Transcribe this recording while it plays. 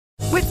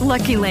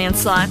Lucky Land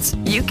Slots,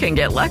 you can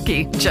get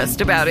lucky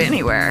just about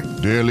anywhere.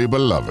 Dearly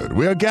beloved,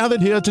 we are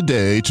gathered here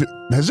today to...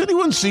 Has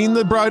anyone seen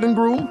the bride and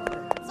groom?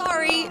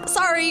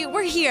 Sorry,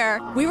 we're here.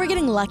 We were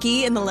getting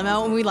lucky in the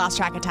limo and we lost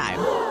track of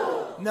time.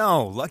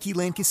 No, Lucky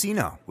Land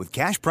Casino, with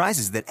cash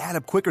prizes that add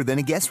up quicker than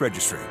a guest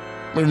registry.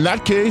 In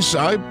that case,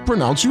 I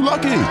pronounce you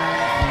lucky.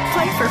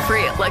 Play for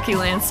free at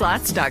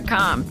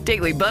LuckyLandSlots.com.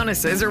 Daily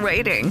bonuses are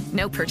waiting.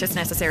 No purchase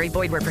necessary.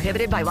 Void where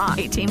prohibited by law.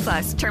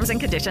 18+. Terms and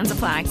conditions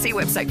apply. See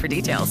website for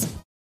details.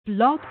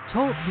 Blog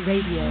Talk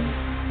Radio.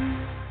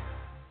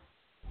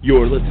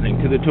 You're listening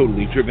to the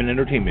Totally Driven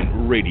Entertainment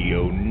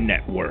Radio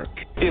Network.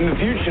 In the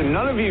future,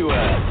 none of you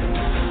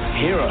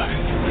heroes.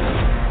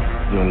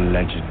 You're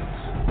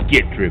legends.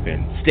 Get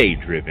driven. Stay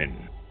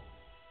driven.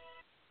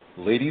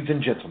 Ladies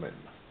and gentlemen,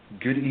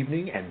 good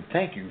evening, and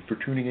thank you for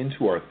tuning in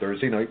to our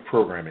Thursday night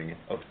programming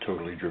of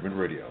Totally Driven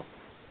Radio.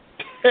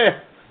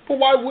 But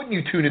why wouldn't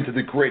you tune into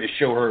the greatest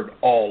show heard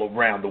all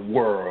around the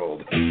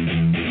world?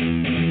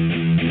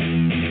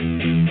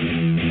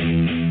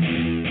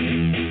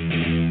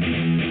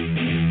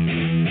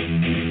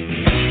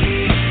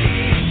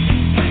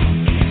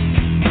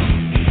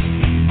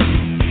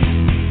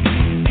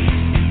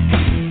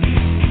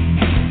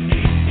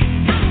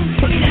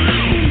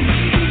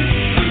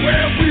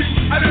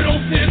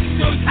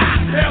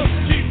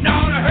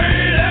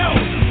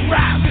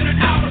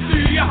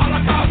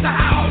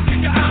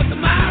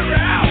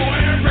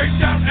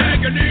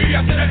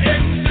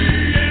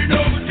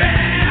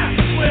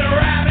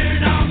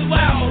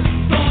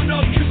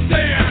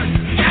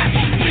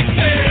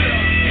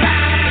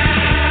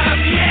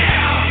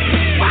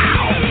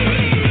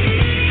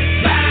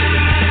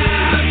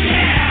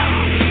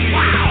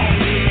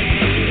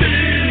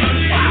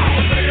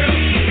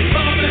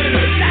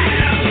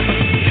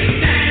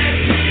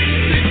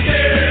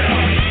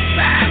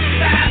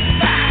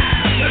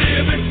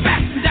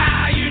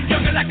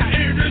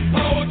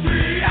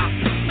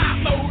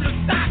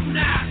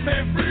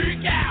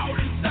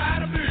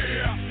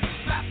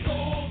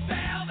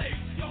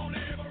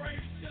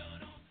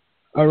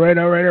 All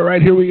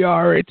right, here we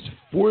are. It's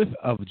 4th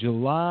of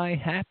July.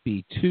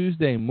 Happy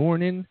Tuesday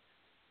morning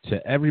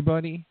to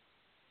everybody.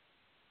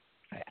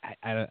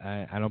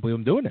 I don't believe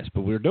I'm doing this,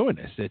 but we're doing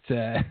this. It's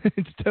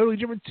it's Totally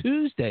Different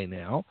Tuesday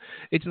now.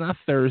 It's not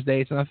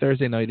Thursday. It's not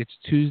Thursday night. It's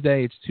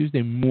Tuesday. It's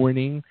Tuesday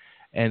morning,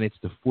 and it's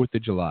the 4th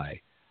of July.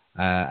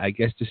 I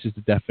guess this is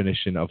the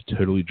definition of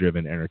totally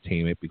driven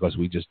entertainment because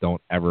we just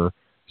don't ever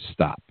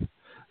stop.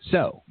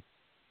 So,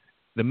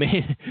 the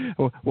man,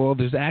 well,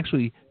 there's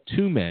actually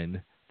two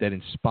men that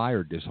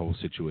inspired this whole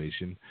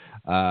situation.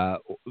 The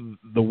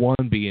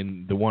one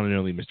being the one and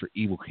only Mr.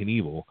 Evel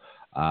Knievel,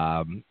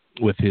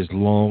 with his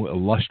long,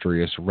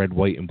 illustrious red,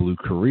 white, and blue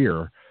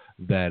career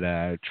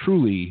that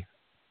truly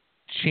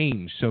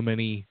changed so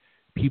many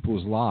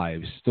people's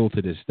lives still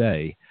to this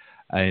day.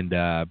 And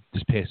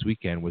this past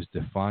weekend was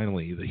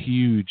finally the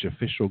huge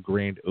official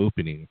grand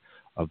opening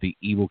of the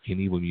Evel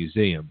Knievel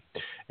Museum.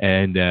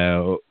 And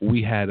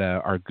we had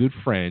our good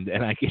friend,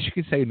 and I guess you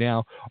can say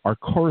now our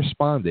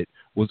correspondent,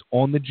 was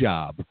on the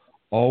job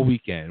all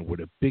weekend with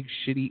a big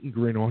shit-eating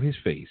grin on his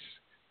face,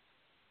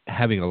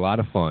 having a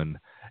lot of fun,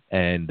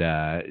 and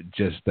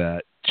just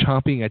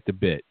chomping at the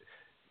bit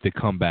to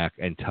come back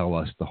and tell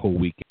us the whole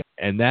weekend.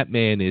 And that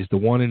man is the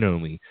one and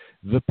only,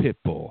 the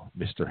Pitbull,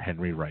 Mr.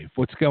 Henry Rife.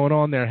 What's going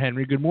on there,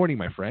 Henry? Good morning,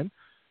 my friend.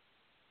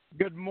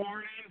 Good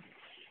morning.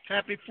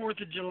 Happy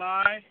 4th of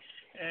July.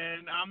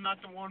 And I'm not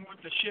the one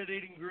with the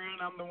shit-eating grin.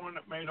 I'm the one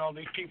that made all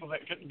these people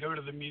that couldn't go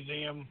to the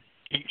museum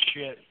eat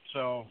shit.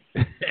 So,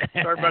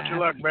 sorry about your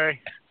luck, Barry.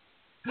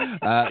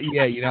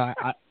 Yeah, you know,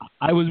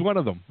 I was one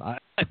of them. I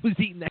was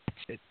eating that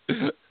shit.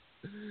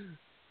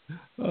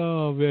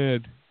 Oh,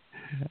 man.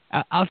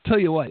 I'll tell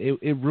you what,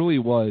 it really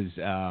was.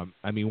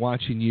 I mean,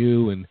 watching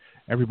you and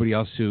everybody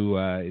else who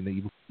in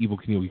the Evel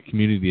Knievel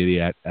community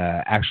that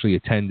actually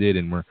attended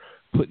and were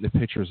putting the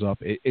pictures up,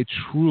 it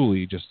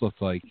truly just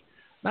looked like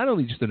not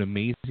only just an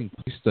amazing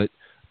place,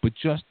 but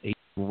just a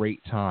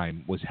great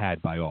time was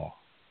had by all.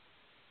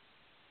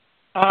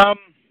 Let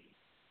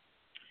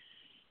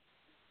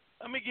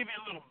me give you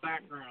a little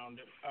background.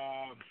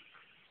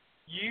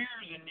 Years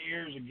and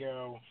years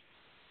ago,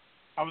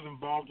 I was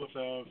involved with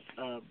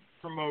a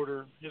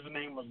promoter. His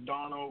name was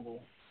Don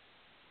Ogle.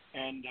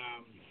 And,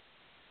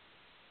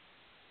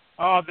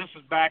 this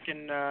was back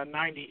in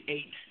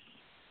 98,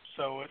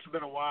 so it's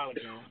been a while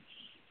ago.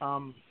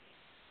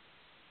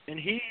 And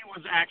he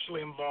was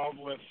actually involved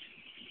with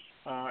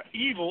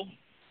Evel.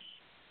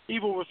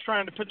 Evel was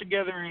trying to put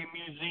together a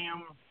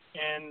museum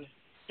in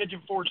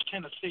Pigeon Forge,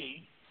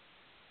 Tennessee.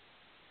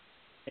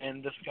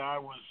 And this guy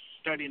was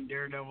studying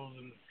Daredevils,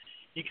 and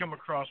he come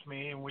across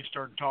me, and we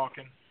started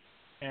talking.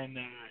 And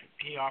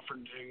he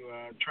offered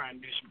to try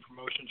and do some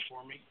promotions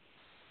for me.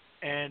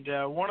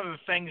 And one of the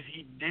things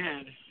he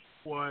did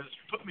was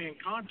put me in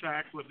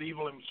contact with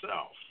Evel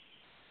himself.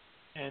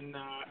 And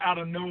out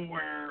of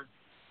nowhere,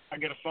 I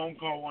get a phone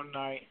call one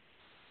night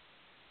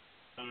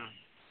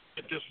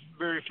at this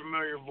very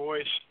familiar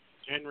voice,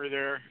 Henry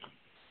there.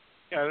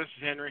 Yeah, this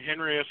is Henry.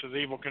 Henry, this is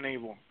Evel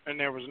Knievel, and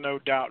there was no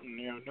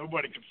doubting.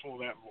 Nobody could fool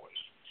that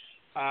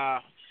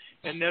voice.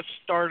 And this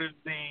started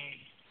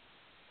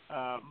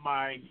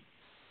my,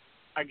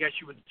 I guess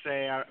you would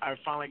say, I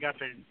finally got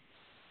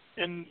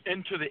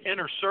into the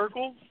inner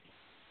circle,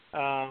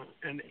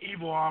 and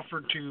Evel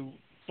offered to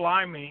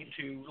fly me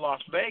to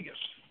Las Vegas,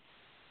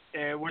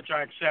 which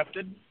I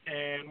accepted,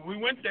 and we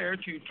went there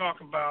to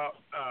talk about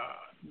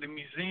the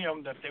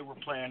museum that they were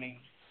planning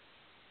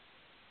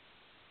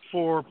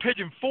for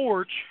Pigeon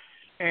Forge,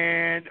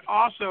 and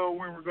also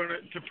we were going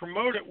to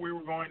promote it. We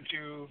were going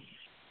to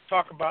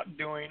talk about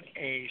doing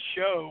a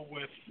show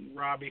with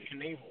Robbie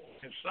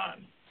Knievel, his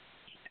son,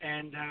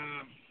 and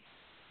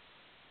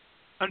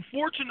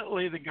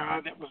unfortunately, the guy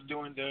that was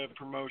doing the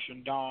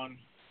promotion, Don,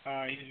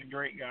 he's a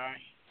great guy.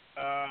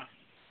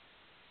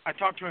 I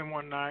talked to him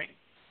one night,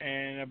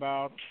 and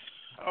about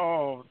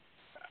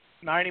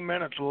 90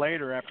 minutes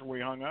later, after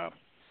we hung up,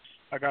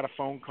 I got a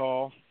phone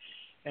call.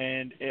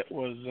 And it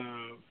was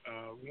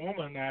a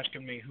woman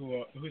asking me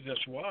who this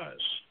was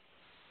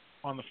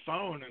on the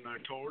phone, and I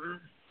told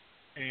her,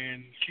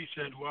 and she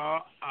said,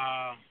 "Well,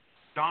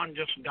 Don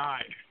just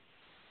died.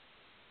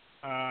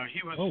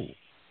 He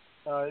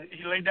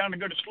laid down to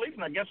go to sleep,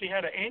 and I guess he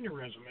had an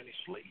aneurysm in his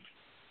sleep."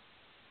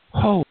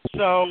 Oh.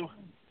 So,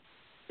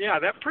 yeah,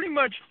 that pretty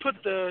much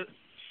put the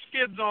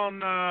skids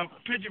on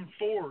Pigeon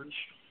Forge.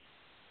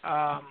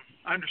 I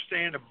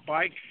understand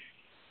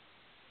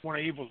one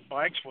of Evel's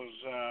bikes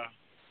was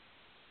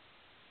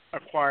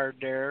acquired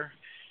there,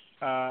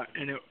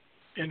 and it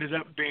ended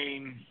up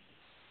being,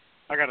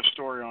 I got a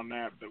story on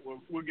that, but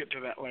we'll get to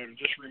that later.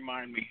 Just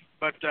remind me.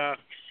 But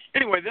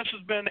anyway, this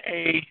has been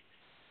a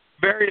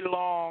very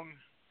long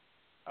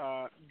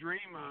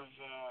dream of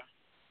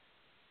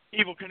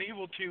Evel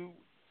Knievel to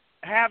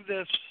have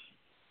this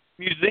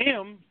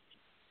museum.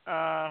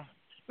 I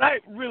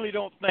really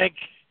don't think,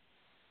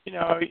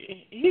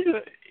 he's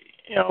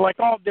like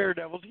all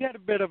Daredevils, he had a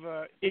bit of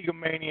a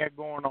egomania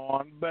going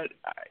on, but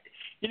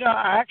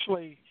I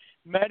actually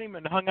met him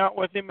and hung out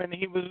with him, and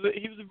he was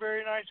a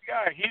very nice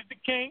guy. He's the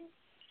king,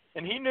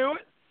 and he knew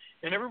it,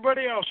 and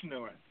everybody else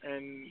knew it,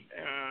 and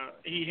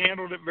he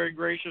handled it very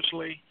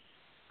graciously.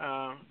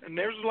 And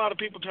there's a lot of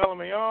people telling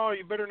me, "Oh,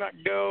 you better not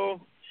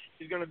go.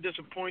 He's going to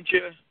disappoint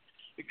you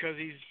because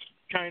he's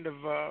kind of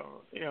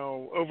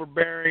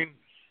overbearing,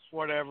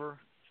 whatever."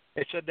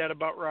 They said that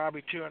about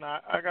Robbie too, and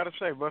I got to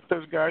say, both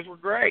those guys were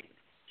great.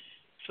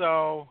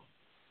 So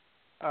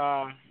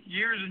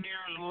years and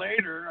years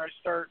later, I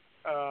start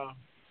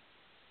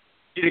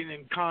getting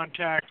in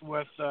contact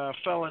with a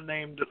fella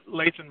named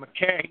Lathan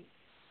McKay,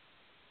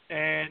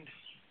 and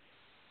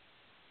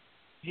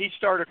he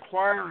started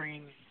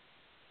acquiring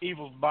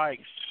Evel's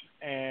bikes.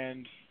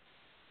 And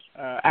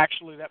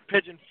actually, that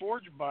Pigeon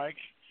Forge bike,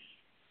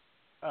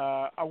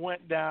 I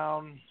went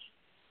down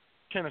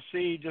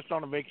Tennessee just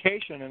on a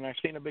vacation, and I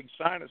seen a big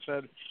sign that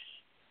said,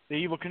 "The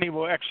Evel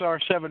Knievel XR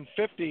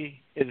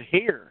 750 is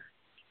here."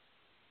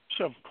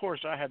 So, of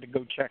course, I had to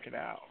go check it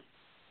out.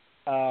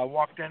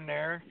 Walked in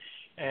there,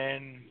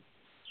 and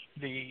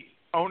the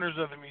owners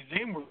of the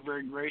museum were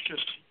very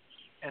gracious,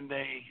 and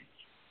they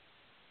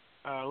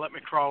let me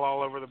crawl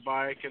all over the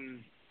bike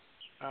and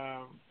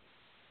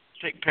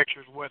take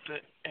pictures with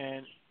it.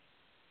 And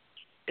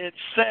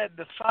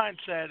the sign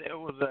said it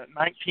was a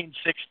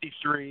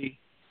 1963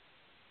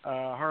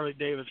 Harley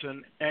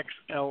Davidson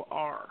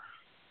XLR.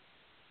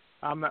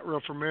 I'm not real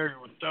familiar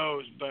with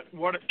those, but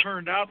what it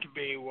turned out to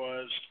be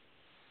was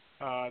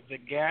the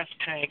gas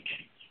tank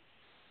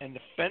and the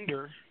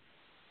fender,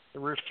 the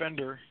rear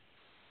fender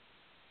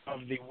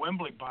of the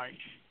Wembley bike,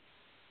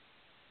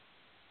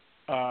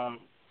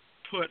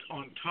 put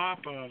on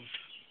top of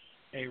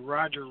a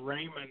Roger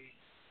Raymond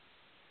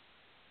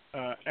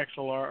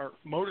XLR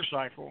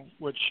motorcycle,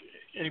 which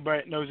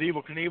anybody that knows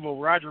Evel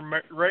Knievel, Roger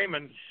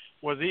Raymond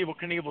was Evel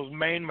Knievel's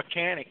main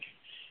mechanic.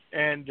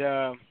 And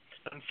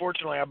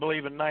unfortunately, I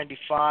believe in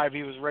 '95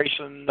 he was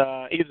racing,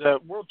 he's a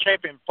world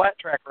champion flat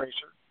track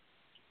racer.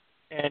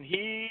 And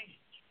he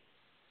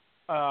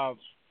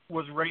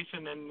was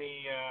racing in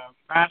the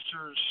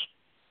Masters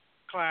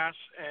class,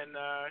 and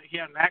he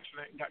had an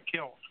accident and got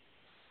killed.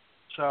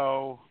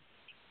 So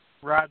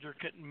Roger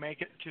couldn't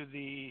make it to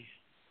the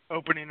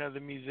opening of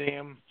the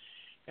museum,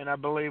 and I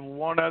believe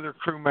one other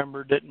crew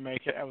member didn't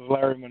make it. That was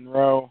Larry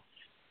Monroe,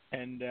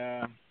 and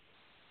that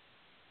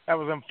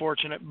was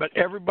unfortunate. But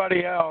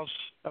everybody else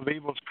of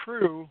Evel's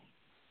crew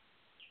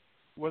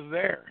was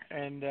there,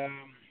 and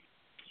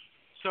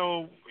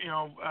so,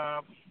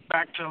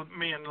 back to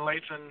me and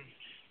Lathan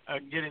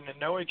getting to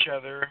know each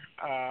other,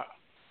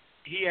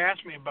 he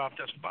asked me about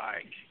this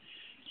bike.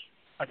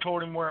 I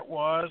told him where it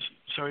was,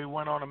 so he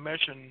went on a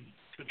mission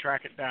to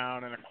track it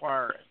down and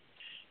acquire it,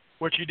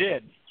 which he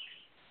did.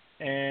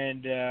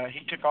 And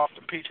he took off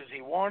the pieces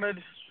he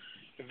wanted,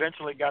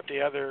 eventually got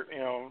the other,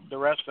 the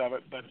rest of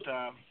it. But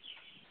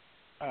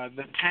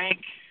the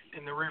tank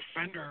and the rear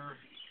fender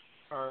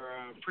are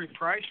pretty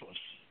priceless.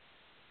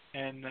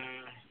 And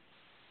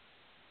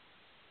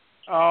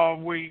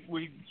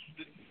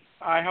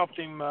I helped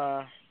him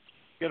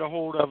get a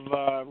hold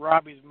of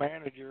Robbie's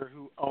manager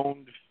who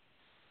owned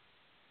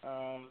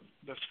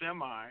the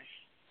semi,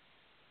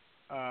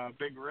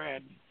 Big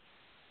Red,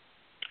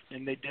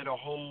 and they did a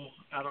whole,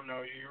 I don't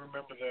know, you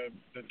remember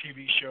the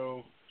TV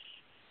show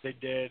they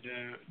did,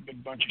 a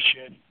big bunch of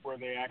shit where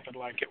they acted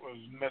like it was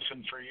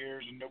missing for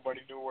years and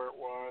nobody knew where it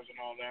was and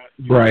all that.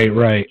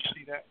 Right. Did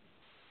you see that?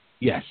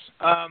 Yes.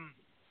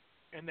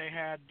 And they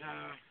had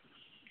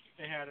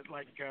it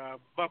like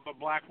Bubba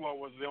Blackwell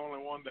was the only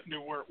one that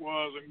knew where it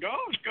was, and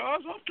gosh,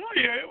 guys, I'll tell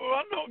you,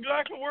 well, I know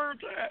exactly where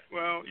it's at.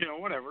 Well,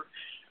 whatever.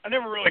 I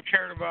never really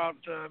cared about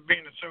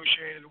being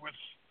associated with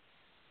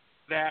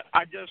that.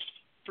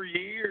 For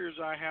years,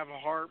 I have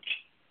harped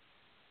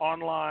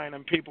online,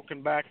 and people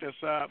can back this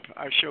up.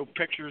 I show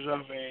pictures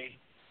of a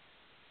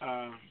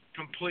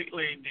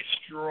completely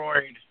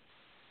destroyed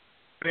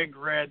Big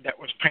Red that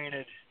was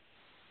painted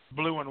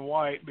blue and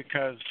white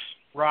because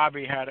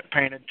Robbie had it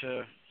painted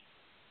to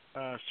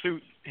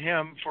suit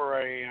him for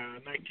a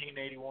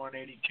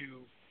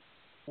 1981-82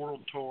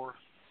 World Tour.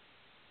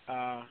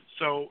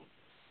 So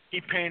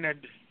he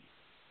painted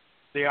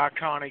the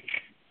iconic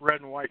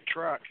red and white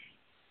truck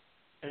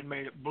and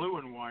made it blue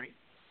and white.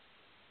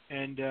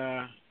 And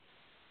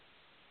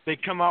they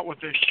come out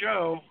with this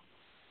show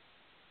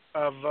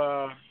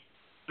of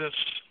this,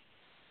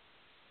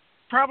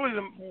 probably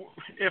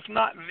if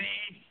not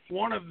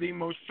one of the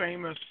most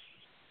famous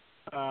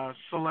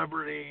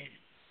celebrity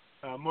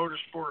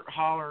motorsport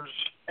haulers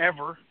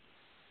ever,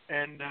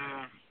 and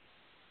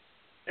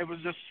it was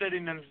just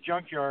sitting in his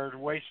junkyard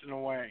wasting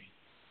away.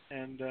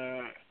 And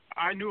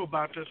I knew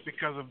about this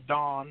because of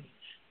Don,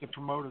 the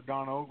promoter,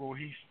 Don Ogle.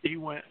 He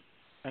went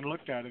and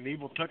looked at it.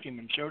 Evel took him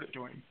and showed it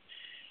to him.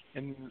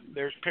 And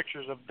there's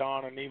pictures of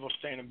Don and Evel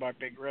standing by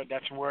Big Red.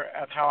 That's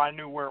how I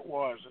knew where it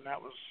was, and that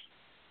was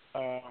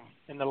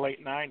in the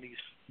late 90s.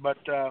 But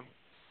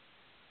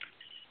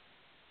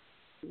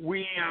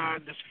we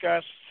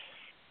discussed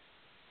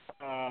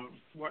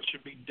what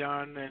should be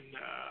done, and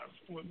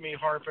with me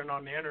harping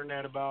on the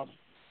internet about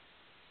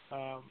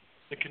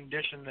the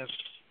condition this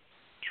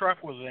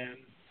truck was in,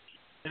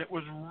 and it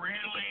was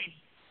really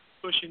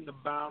pushing the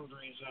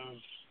boundaries of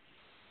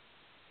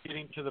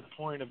getting to the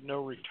point of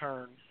no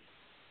return.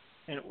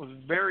 And it was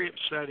very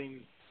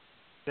upsetting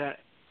that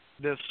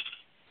this,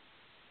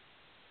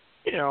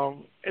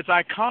 it's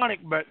iconic,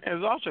 but it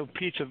was also a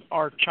piece of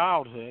our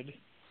childhood.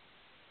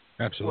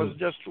 Absolutely. Was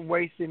just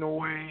wasting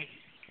away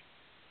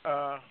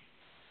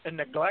and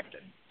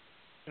neglected.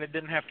 And it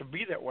didn't have to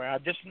be that way. I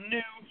just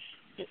knew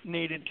it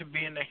needed to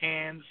be in the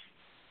hands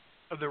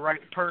of the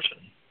right person.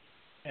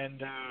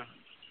 And,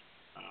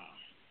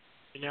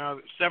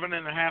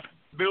 7.5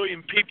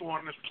 billion people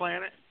on this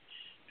planet,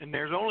 and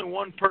there's only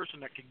one person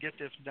that could get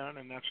this done,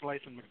 and that's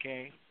Latham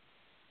McKay.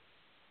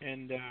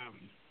 And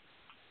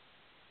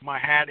my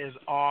hat is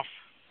off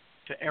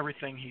to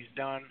everything he's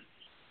done.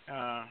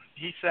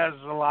 He says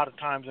a lot of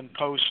times in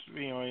post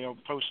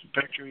a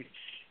picture,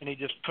 and he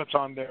just puts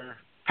on their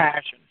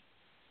passion.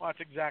 Well, that's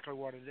exactly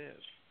what it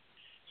is.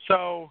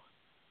 So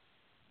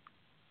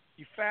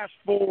you fast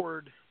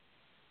forward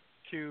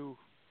to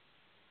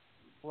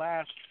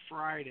last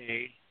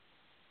Friday,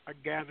 I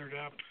gathered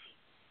up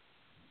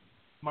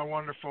my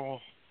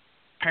wonderful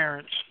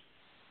parents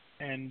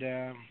and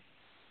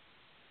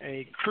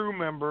a crew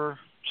member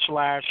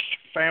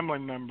 / family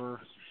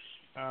member,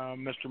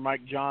 Mr.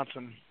 Mike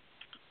Johnson,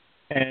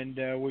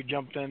 and we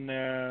jumped in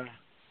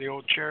the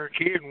old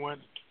Cherokee and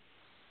went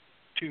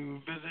to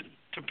visit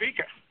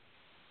Topeka.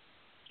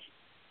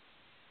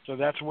 So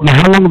that's where. Now,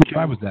 how long of a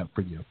drive was that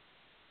for you?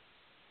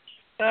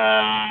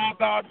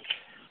 About,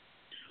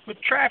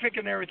 with traffic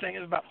and everything,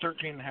 it's about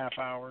 13.5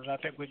 hours. I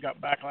think we got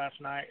back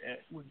last night.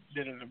 We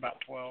did it in about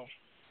 12.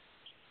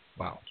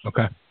 Wow.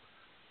 Okay.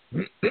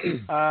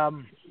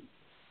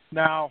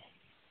 Now,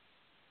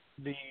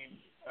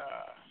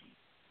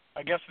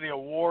 I guess the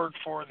award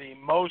for the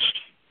most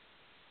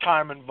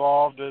time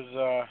involved is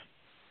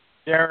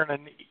Darren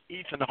and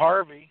Ethan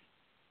Harvey,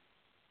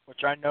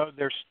 which I know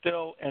they're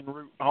still en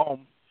route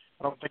home.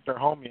 I don't think they're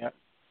home yet.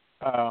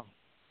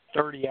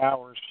 30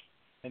 hours,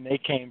 and they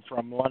came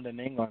from London,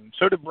 England.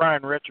 So did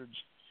Brian Richards.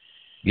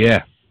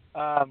 Yeah.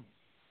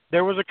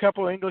 There was a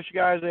couple of English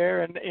guys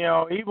there, and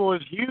Evel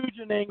is huge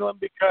in England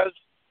because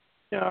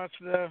it's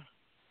the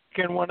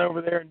Ken went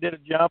over there and did a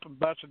jump and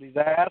busted his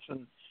ass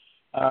and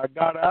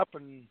got up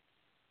and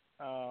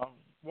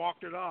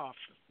walked it off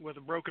with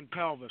a broken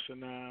pelvis,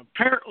 and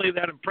apparently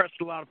that impressed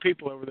a lot of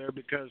people over there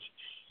because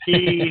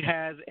he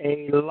has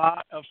a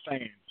lot of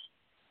fans.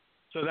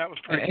 So that was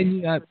pretty.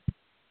 And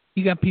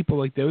you got people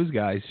like those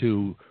guys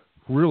who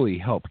really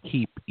help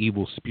keep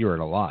Evel's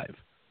spirit alive.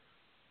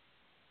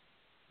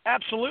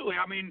 Absolutely.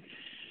 I mean,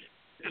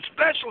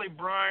 especially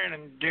Brian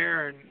and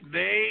Darren,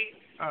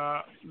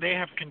 they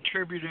have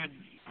contributed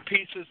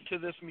pieces to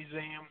this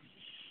museum.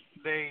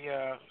 They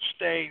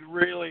stay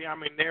really,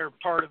 they're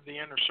part of the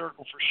inner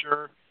circle for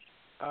sure.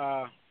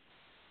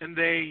 And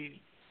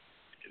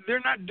they're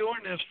not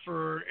doing this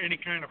for any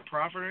kind of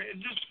profit.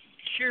 It's just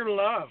sheer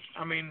love.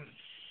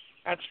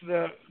 That's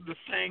the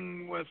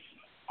thing with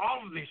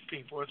all of these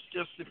people. It's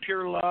just the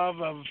pure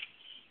love of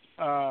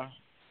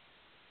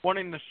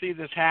wanting to see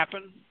this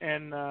happen,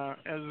 and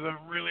as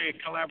really a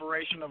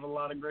collaboration of a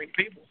lot of great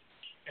people.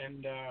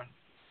 And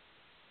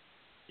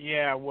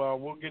well,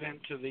 we'll get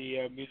into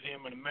the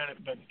museum in a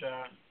minute, but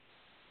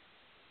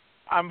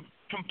I'm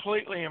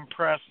completely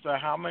impressed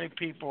how many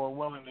people are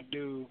willing to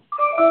do,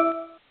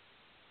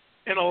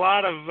 in a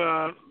lot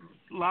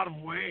of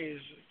ways,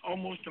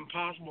 almost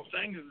impossible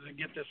things to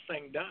get this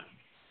thing done.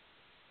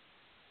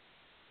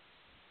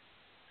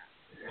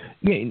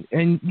 Yeah,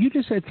 and you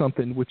just said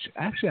something which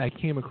actually I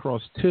came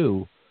across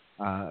too,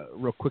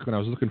 real quick when I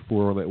was looking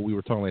for that we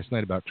were talking last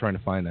night about trying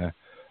to find the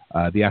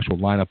actual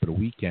lineup of the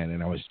weekend,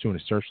 and I was doing a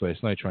search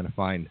last night trying to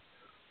find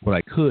what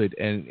I could,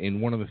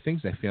 and one of the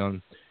things I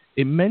found,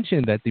 it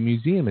mentioned that the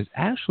museum is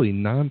actually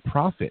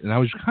non-profit, and I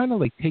was kind of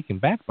like taken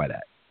back by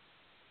that.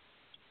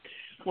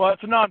 Well,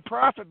 it's a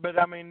non-profit, but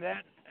I mean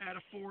that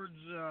affords.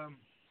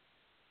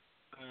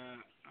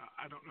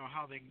 I don't know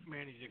how they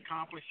manage to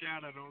accomplish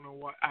that. I don't know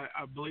what.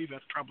 I believe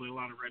that's probably a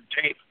lot of red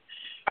tape.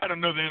 I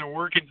don't know the inner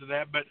workings of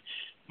that, but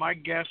my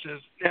guess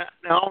is.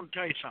 Now I'll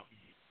tell you something.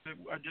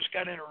 I just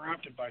got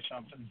interrupted by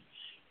something,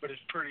 but it's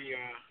pretty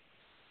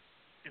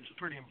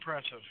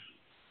impressive.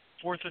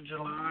 4th of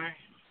July.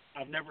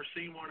 I've never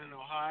seen one in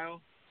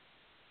Ohio.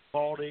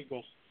 Bald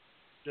eagle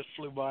just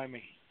flew by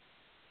me.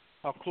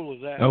 How cool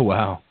is that? Oh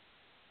wow!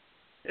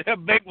 A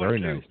big one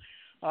Very too.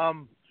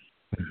 Nice.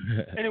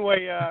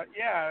 Anyway,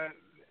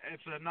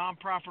 it's a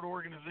nonprofit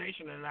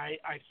organization, and I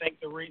think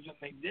the reason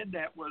they did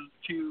that was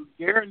to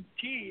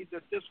guarantee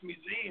that this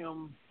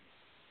museum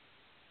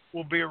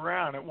will be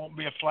around. It won't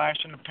be a flash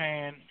in the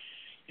pan.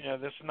 You know,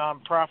 this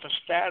nonprofit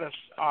status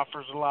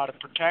offers a lot of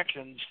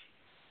protections.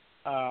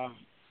 And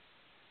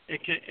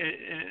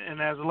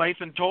as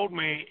Lathan told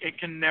me, it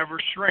can never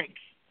shrink.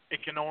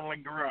 It can only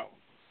grow.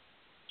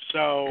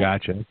 So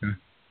gotcha. Okay.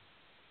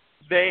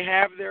 They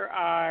have their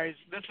eyes.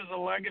 This is a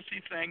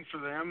legacy thing for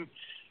them,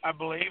 I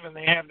believe, and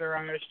they have their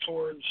eyes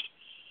towards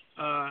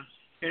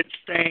it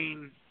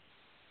staying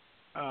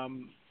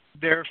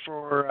there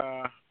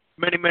for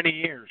many, many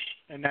years,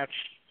 and that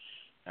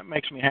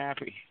makes me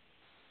happy.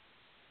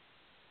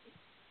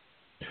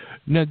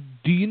 Now,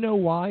 do you know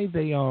why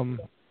they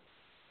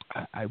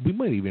we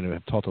might even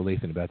have talked to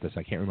Lathan about this.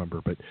 I can't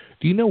remember, but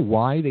do you know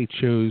why they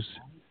chose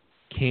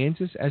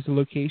Kansas as the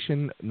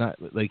location, not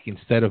like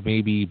instead of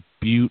maybe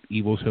Butte,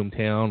 Evil's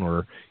hometown,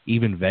 or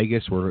even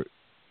Vegas, where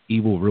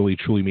Evil really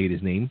truly made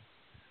his name?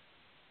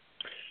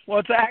 Well,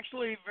 it's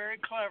actually very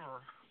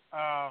clever.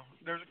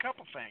 There's a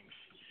couple things.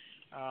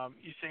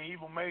 You say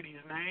Evil made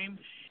his name.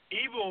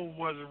 Evil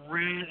was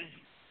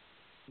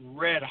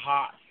red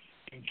hot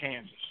in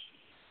Kansas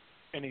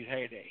in his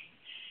heyday.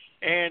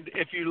 And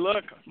if you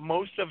look,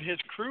 most of his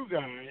crew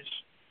guys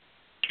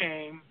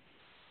came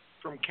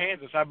from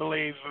Kansas. I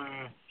believe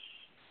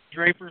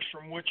Draper's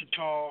from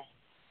Wichita,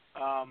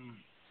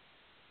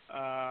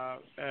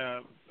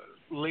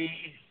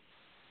 Lee,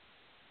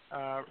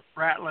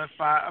 Ratliff,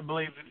 I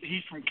believe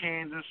he's from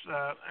Kansas,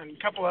 and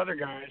a couple other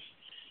guys.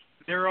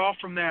 They're all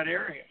from that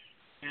area.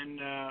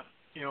 And,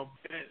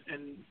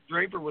 and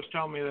Draper was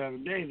telling me the other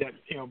day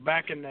that,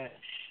 back in the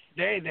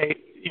day,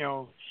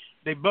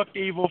 they booked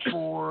Evil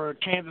for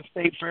Kansas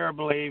State Fair, I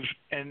believe,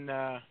 and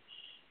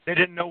they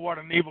didn't know what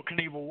an Evel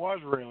Knievel was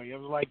really. It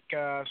was like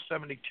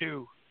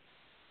 72.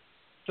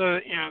 So,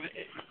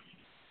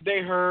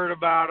 they heard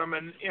about him,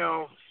 and,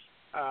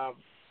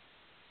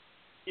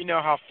 you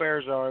know how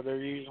fairs are. They're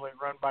usually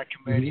run by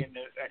committee, and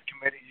that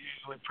committee is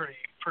usually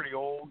pretty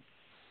old.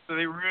 So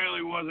they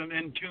really wasn't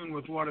in tune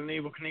with what an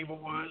Evel Knievel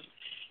was.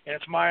 And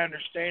it's my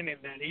understanding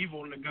that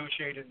Evil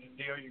negotiated the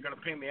deal. You're going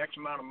to pay me X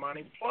amount of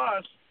money,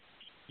 plus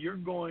you're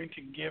going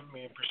to give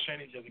me a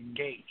percentage of the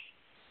gate.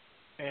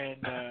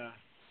 And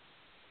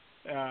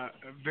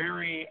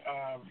very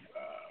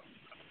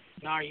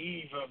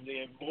naive of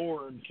the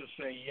board to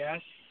say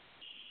yes,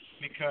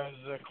 because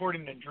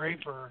according to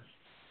Draper,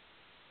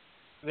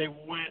 they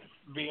went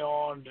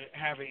beyond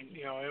having,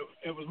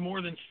 it was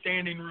more than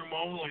standing room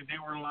only. They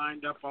were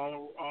lined up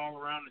all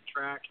around the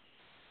track.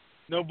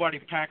 Nobody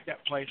packed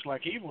that place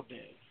like Evil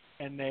did,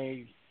 and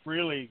they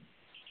really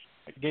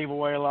gave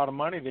away a lot of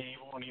money to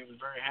Evil, and he was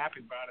very happy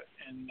about it.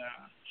 And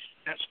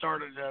that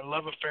started a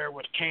love affair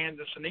with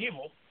Kansas and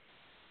Evil,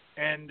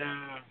 and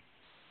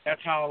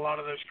that's how a lot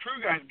of those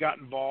crew guys got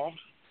involved.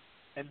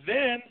 And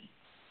then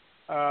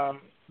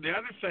the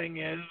other thing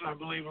is, I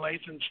believe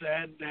Lathan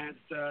said that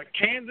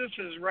Kansas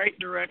is right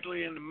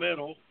directly in the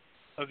middle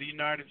of the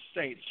United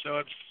States, so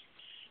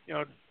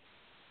it's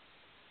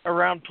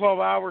around 12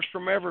 hours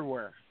from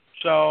everywhere.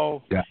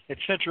 So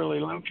It's centrally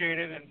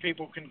located, and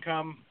people can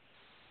come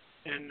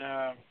and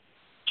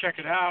check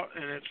it out,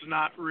 and it's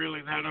not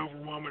really that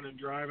overwhelming to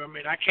drive. I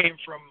mean, I came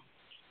from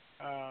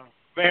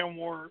Van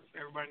Wert.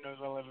 Everybody knows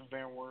I live in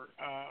Van Wert.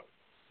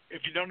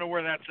 If you don't know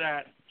where that's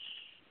at,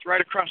 it's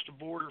right across the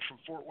border from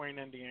Fort Wayne,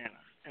 Indiana.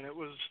 And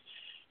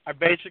I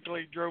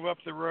basically drove up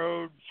the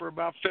road for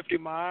about 50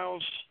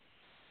 miles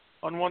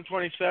on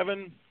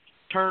 127,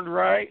 turned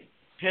right,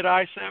 hit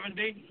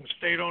I-70, and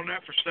stayed on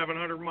that for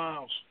 700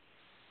 miles.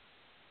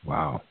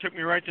 Wow. Took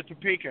me right to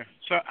Topeka.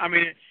 So, I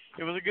mean,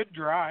 it was a good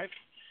drive.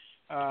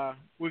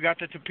 We got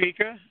to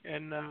Topeka,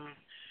 and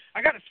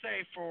I got to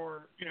say,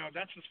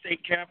 that's the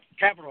state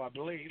capital, I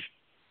believe.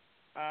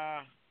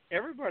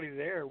 Everybody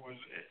there was,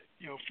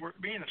 for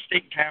being a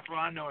state capital,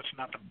 I know it's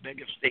not the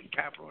biggest state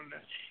capital in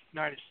the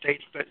United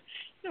States, but,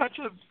 it's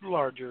a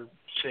larger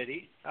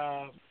city.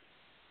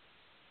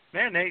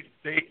 Man,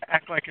 they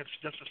act like it's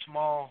just a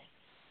small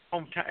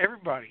hometown.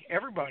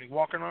 Everybody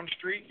walking on the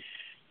street,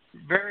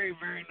 very,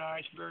 very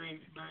nice,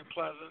 very, very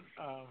pleasant.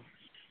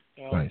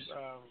 Nice.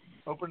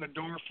 Open the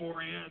door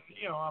for you.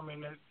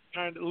 There's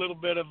kind of a little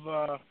bit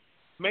of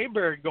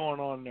Mayberry going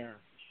on there,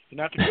 and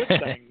that's a good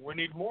thing. We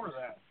need more of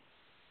that.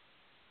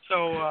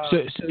 So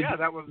yeah,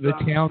 that was the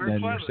town. very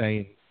Then pleasant. you're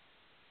saying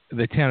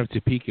the town of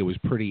Topeka was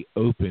pretty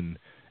open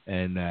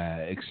and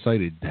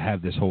excited to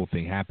have this whole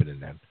thing happening.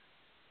 Then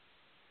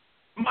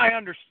my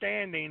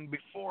understanding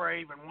before I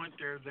even went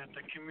there that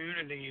the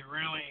community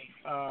really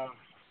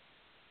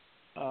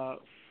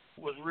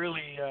was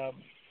really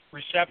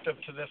receptive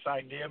to this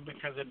idea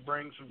because it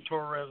brings some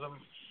tourism,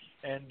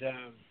 and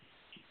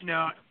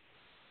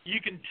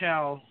you can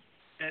tell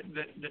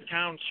the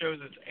town shows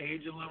its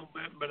age a little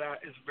bit, but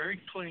it's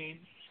very clean.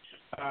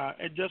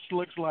 It just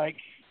looks like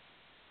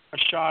a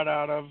shot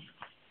out of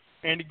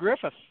Andy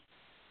Griffith.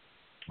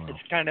 Wow.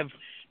 It's kind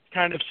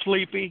of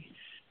sleepy.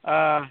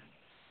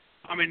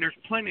 There's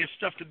plenty of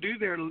stuff to do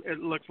there, it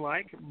looks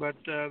like, but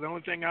the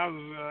only thing I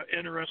was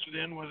interested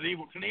in was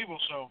Evel Knievel,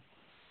 so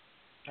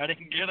I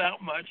didn't get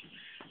out much.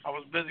 I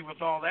was busy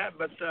with all that,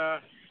 but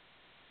the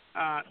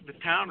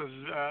town is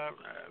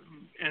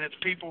and its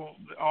people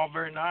all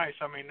very nice.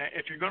 I mean,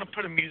 if you're going to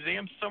put a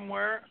museum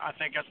somewhere, I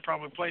think that's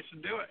probably a place to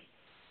do it.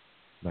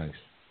 nice.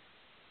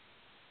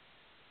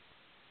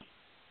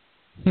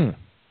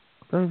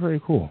 Very,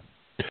 very cool.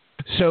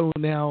 So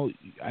now,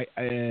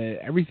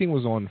 everything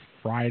was on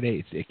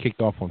Friday. It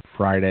kicked off on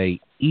Friday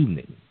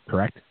evening,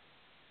 correct?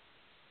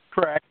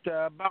 Correct.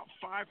 About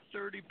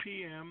 5:30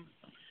 p.m.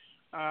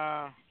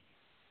 I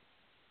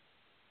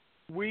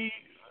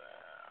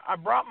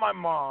brought my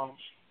mom.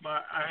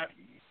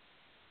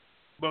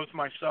 Both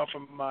myself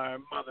and my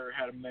mother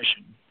had a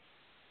mission.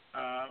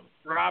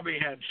 Robbie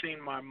had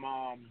seen my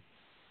mom.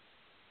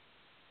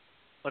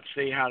 Let's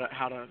see how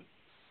to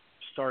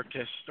start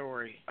this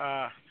story.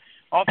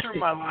 All through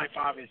my life,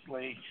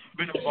 obviously,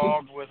 been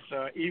involved with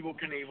Evel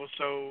Knievel,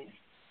 so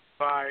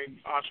by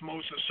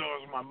osmosis, so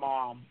is my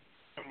mom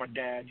and my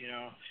dad.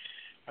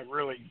 I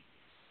really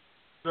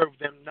drove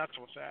them nuts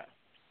with that.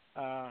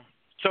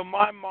 So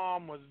my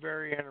mom was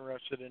very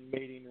interested in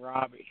meeting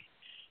Robbie.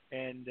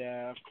 And,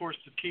 of course,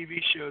 the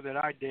TV show that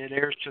I did,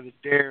 Heirs to the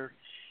Dare,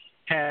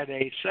 had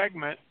a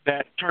segment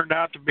that turned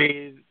out to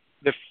be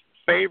the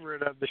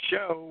favorite of the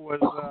show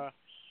was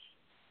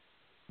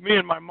me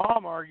and my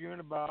mom arguing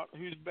about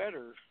who's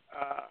better,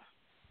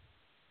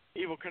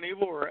 Evel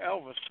Knievel or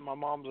Elvis. My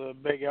mom's a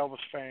big Elvis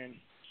fan.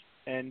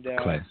 And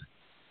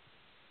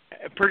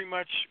it pretty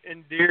much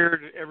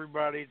endeared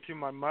everybody to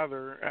my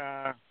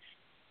mother.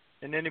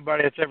 And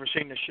anybody that's ever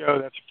seen the show,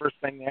 that's the first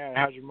thing they ask,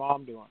 how's your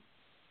mom doing?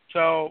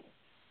 So,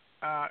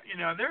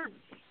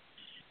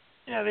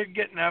 they're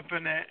getting up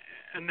in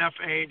enough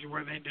age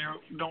where they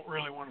don't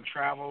really want to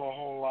travel a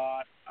whole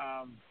lot.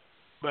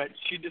 But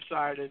she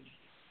decided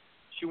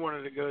she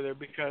wanted to go there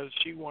because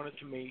she wanted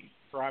to meet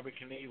Rife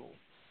He.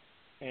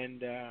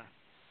 And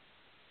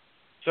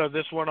so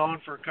this went on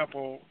for a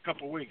couple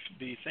weeks.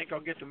 Do you think I'll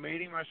get to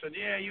meet him? I said,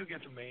 yeah, you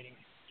get to meet him.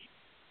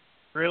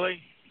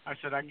 Really? I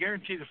said, I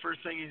guarantee the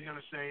first thing he's going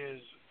to say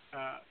is,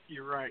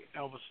 you're right,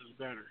 Elvis is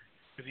better.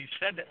 Because he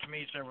said that to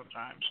me several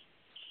times,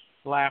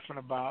 laughing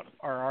about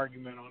our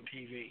argument on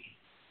TV.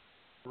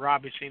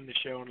 Robbie seen the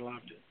show and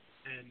loved it.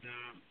 And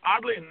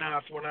oddly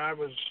enough, when I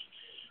was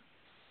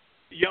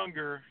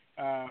younger,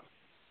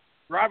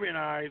 Robbie and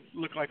I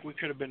looked like we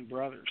could have been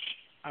brothers.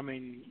 I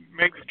mean,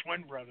 maybe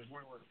twin brothers. We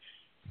were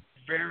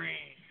very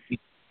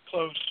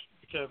close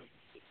to,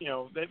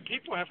 that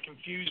people have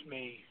confused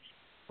me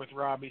with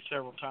Robbie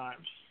several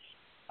times.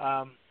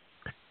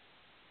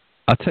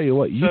 I'll tell you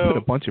what, you put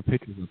a bunch of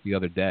pictures up the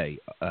other day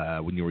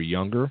when you were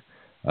younger,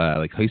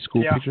 like high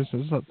school pictures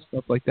and stuff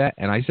like that,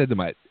 and I said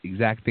the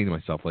exact thing to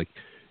myself, like,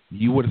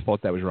 you would have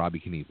thought that was Robbie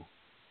Knievel.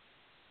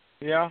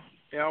 Yeah,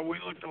 we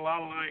looked a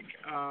lot alike.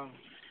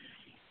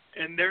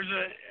 And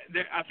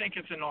I think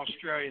it's in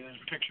Australia, there's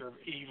a picture of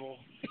Evel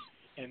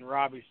and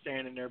Robbie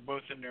standing there,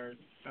 both in their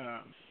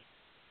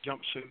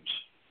jumpsuits,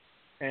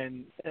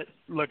 and it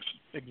looks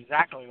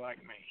exactly like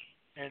me.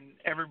 And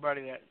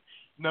everybody that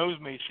knows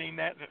me seen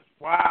that,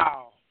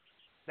 wow,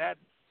 that's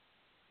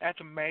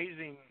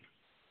amazing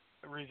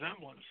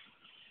resemblance.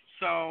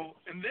 So,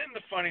 and then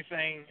the funny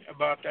thing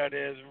about that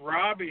is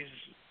Robbie's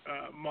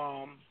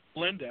mom,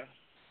 Linda,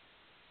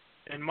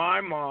 and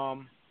my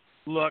mom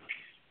look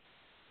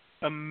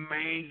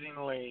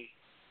amazingly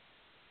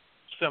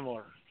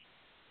similar.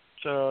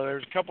 So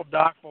there's a couple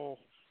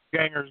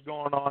doppelgangers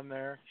going on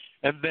there.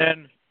 And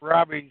then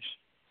Robbie's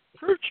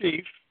crew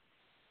chief,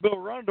 Bill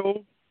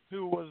Rundle,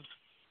 who was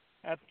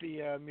at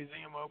the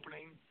museum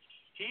opening,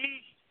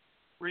 he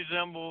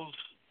resembles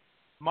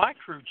my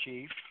crew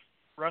chief,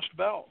 Russ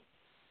Bell.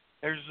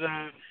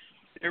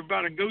 They're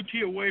about a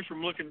goatee away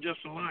from looking just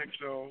alike.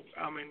 So,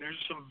 I mean,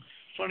 there's some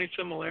funny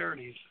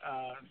similarities,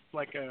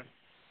 like a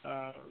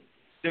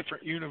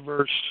different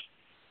universe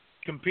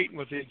competing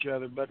with each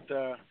other. But,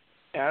 yeah,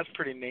 that's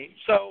pretty neat.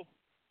 So,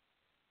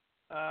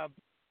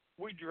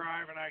 we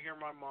drive, and I hear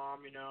my mom,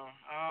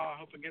 I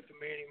hope I get the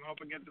meeting.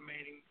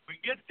 We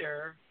get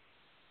there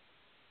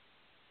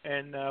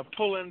and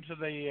pull into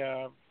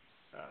the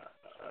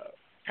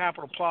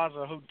Capitol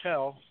Plaza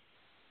Hotel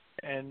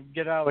and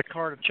get out of the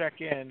car to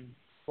check in,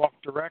 walk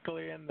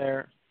directly in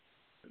there.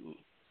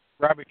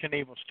 Robbie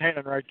Knievel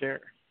standing right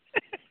there.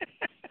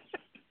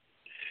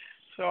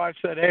 So I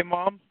said, "Hey,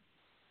 Mom,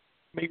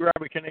 meet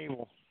Robbie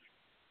Knievel."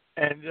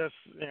 And just,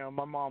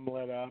 my mom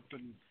lit up,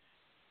 and,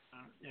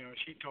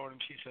 she told him,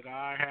 she said,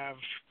 "I have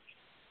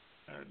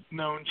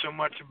known so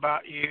much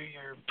about you.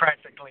 You're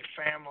practically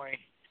family.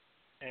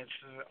 And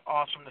it's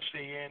awesome to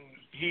see you." And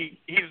he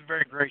was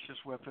very gracious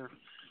with her.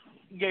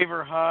 Gave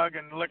her a hug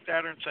and looked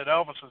at her and said,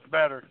 "Elvis is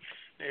better."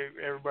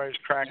 Everybody's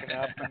cracking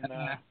up.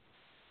 And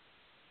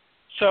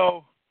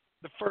so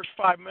the first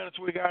 5 minutes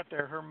we got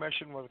there, her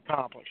mission was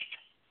accomplished.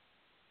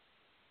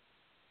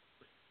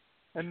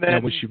 And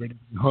then was she ready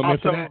to go home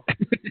after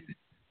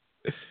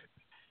that?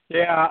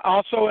 Yeah,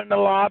 also in the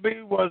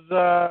lobby was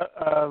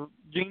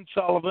Gene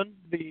Sullivan,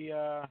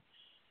 the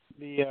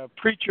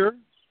preacher,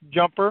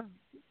 jumper,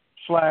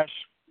 /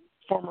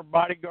 former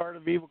bodyguard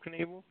of Evel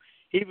Knievel.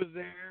 He was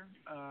there.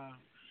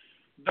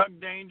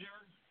 Doug Danger,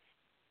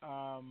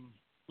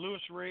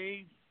 Louis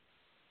Reed,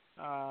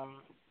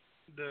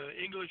 the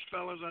English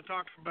fellows I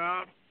talked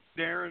about,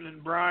 Darren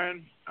and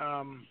Brian.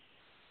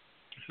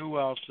 Who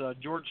else?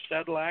 George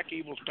Sedlak,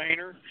 Evil's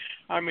painter.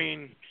 I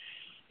mean,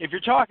 if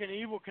you're talking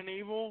Evel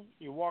Knievel,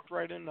 you walk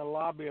right in the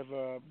lobby of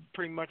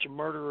pretty much a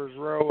murderer's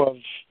row of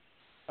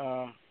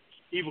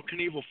Evel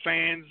Knievel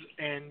fans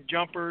and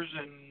jumpers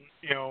and,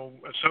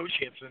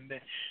 associates. And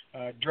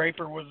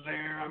Draper was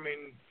there. I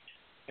mean,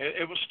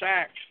 it was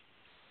stacked.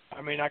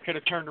 I mean, I could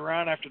have turned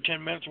around after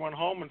 10 minutes, went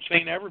home, and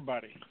seen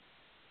everybody.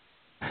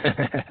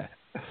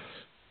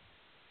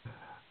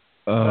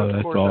 Oh,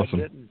 that's awesome.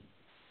 I didn't.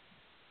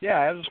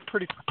 Yeah, it was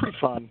pretty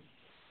fun.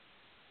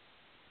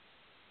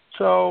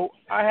 So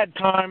I had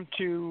time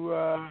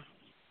to.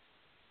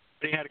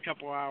 They had a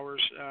couple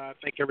hours. I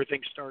think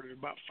everything started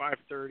about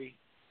 5:30.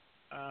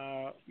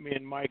 Me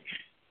and Mike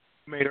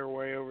made our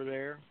way over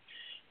there,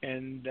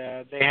 and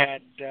they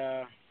had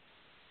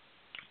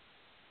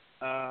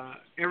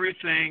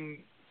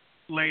everything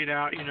laid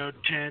out.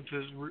 Tents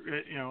is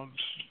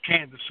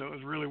Kansas, so it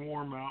was really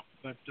warm out,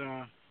 but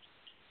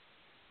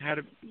had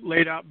it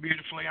laid out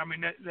beautifully. I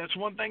mean, that's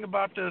one thing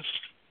about this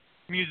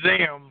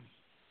museum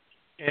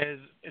is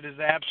it is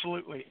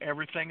absolutely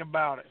everything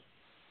about it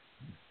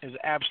is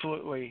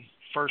absolutely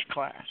first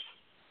class.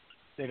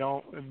 They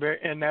don't,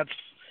 and that's,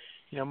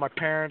 my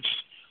parents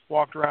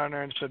walked around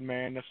there and said,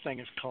 "Man, this thing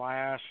is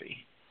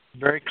classy,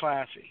 very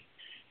classy."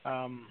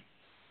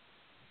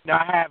 Now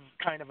I have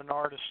kind of an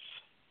artist's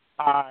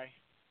eye,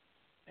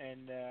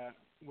 and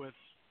with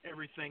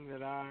everything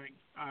that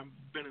I've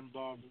been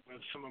involved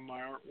with, some of my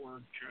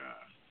artwork,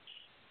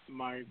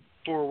 my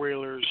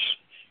four-wheelers,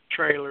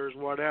 trailers,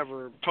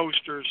 whatever,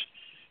 posters,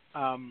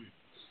 I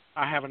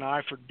have an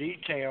eye for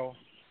detail,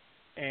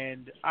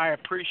 and I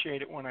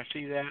appreciate it when I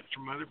see that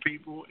from other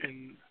people.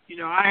 And,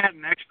 I had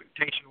an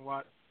expectation of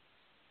what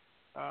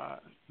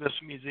this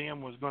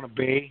museum was going to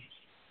be,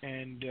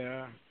 and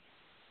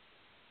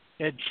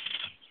it's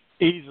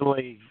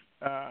easily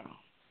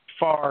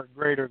far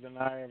greater than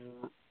I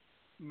ever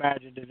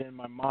imagined it in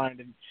my mind.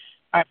 And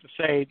I have to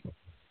say,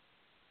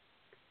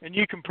 and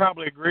you can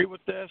probably agree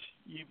with this,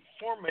 you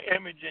form an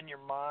image in your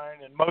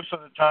mind, and most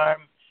of the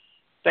time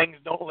things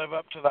don't live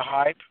up to the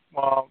hype.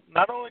 Well,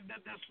 not only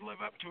did this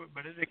live up to it,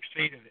 but it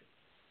exceeded it.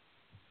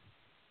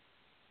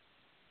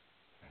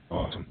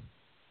 Awesome.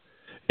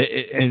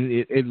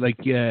 It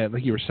like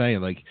you were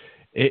saying, like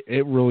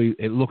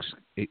it looks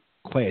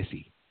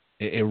classy.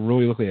 It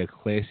really looked like a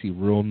classy,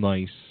 real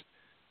nice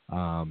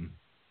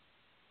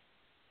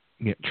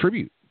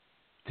tribute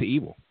to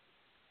Evel.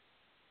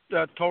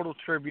 Total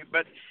tribute.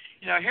 But,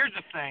 here's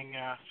the thing.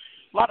 A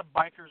lot of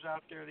bikers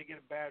out there, they get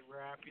a bad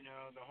rap,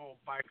 the whole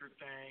biker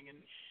thing. And,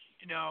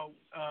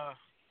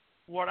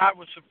 what I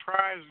was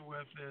surprised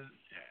with is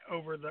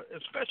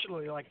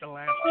especially like the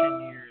last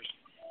 10 years,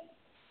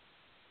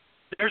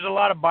 there's a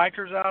lot of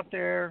bikers out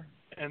there,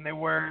 and they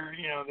wear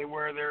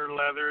their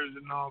leathers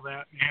and all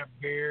that, and have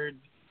beards.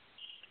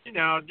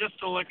 Just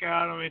to look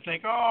at them and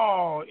think,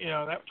 oh,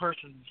 that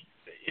person's,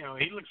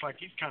 he looks like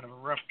he's kind of a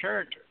rough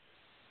character.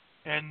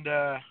 And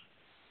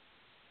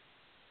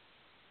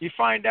you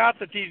find out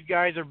that these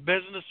guys are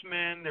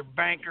businessmen, they're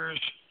bankers.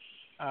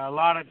 A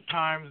lot of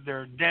times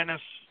they're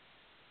dentists.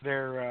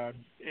 They're, a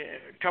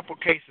couple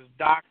cases,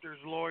 doctors,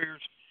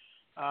 lawyers.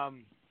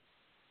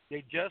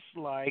 They just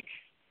like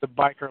the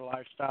biker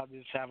lifestyle. They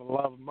just have a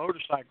love of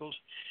motorcycles.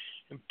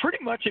 And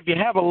pretty much if you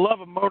have a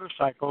love of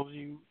motorcycles,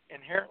 you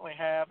inherently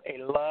have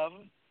a love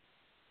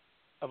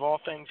of all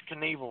things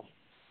Knievel.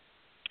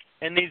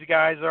 and these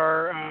guys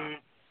are,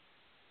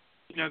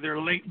 they're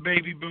late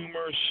baby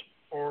boomers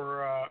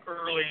or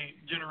early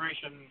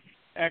Generation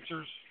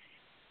Xers.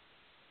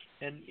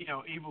 And,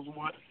 Evil's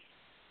what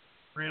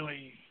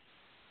really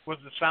was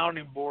the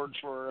sounding board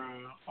for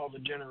all the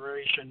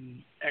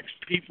Generation X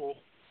people.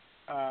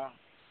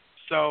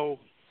 So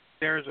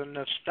there's a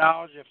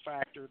nostalgia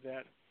factor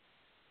that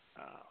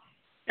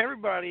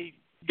everybody,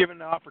 given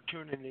the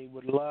opportunity,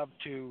 would love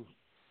to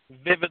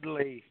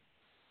vividly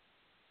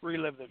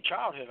relive their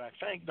childhood, I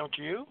think, don't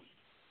you?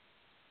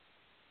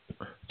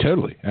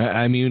 Totally.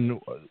 I mean,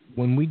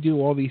 when we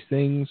do all these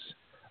things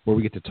where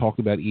we get to talk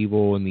about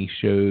Evil in these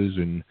shows,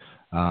 and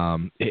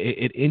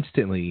it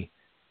instantly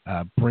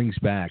brings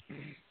back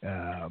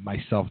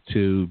myself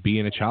to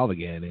being a child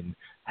again and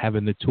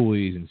having the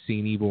toys and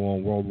seeing Evil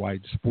on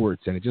Worldwide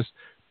Sports, and it just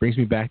brings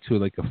me back to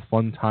like a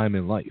fun time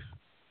in life.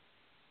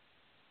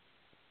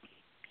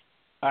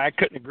 I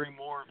couldn't agree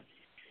more.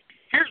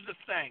 Here's the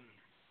thing,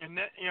 and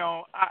that,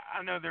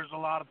 I know there's a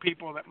lot of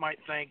people that might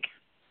think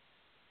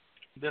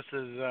this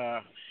is,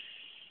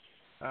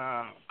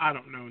 I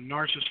don't know,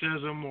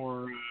 narcissism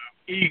or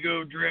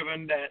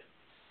ego-driven that,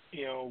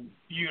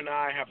 you and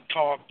I have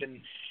talked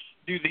and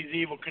do these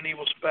Evel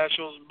Knievel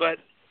specials, but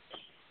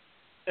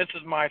this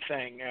is my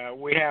thing.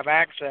 We have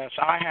access.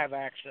 I have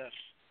access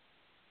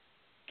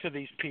to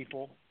these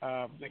people,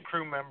 the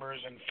crew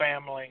members and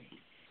family,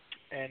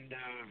 and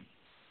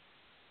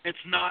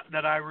it's not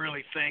that I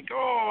really think,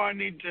 I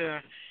need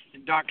to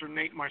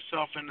indoctrinate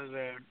myself into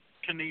the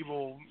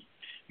Knievel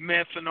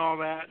myth and all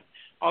that.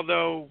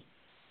 Although,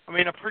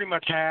 I pretty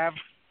much have.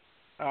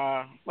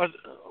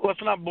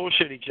 Let's not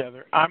bullshit each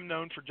other. I'm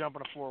known for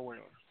jumping a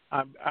four-wheeler.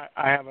 I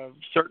have a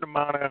certain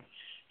amount of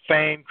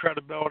fame,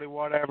 credibility,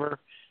 whatever.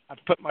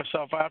 I've put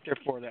myself out there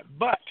for that.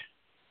 But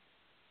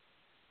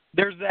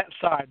there's that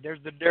side.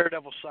 There's the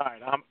Daredevil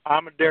side.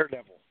 I'm a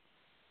Daredevil.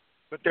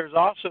 But there's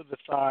also the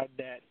side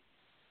that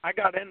I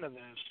got into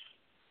this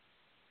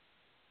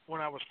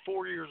when I was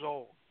 4 years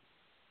old.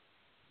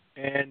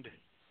 And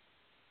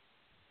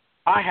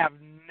I have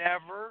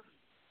never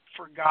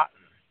forgotten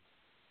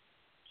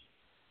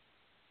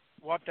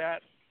what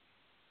that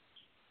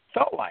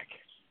felt like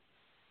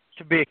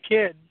to be a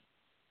kid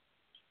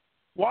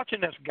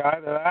watching this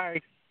guy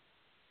that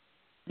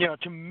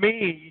to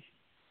me,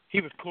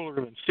 he was cooler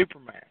than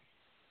Superman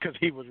because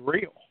he was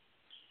real.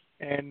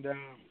 And,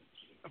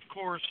 of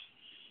course,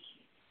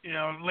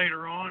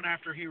 later on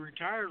after he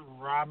retired,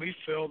 Robbie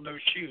filled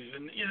those shoes.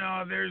 And,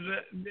 there's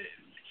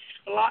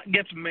a lot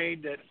gets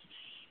made that,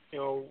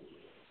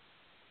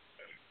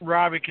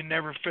 Robbie can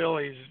never fill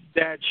his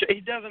dad's shoes.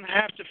 He doesn't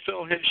have to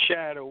fill his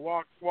shadow,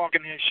 walk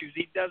in his shoes.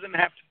 He doesn't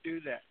have to do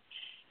that.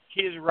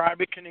 He is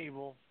Robbie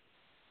Knievel,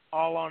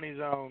 all on his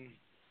own.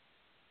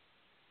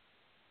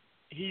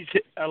 He's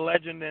a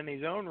legend in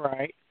his own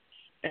right,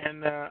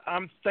 and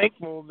I'm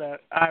thankful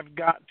that I've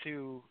got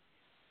to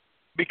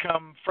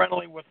become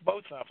friendly with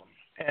both of them.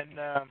 And,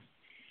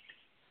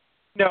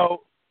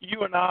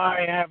 you and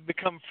I have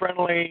become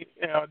friendly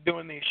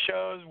doing these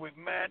shows. We've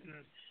met,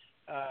 and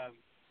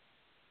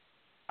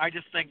I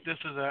just think this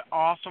is an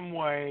awesome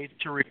way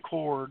to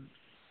record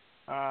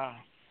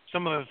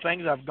some of the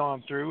things I've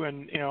gone through.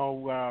 And,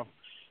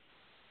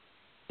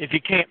 if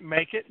you can't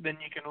make it, then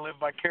you can live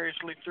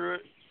vicariously through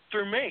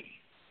me.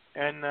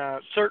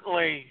 And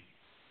certainly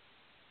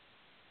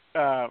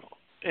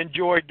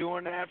enjoy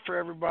doing that for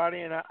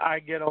everybody. And I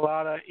get a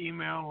lot of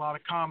email, a lot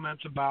of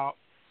comments about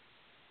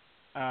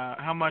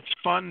how much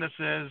fun this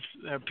is,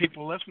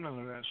 people listening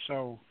to this.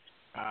 So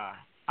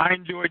I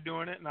enjoy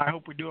doing it, and I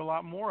hope we do a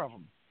lot more of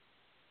them.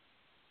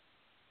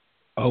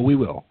 Oh, we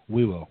will.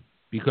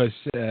 Because,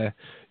 you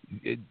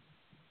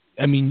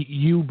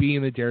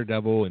being the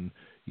Daredevil and,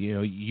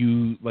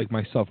 you, like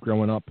myself,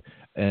 growing up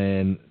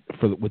and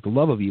with the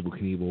love of Evel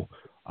Knievel,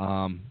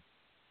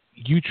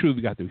 you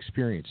truly got to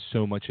experience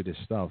so much of this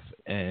stuff.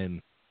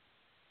 And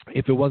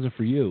if it wasn't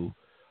for you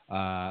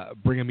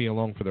bringing me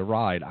along for the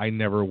ride, I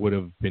never would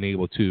have been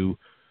able to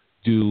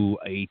do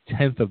a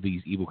tenth of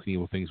these Evel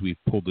Knievel things we've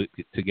pulled it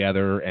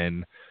together,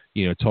 and,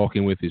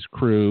 talking with his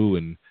crew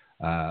and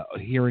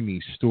hearing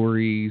these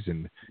stories,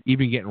 and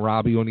even getting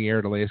Robbie on the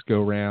air the last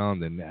go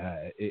round. And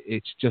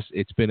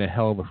it's been a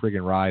hell of a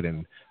friggin' ride.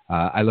 And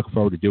I look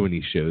forward to doing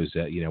these shows,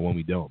 when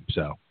we do them.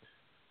 So.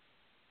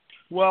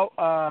 Well,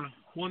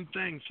 one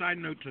thing, side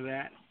note to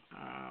that,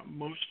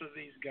 most of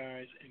these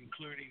guys,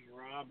 including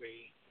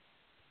Robbie,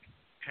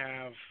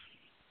 have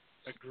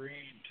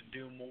agreed to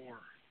do more.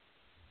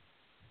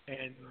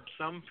 And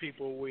some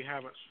people we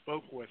haven't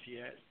spoke with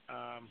yet,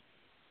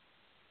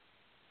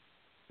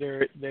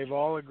 they've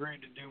all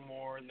agreed to do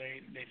more.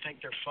 They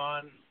think they're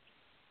fun.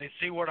 They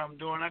see what I'm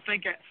doing. I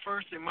think at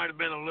first they might have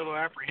been a little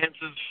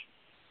apprehensive.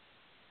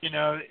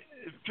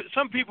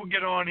 Some people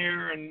get on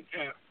here and,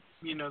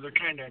 they're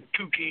kind of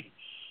kooky,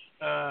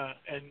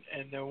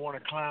 and they want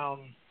to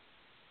clown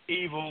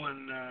Evil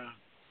and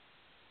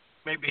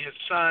maybe his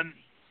son.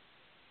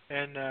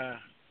 And,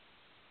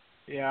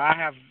 I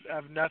have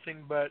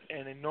nothing but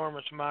an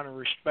enormous amount of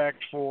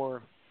respect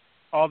for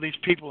all these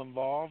people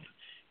involved,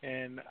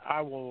 and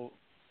I will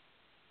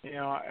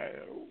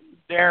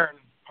Darren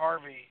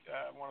Harvey,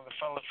 one of the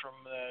fellows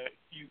from the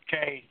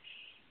UK,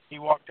 he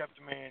walked up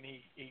to me and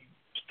he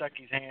stuck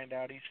his hand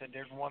out. He said,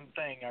 "There's one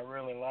thing I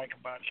really like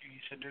about you."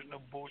 He said, "There's no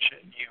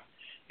bullshit in you."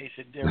 He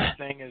said,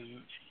 "Everything is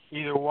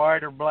either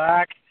white or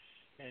black,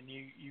 and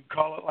you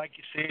call it like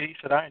you see it." He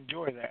said, "I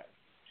enjoy that."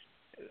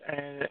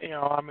 And,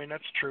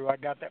 that's true. I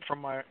got that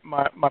from my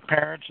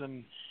parents,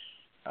 and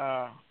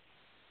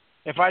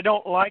if I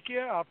don't like you,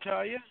 I'll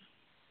tell you.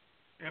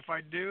 If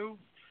I do,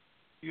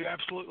 you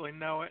absolutely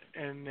know it.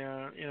 And,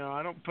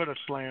 I don't put a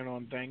slant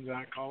on things.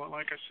 I call it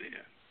like I see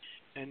it.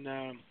 And,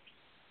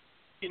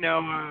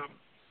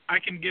 I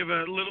can give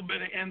a little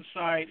bit of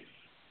insight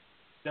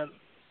that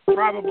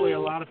probably a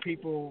lot of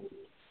people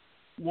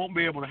won't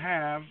be able to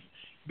have,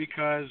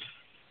 because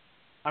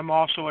I'm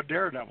also a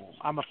Daredevil.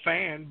 I'm a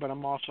fan, but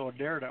I'm also a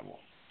Daredevil.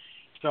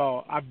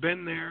 So I've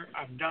been there.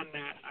 I've done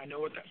that. I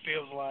know what that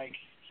feels like,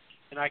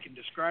 and I can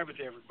describe it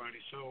to everybody.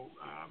 So,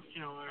 I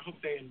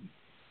hope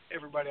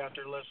everybody out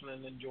there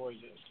listening enjoys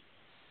this.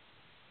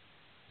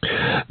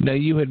 Now,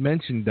 you had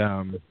mentioned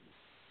a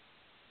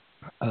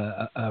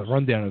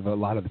rundown of a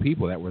lot of the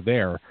people that were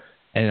there,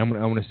 and I'm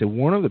going to say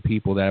one of the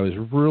people that I was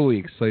really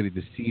excited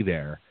to see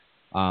there,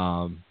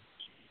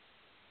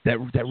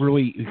 that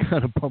really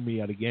kind of bummed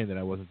me out again that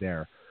I wasn't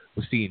there,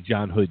 was seeing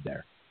John Hood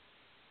there.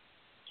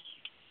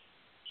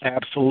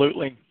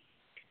 Absolutely.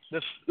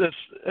 This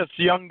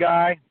young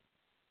guy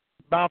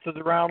bounces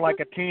around like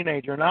a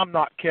teenager, and I'm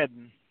not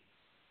kidding.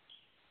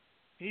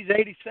 He's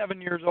 87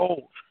 years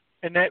old,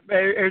 and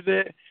there's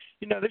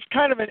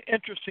kind of an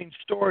interesting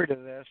story to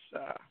this.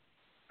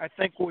 I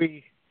think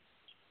we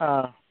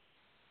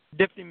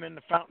dipped him in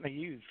the fountain of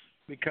youth,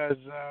 because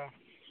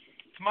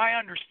it's my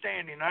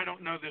understanding, I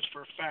don't know this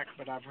for a fact,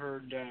 but I've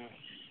heard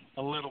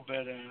a little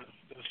bit of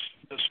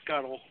the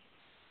scuttle.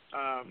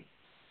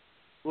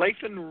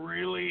 Lathan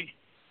really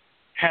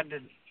had to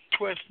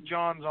twist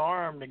John's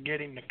arm to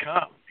get him to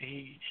come.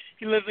 He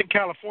lives in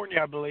California,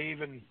 I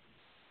believe, and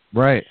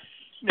right.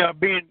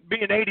 Being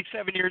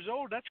 87 years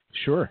old, that's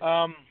sure.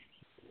 And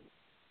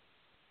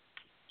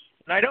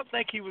I don't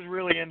think he was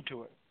really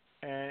into it.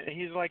 And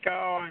he's like,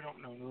 "Oh, I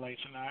don't know,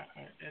 Lathan."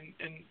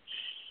 And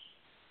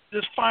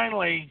just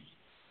finally,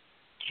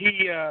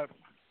 he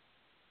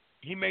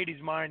made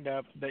his mind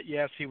up that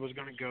yes, he was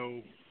going to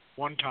go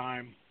one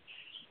time,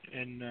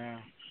 and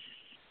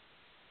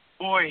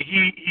boy,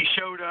 he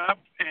showed up,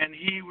 and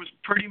he was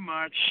pretty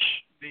much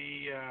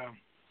the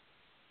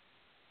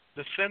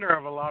center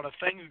of a lot of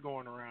things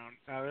going around.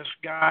 Now, this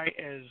guy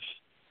is,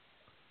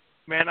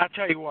 man, I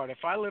tell you what,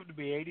 if I live to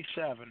be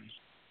 87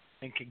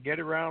 and can get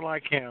around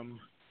like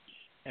him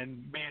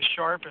and be as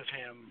sharp as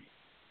him,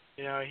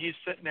 he's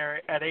sitting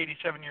there at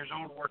 87 years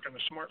old working a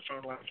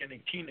smartphone like any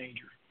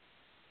teenager.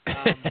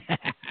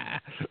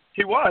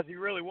 He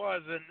really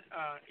was, and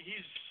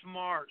he's a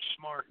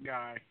smart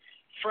guy,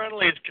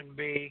 friendly as can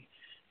be,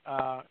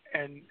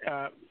 and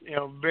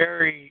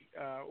very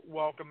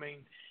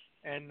welcoming,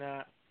 and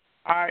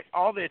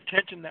all the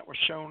attention that was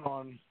shown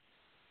on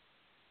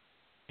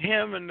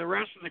him and the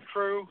rest of the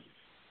crew,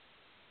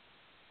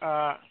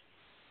 I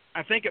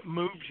think it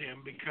moved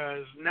him,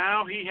 because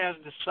now he has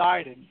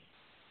decided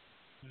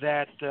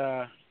that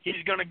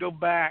he's going to go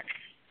back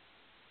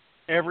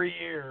every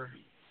year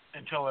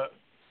until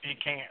he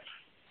can't.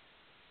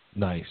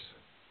 Nice.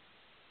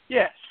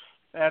 Yes,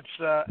 that's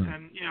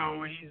and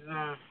he's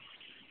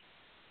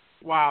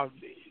wow,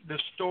 the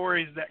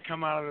stories that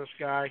come out of this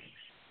guy.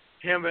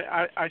 Him,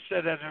 I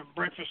sat at a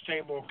breakfast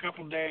table a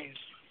couple of days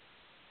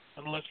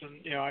and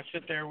listened. I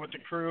sit there with the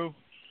crew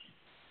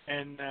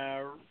and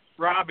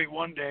Robbie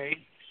one day,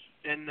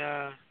 and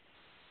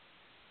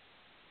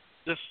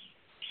just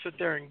sit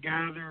there and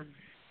gather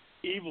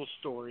evil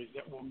stories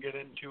that we'll get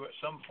into at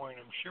some point,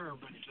 I'm sure.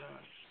 But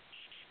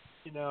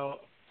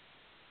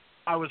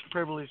I was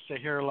privileged to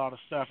hear a lot of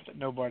stuff that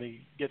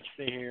nobody gets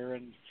to hear,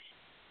 and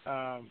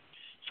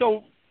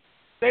so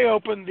they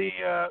opened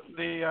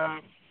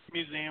the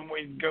museum.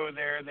 We'd go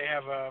there. They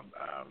have a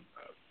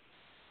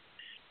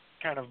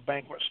kind of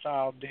banquet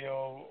style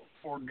deal,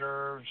 hors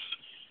d'oeuvres.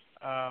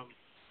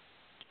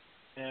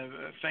 And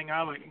the thing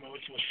I liked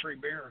most was free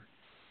beer.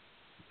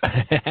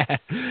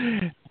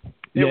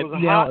 It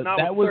was hot and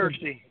I was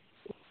thirsty.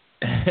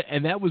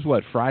 And that was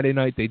what, Friday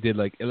night? They did,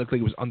 like, it looked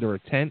like it was under a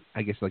tent,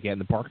 I guess, like in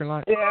the parking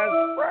lot? Yeah, it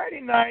was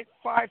Friday night,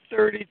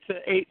 5:30 to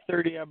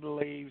 8:30, I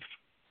believe.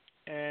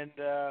 And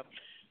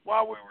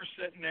while we were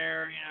sitting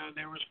there,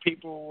 there was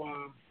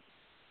people,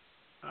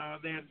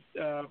 they had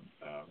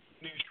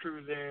news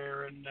crew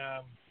there, and,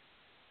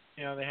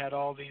 they had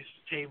all these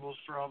tables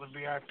for all the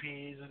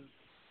VIPs, and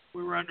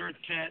we were under a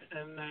tent,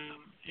 and,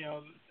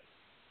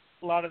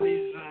 a lot of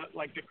these,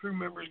 like the crew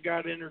members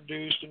got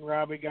introduced, and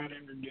Robbie got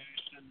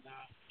introduced, and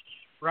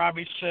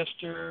Robbie's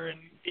sister and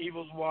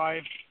Evel's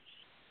wife,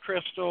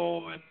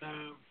 Crystal, and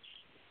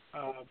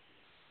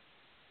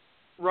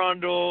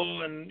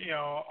Rundle, and,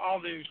 all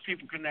these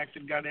people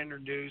connected got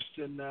introduced,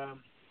 and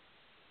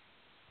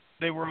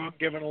they were all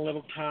given a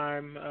little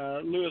time.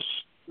 Lewis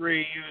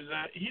Ree,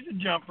 he's a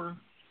jumper.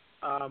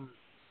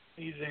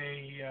 He's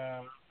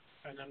a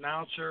an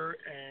announcer,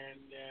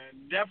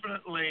 and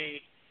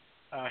definitely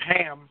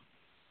Ham.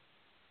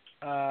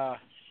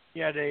 He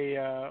had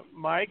a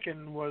mic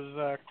and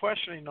was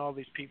questioning all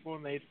these people,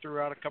 and they threw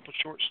out a couple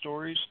short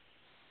stories,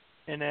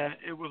 and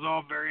it was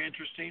all very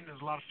interesting. It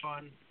was a lot of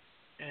fun,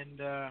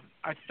 and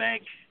I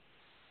think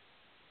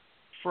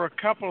for a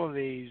couple of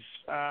these,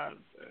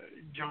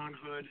 John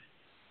Hood,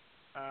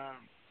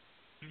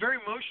 very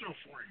emotional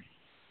for him.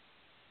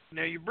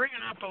 Now, you're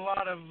bringing up a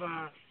lot of,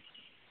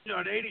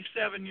 at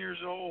 87 years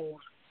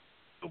old,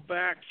 go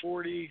back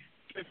 40,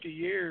 50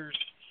 years,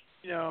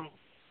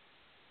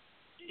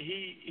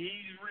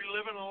 he's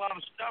reliving a lot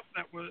of stuff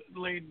that was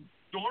laid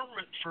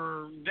dormant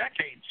for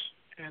decades.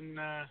 And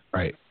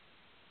right.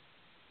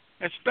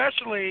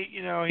 Especially,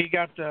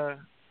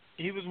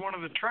 he was one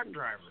of the truck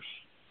drivers,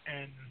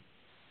 and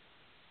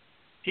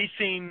he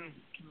seen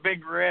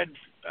Big Red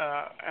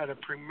at a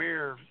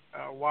premiere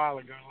a while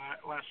ago,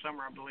 last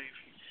summer, I believe.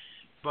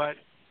 But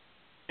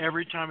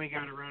every time he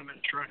got around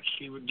that truck,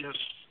 he would just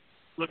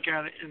look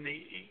at it, and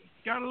he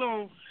got a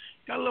little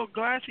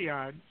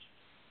glassy-eyed.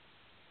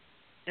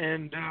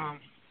 And it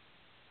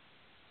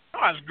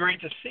was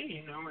great to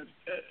see.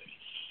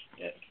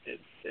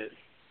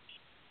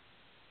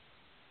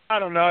 I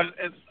don't know.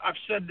 I've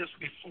said this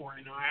before.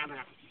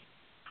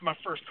 My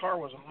first car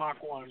was a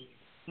Mach 1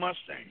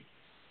 Mustang,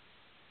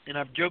 and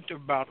I've joked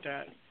about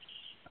that.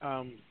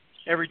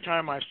 Every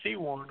time I see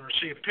one or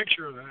see a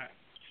picture of that,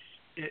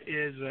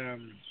 it's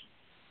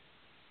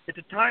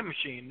a time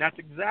machine. That's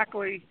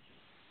exactly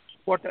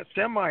what that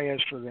semi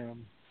is for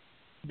them.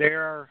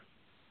 They're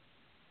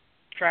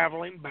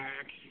traveling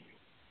back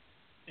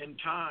in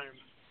time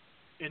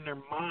in their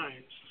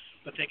minds,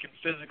 but they can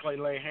physically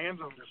lay hands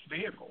on this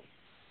vehicle.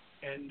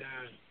 And,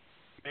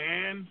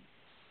 man,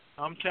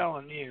 I'm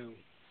telling you,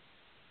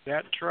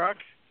 that truck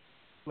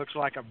looks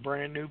like a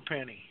brand new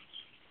penny.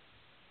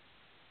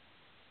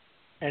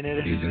 And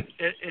it is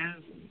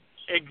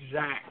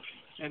exact.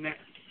 And that,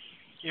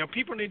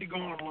 people need to go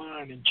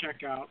online and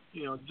check out,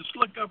 just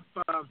look up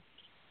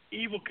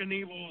Evel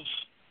Knievel's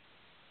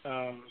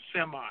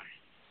semi,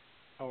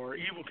 or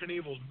Evel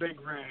Knievel's Big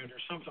Red, or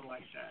something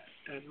like that,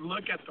 and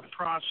look at the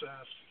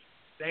process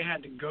they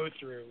had to go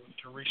through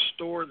to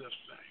restore this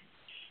thing.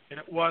 And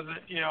it wasn't,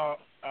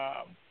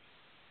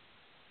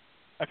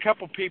 a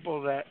couple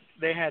people that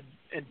they had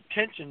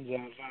intentions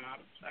of.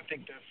 I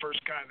think the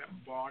first guy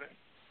that bought it,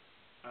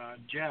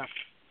 Jeff,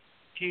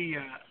 he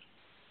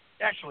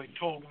actually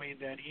told me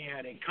that he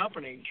had a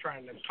company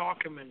trying to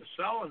talk him into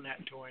selling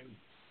that to him.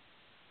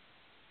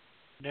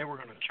 They were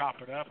going to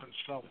chop it up and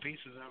sell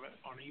pieces of it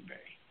on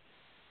eBay.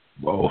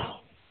 Whoa.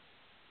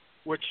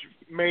 Which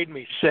made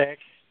me sick.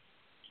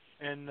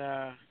 And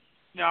I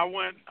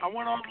went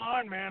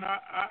online, man.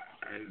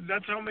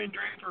 That's how me and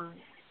Draper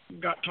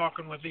got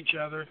talking with each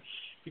other,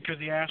 because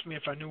he asked me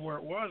if I knew where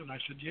it was, and I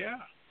said, yeah.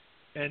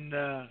 And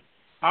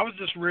I was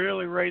just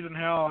really raising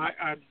hell.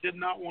 I did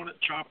not want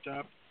it chopped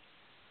up,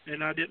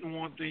 and I didn't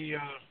want the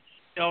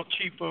El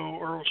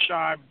Cheapo Earl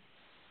Scheib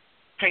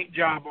paint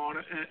job on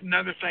it. And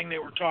another thing they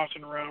were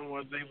tossing around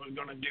was they were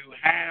going to do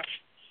half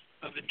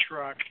of the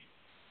truck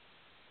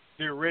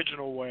the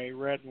original way,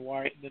 red and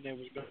white, and then they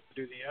was going to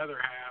do the other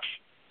half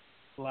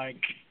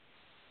like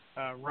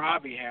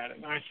Robbie had it.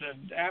 And I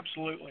said,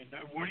 absolutely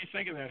not. What do you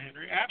think of that,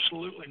 Henry?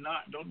 Absolutely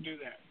not. Don't do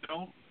that.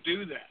 Don't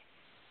do that.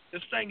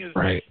 This thing is,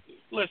 right.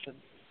 Listen,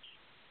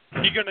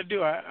 you're going to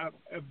do a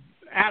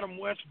Adam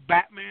West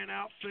Batman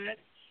outfit,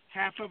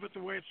 half of it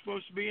the way it's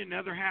supposed to be, and the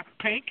other half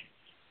pink?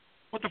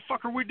 What the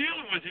fuck are we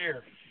dealing with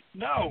here?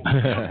 No,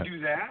 don't do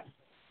that.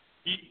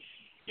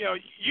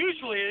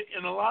 Usually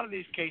in a lot of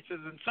these cases,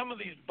 and some of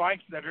these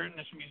bikes that are in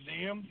this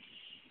museum,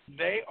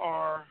 they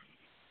are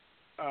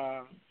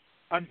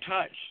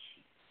untouched.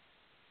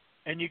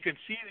 And you can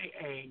see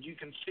the age, you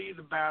can see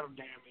the battle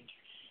damage,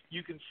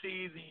 you can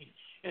see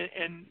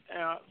and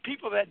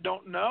people that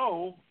don't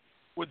know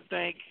would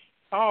think,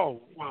 oh,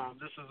 wow,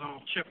 this is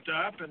all chipped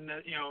up and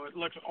it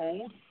looks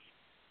old.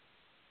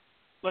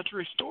 Let's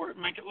restore it,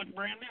 make it look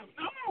brand new.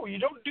 No, you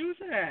don't do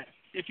that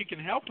if you can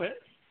help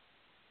it.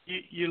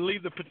 You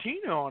leave the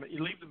patina on it.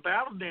 You leave the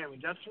battle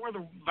damage. That's where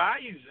the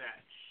value's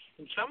at.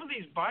 And some of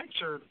these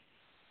bikes are,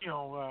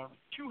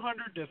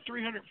 $200,000 to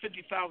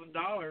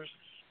 $350,000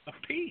 a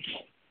piece.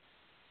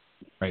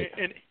 Right.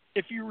 And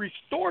if you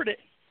restored it,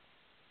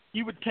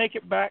 you would take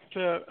it back to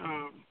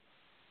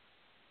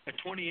a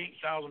 $28,000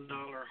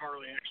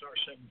 Harley XR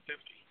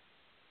 750.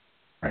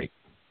 Right.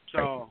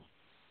 So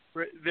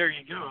there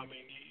you go. I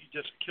mean, you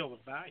just kill the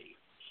value.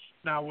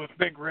 Now with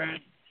Big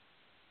Red,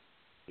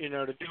 to do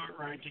it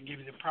right, to give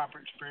you the proper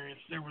experience,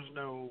 there was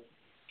no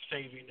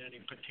saving any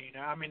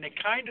patina. I mean, they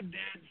kind of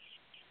did.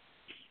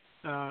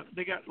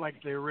 They got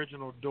like the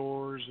original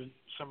doors and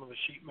some of the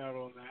sheet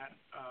metal and that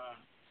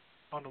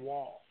on the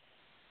wall,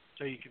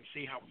 so you can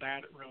see how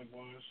bad it really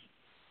was.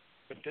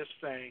 But this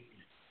thing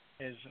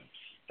is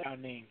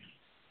stunning.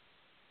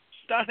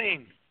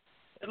 Stunning.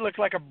 It looked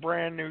like a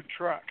brand new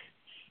truck.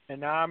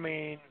 And I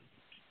mean,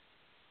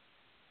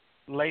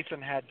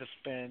 Lathan had to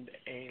spend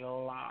a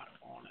lot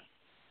on it.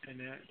 And,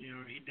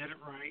 he did it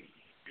right.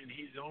 and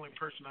he's the only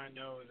person I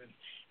know that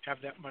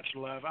have that much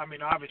love. I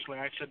mean, obviously,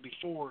 I said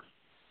before,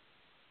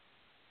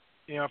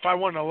 if I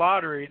won the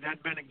lottery,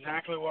 that'd been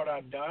exactly what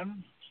I'd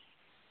done.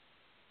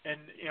 And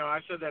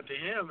I said that to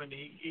him, and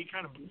he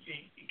kind of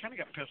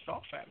got pissed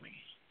off at me.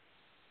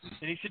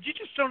 And he said, "You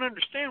just don't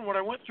understand what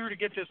I went through to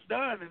get this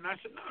done." And I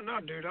said, "No,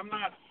 dude, I'm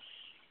not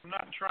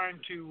trying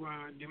to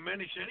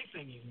diminish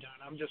anything you've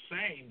done. I'm just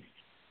saying,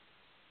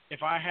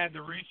 if I had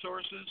the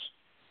resources,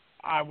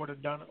 I would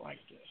have done it like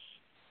this.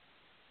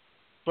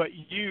 But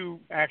you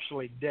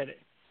actually did it.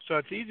 So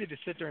it's easy to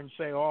sit there and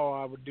say, oh,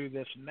 I would do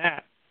this and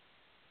that.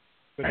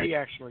 But he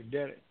actually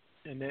did it.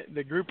 And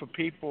the group of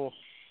people,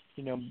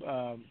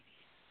 the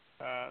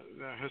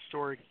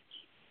historic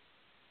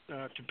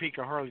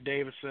Topeka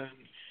Harley-Davidson,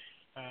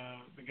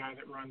 the guy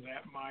that runs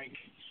that, Mike,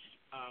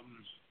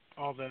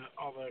 all the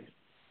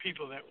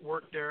people that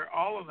worked there,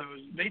 all of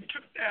those, they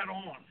took that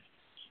on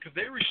because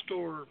they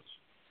restore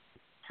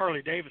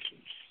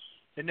Harley-Davidsons.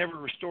 They never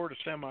restored a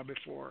semi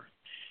before.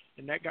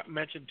 And that got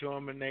mentioned to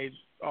them, and they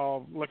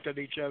all looked at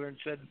each other and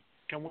said,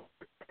 can we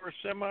restore a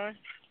semi?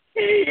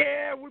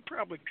 Yeah, we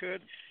probably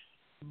could.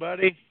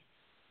 Buddy,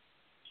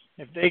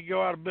 if they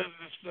go out of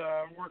business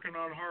working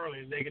on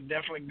Harleys, they could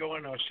definitely go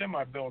into a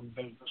semi-building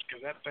business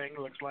because that thing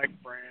looks like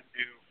brand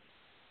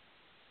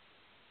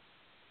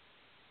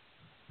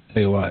new.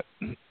 Tell you what,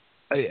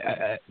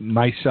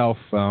 myself,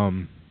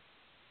 I'll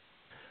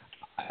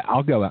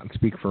go out and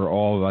speak for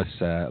all of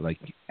us, like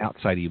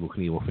outside Evel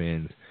Knievel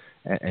fans,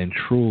 and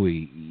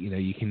truly,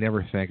 you can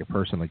never thank a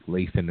person like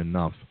Lathan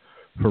enough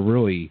for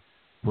really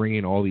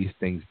bringing all these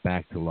things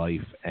back to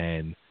life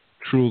and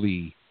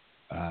truly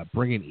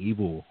bringing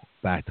Evel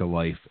back to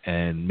life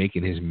and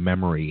making his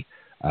memory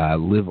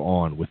live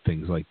on with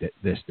things like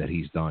that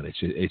he's done.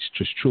 It's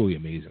just truly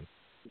amazing.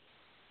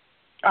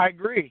 I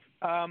agree.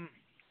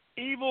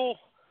 Evel,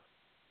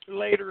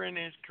 later in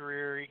his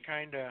career, he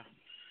kind of,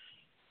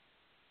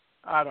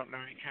 I don't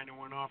know, he kind of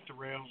went off the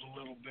rails a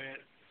little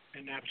bit,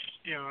 and that's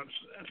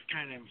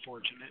kind of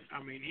unfortunate. I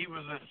mean, he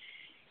was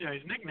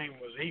his nickname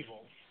was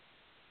Evil.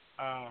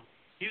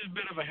 He was a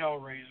bit of a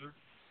hellraiser,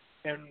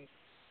 and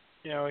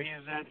he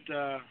is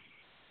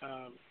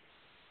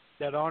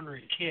that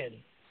ornery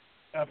kid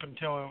up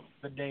until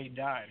the day he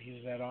died. He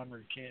was that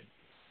ornery kid.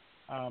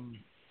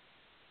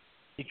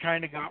 He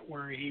kind of got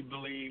where he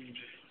believed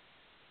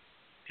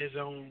his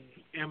own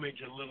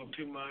image a little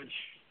too much,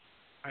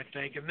 I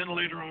think. And then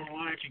later on in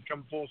life, he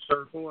come full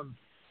circle, and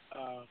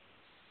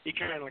he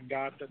kind of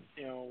got that,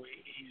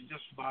 he's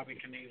just Bobby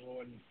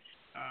Knievel, and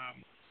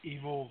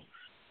Evil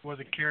was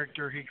a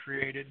character he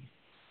created.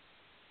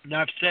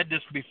 Now, I've said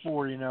this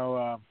before,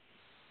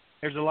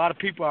 there's a lot of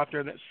people out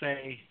there that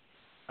say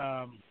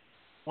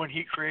when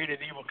he created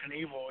Evel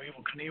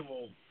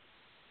Knievel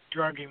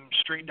drug him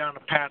straight down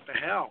the path to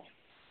hell.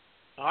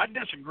 Now, I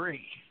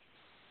disagree.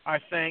 I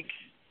think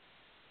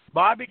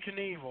Bobby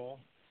Knievel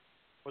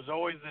was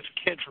always this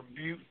kid from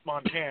Butte,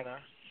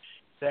 Montana,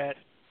 that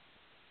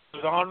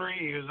was ornery.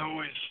 He was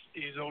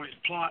always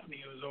plotting.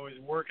 He was always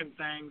working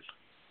things.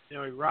 He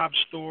robbed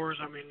stores.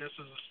 I mean, this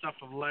is the stuff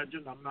of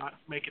legend. I'm not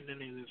making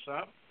any of this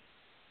up.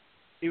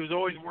 He was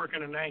always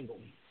working an angle,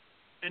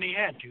 and he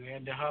had to. He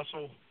had to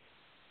hustle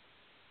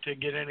to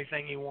get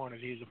anything he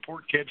wanted. He's a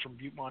poor kid from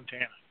Butte,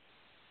 Montana.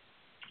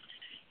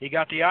 He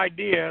got the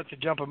idea to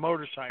jump a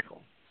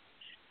motorcycle,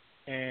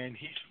 and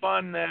he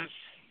spun this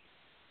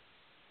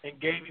and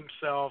gave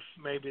himself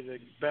maybe the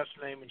best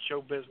name in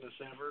show business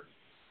ever,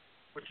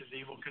 which is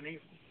Evel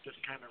Knievel.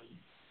 Just kind of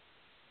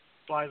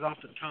flies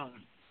off the tongue.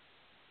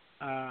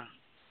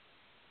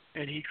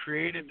 And he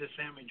created this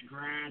image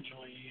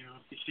gradually.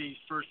 If you see his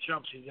first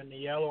jumps, he's in the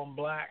yellow and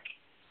black.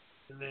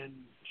 And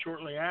then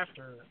shortly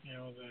after,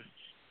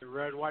 the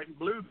red, white, and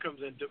blue comes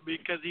into it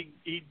because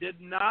he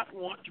did not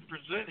want to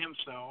present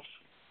himself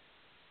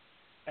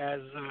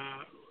as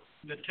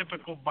the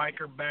typical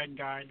biker bad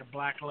guy in the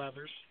black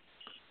leathers.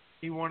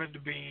 He wanted to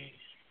be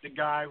the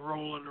guy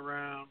rolling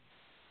around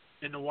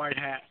in the white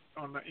hat.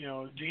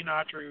 Gene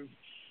Autry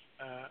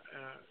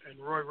and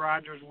Roy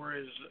Rogers were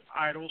his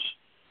idols,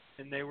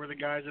 and they were the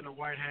guys in the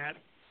white hat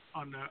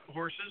on the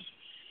horses.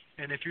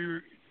 And if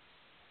you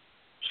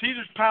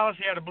Caesar's Palace,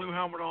 he had a blue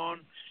helmet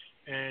on,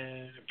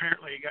 and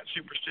apparently he got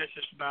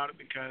superstitious about it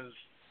because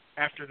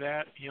after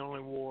that he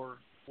only wore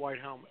white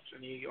helmets,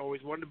 and he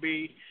always wanted to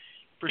be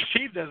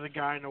perceived as a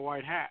guy in a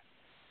white hat.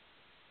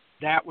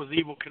 That was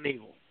Evel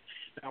Knievel.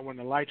 Now, when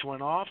the lights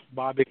went off,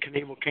 Bobby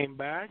Knievel came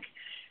back,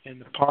 and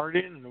the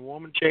partying and the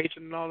woman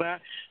chasing and all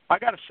that. I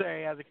got to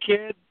say, as a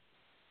kid,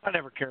 I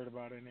never cared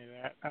about any of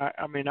that. I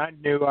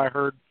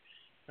heard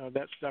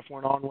that stuff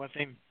went on with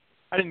him.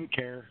 I didn't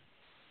care.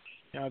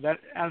 That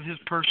as his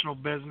personal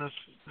business.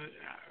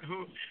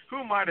 Who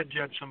am I to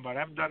judge somebody?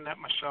 I've done that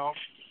myself,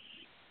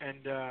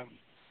 and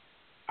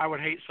I would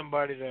hate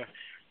somebody to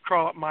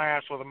crawl up my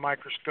ass with a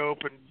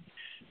microscope and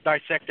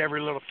dissect every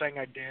little thing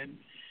I did.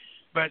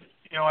 But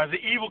as the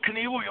Evel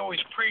Knievel, he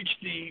always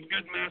preached the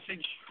good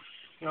message.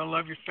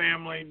 Love your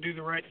family, do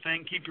the right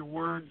thing, keep your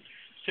word,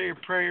 say your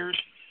prayers,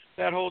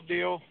 that whole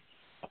deal.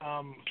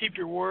 Keep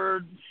your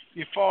word.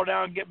 You fall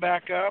down, get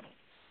back up.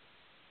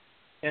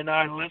 And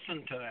I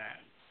listened to that.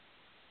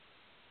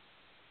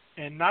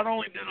 And not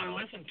only did I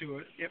listen to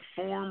it, it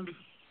formed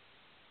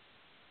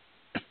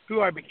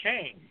who I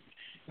became.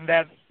 And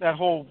that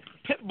whole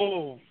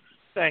Pitbull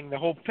thing, the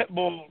whole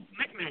Pitbull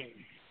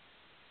nickname,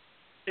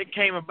 it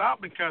came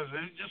about because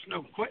there's just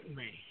no quitting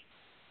me.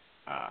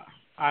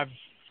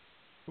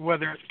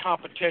 Whether it's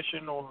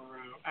competition or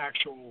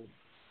actual,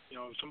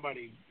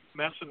 somebody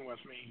messing with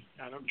me,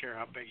 I don't care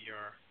how big you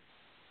are.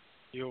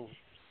 You'll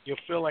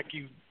feel like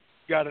you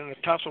got in a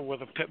tussle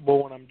with a pit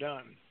bull when I'm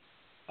done.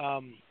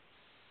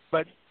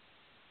 But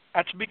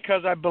that's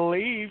because I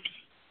believed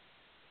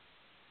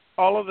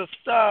all of the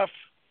stuff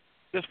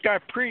this guy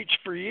preached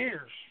for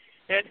years.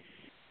 It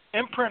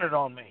imprinted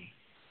on me.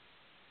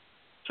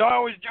 So I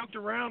always joked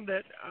around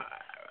that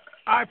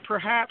I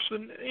perhaps,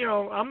 and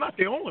I'm not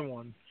the only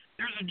one.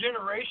 There's a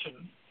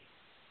generation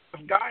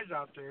of guys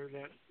out there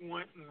that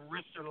went and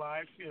risked their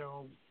life.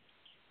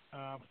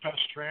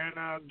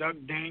 Pastrana,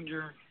 Doug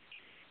Danger,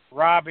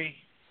 Robbie.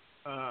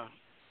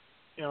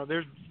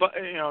 There's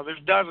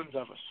dozens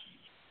of us.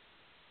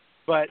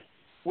 But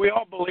we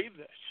all believe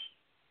this,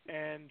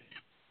 and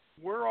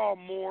we're all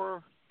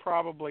more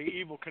probably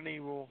Evel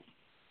Knievel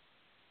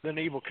than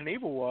Evel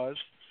Knievel was,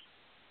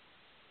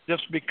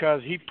 just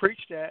because he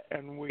preached that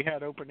and we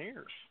had open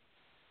ears.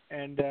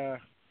 And,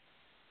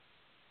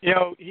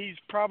 he's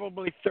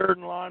probably third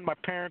in line. My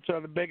parents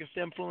are the biggest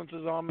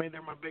influences on me.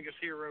 They're my biggest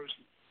heroes.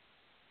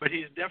 But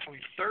he's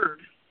definitely third.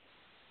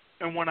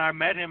 And when I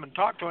met him and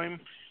talked to him,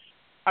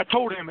 I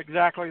told him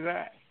exactly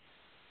that.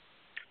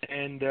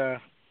 And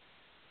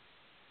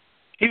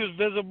he was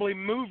visibly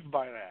moved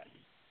by that.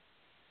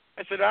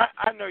 I said,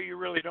 I know you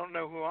really don't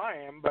know who I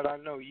am, but I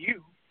know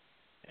you.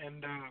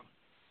 And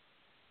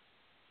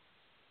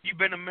you've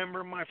been a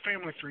member of my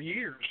family for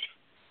years.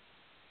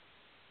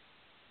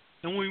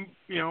 And we,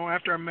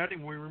 after I met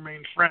him, we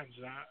remained friends.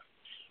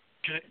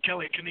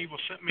 Kelly Knievel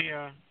sent me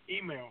an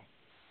email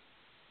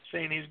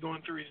saying he's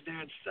going through his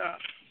dad's stuff.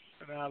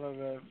 And out of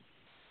the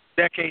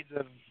decades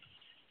of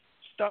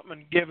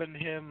stuntmen giving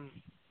him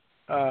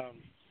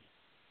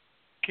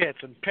kits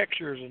and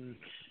pictures and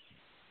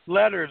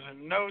letters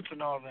and notes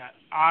and all that,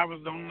 I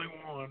was the only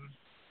one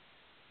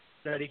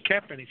that he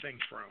kept anything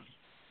from.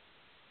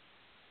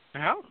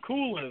 How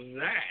cool is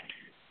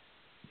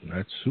that?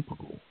 That's super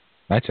cool.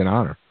 That's an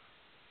honor.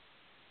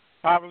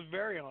 I was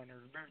very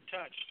honored, very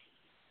touched.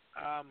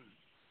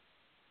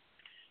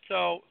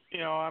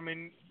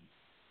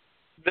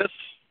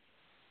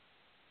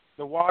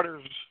 The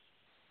waters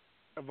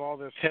of all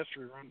this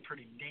history run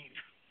pretty deep.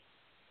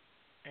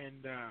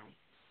 And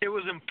it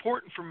was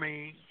important for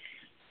me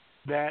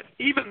that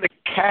even the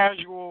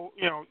casual,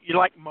 you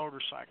like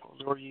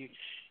motorcycles, or you're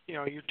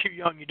too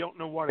young, you don't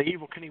know what an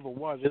Evel Knievel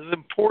was. It was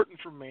important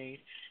for me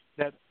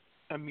that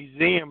a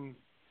museum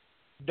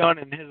done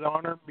in his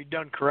honor be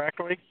done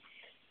correctly.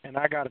 And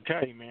I got to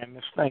tell you, man,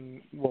 this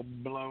thing will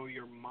blow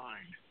your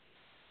mind.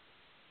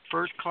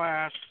 First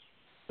class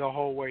the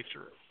whole way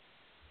through.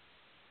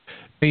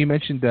 Now you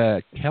mentioned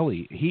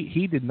Kelly.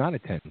 He did not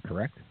attend,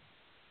 correct?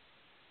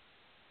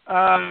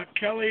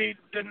 Kelly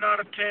did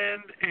not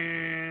attend,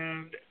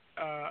 and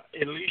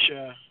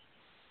Alicia,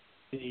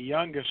 the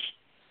youngest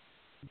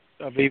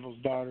of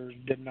Evel's daughters,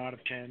 did not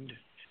attend.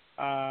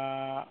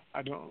 I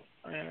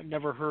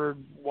never heard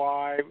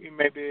why.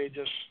 Maybe they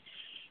just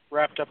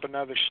wrapped up in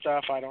other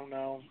stuff. I don't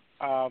know.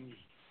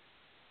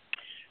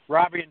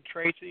 Robbie and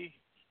Tracy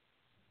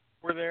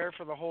were there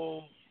for the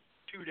whole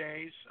 2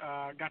 days.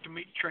 Got to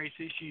meet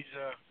Tracy. She's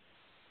a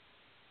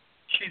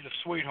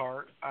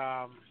sweetheart.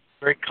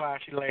 Very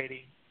classy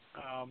lady.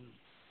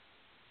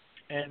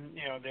 And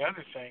the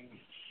other thing,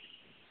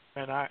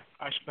 and I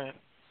spent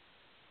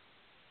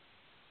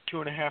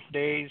 2.5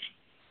 days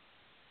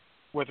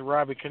with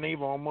Robbie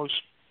Knievel almost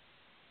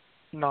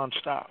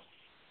nonstop.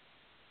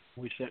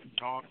 We sit and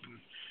talked, and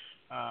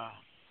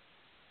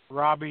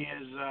Robbie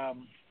is a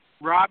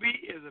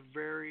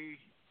very,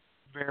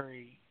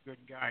 very good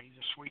guy. He's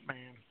a sweet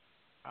man.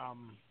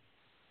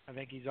 I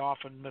think he's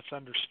often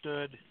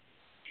misunderstood.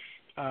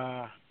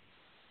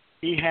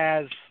 He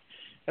has,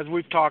 as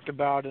we've talked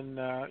about in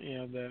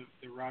the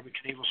Robbie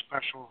Knievel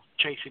special,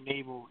 Chasing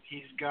Evil,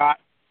 he's got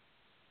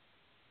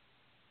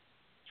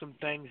some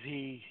things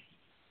he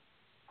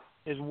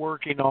is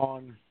working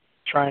on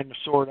trying to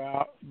sort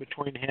out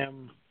between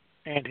him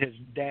and his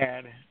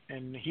dad.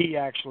 And he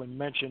actually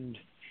mentioned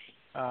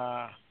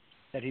that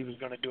he was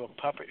going to do a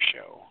puppet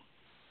show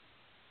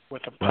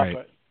with a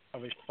puppet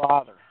of his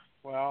father.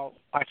 Well,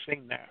 I've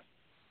seen that.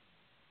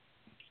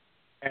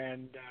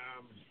 And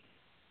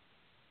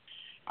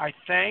I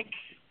think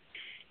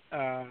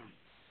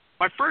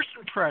my first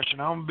impression,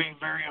 I'm being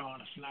very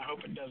honest, and I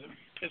hope it doesn't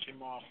piss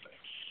him off.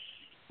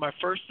 My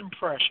first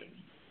impression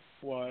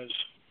was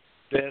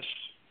this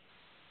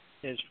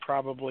is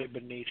probably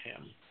beneath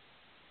him.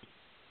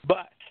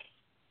 But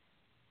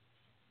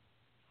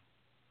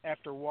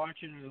after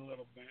watching it a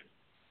little bit,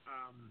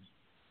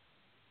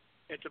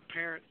 it's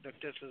apparent that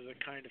this is a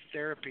kind of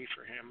therapy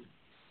for him.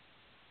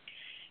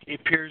 he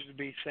appears to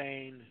be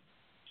saying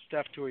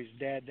stuff to his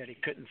dad that he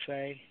couldn't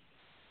say.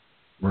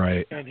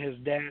 Right. And his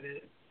dad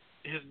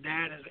is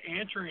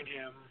answering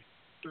him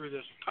through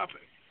this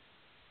puppet.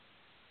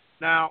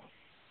 Now,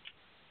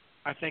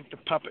 I think the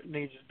puppet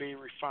needs to be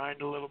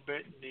refined a little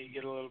bit and need to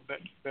get a little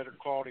bit better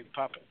quality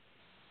puppet.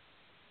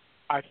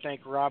 I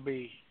think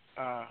Robbie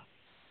has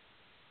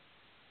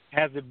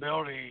the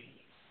ability.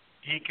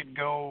 He could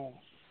go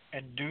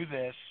and do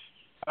this.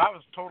 I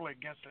was totally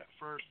against it at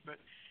first, but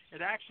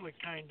it actually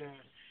I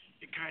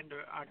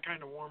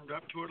kind of warmed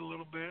up to it a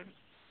little bit.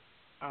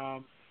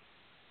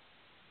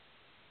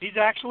 He's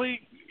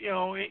actually,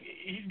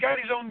 he's got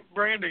his own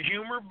brand of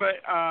humor,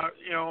 but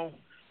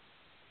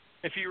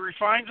if he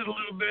refines it a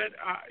little bit,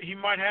 he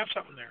might have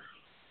something there.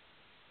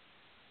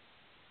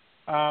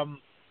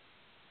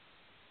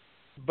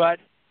 But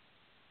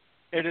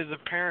it is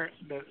apparent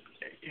that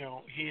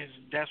he is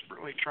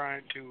desperately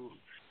trying to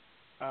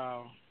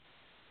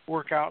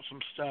work out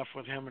some stuff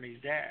with him and his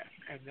dad,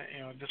 and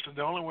this is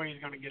the only way he's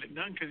going to get it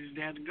done because his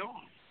dad's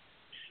gone.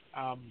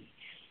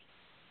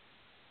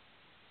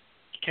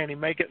 Can he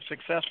make it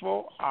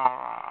successful?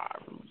 I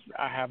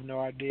have no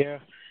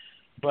idea,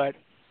 but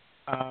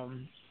I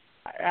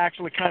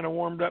actually kind of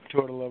warmed up to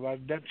it a little. I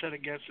was dead set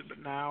against it, but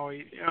now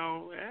he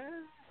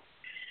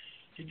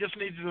just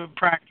needs to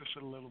practice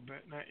it a little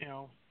bit. And,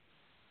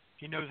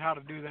 he knows how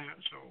to do that,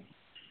 so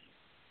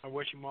I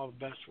wish him all the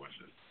best with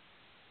it.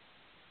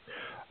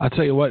 I'll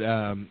tell you what,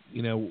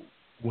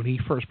 when he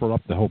first brought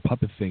up the whole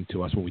puppet thing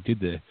to us when we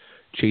did the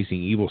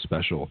Chasing Evil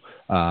special,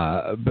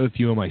 both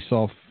you and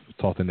myself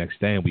talked the next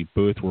day, and we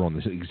both were on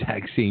the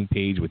exact same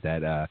page with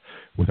that,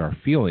 with our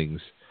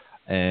feelings.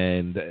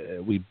 And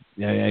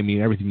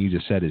everything you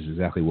just said is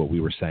exactly what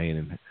we were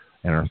saying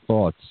and our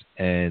thoughts.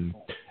 And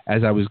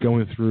as I was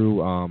going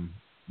through,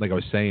 like I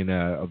was saying,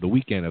 of the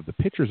weekend of the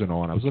pictures and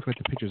all, and I was looking at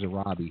the pictures of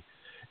Robbie.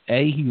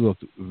 A, he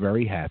looked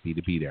very happy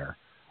to be there.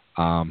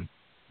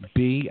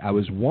 B, I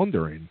was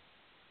wondering,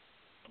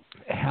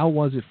 how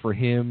was it for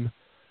him?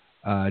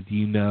 Do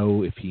you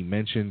know if he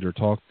mentioned or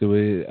talked to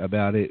it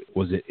about it?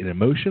 Was it an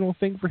emotional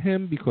thing for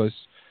him because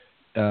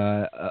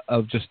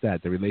of just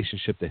that, the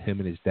relationship that him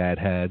and his dad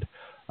had?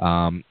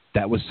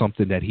 That was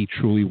something that he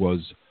truly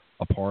was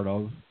a part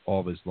of all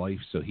of his life,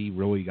 so he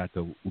really got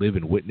to live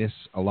and witness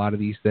a lot of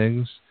these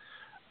things.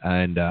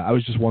 And I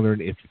was just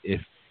wondering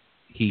if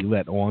he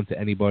let on to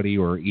anybody,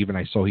 or even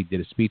I saw he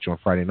did a speech on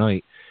Friday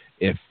night,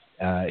 if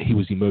he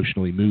was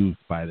emotionally moved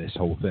by this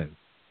whole thing.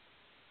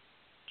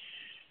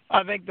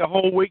 I think the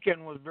whole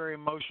weekend was very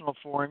emotional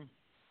for him.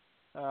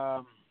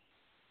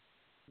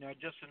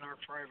 Just in our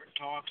private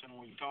talks, and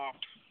we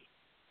talked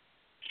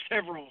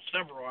several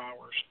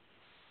hours.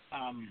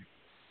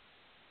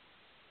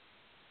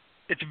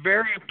 It's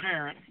very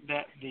apparent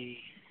that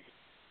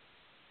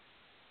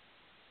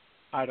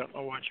I don't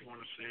know what you want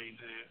to say,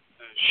 the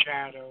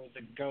shadow,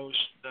 the ghost,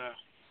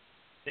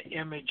 the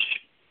image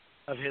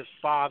of his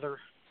father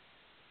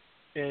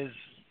is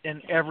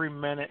in every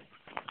minute,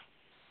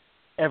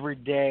 every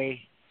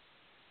day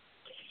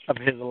of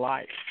his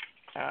life.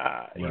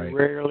 Right. He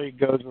rarely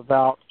goes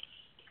without,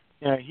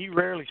 he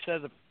rarely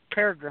says a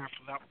paragraph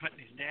without putting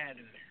his dad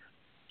in there.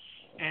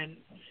 And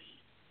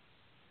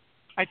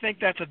I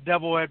think that's a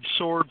double-edged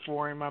sword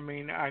for him. I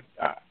mean, I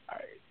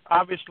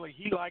obviously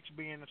he likes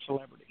being a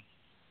celebrity.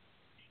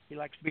 He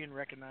likes being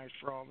recognized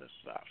for all this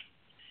stuff.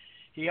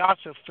 He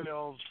also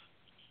feels,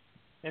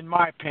 in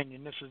my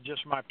opinion, this is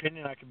just my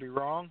opinion, I could be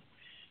wrong,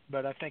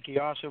 but I think he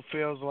also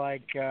feels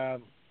like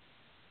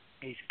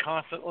he's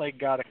constantly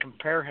got to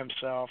compare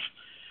himself,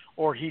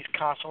 or he's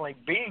constantly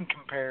being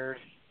compared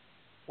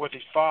with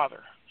his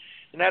father.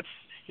 And that's,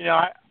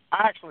 I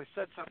actually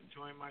said something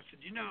to him. I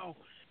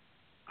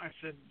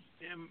said,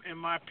 in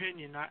my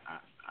opinion,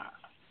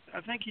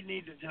 I think you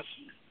need to just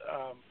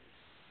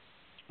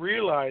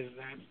realize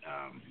that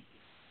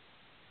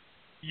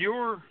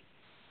you're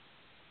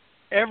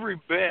every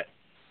bit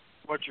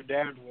what your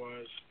dad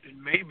was,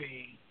 and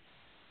maybe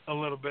a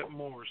little bit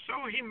more. So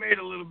he made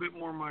a little bit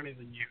more money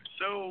than you.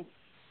 So,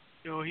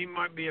 he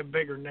might be a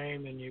bigger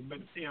name than you, but,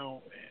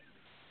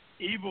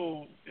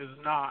 Evil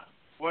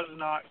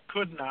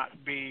could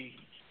not be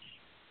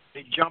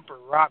the jumper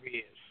Robbie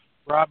is.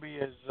 Robbie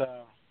is,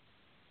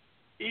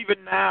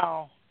 even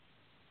now,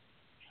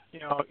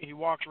 he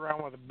walks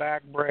around with a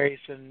back brace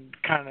and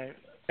kind of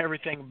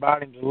everything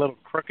about him is a little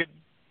crooked.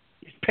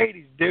 He's paid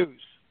his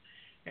dues.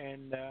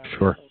 And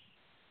sure.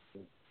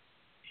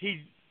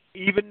 He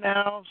even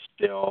now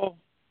still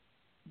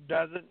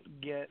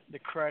doesn't get the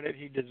credit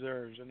he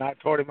deserves. And I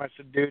told him, I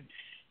said, dude,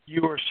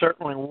 you are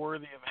certainly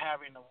worthy of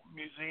having a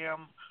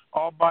museum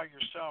all by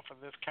yourself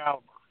of this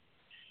caliber.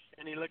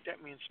 And he looked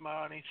at me and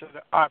smiled, and he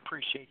said, I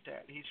appreciate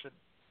that. He said,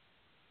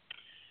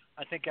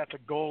 I think that's a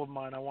goal of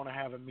mine. I want to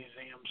have a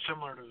museum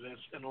similar to this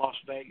in Las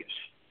Vegas.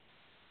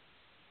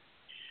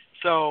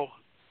 So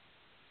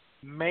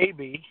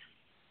maybe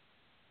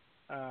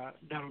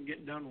that'll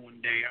get done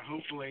one day.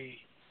 Hopefully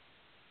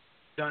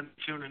done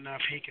soon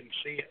enough he can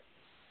see it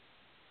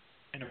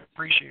and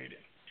appreciate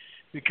it.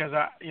 Because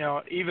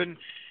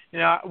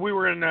we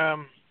were in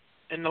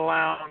in the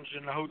lounge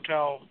in the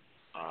hotel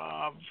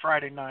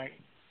Friday night,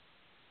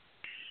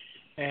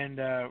 and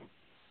a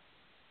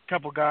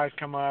couple guys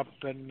come up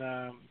and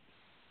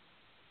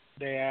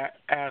they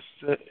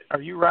asked,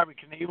 "Are you Rife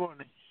He?"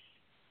 And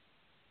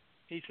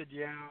he said,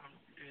 "Yeah,"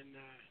 and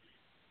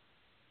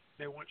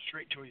they went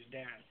straight to his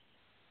dad.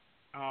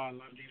 Oh, I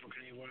loved Evel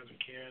Knievel as a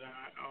kid.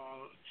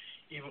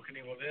 Evel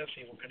Knievel this,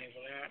 Evel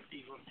Knievel that,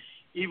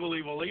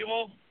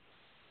 Evil.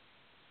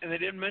 And they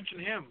didn't mention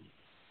him.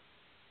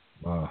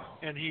 Wow.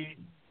 And he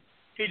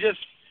just,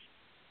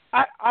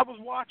 I was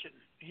watching.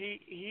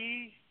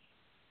 He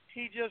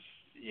just,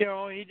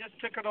 he just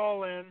took it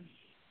all in.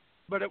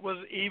 But it was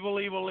evil.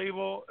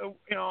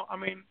 I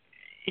mean,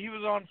 he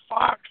was on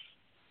Fox.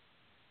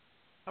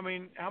 I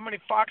mean, how many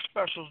Fox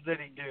specials did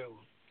he do?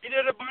 He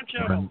did a bunch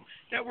of them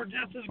that were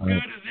just as good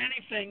as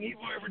anything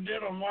Evel ever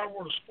did on Wild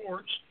World of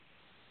Sports.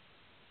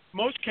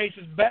 Most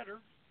cases better.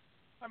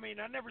 I mean,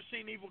 I never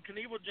seen Evel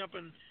Knievel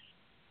jumping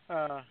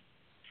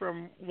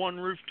from one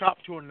rooftop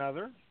to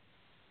another.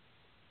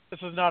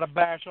 This is not a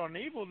bash on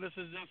Evel. This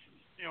is just,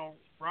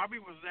 Robbie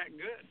was that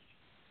good.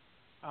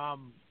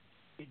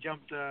 He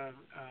jumped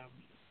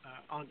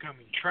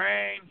oncoming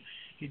train.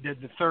 He did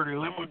the 30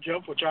 limo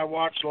jump, which I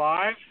watched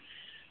live.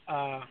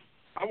 I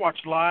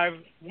watched live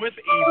with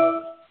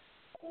Evel.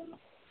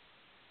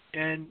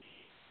 And,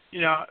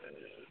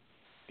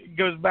 it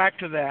goes back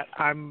to that.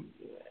 I'm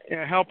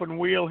helping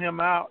wheel him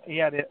out. He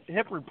had a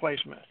hip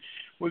replacement.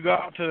 We go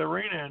out to the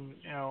arena, and,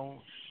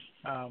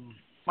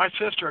 my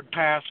sister had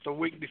passed a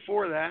week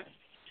before that.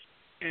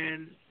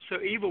 And so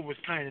Evel was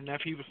kind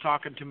enough. He was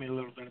talking to me a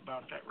little bit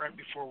about that right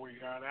before we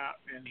got out.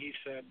 And he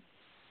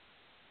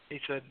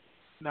said,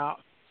 now,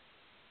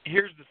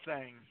 here's the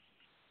thing.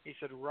 He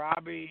said,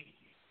 Robbie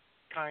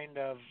kind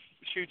of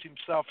shoots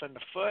himself in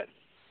the foot.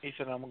 He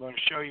said, I'm going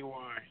to show you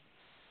why.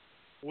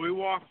 We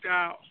walked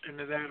out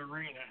into that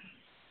arena.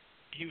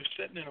 He was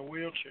sitting in a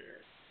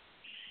wheelchair.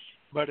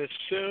 But as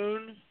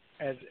soon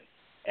as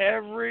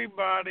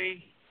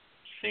everybody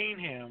seen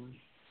him,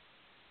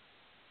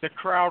 the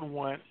crowd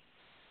went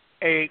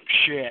ape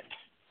shit.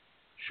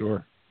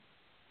 Sure.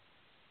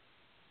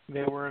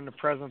 They were in the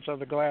presence of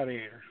the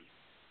gladiator.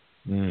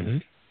 Mm-hmm.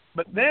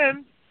 But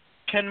then,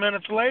 10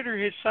 minutes later,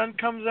 his son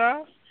comes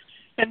out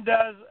and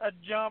does a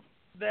jump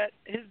that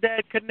his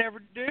dad could never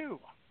do.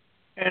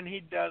 And he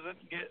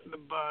doesn't get the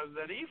buzz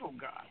that Evel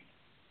got.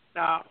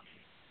 Now,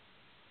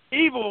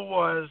 Evel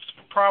was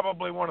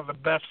probably one of the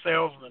best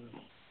salesmen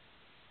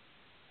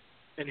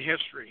in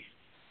history.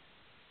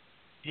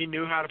 He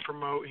knew how to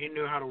promote. He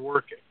knew how to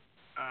work it.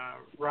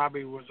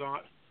 Robbie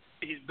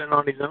he's been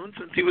on his own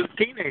since he was a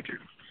teenager.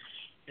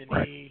 And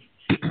right.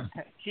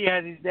 he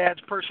had his dad's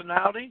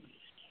personality,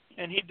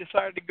 and he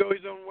decided to go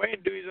his own way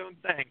and do his own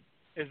thing.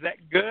 Is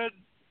that good?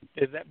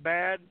 Is that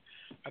bad?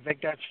 I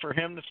think that's for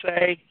him to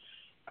say.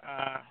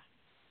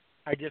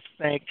 I just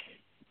think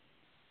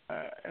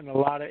in a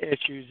lot of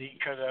issues he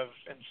could have,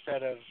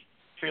 instead of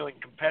feeling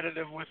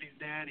competitive with his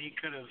dad, he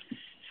could have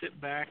sit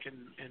back and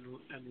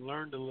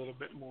learned a little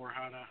bit more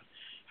how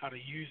to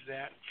use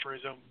that for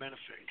his own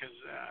benefit, because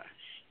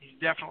he's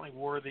definitely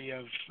worthy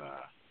of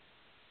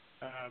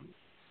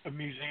a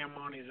museum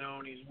on his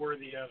own. He's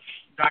worthy of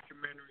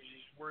documentaries.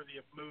 He's worthy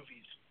of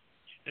movies.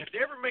 And if they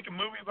ever make a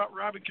movie about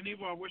Robbie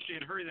Knievel, I wish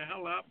they'd hurry the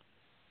hell up,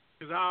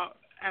 because I'll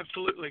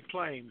absolutely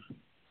play him.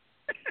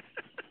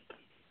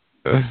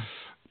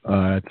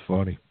 That's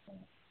funny.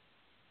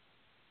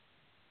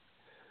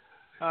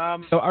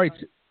 So, all right.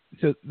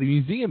 So the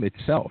museum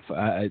itself,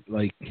 how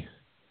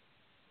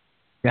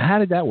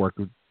did that work?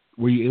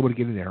 Were you able to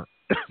get in there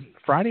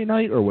Friday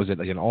night, or was it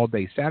like an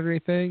all-day Saturday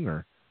thing,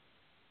 or?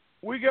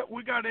 We got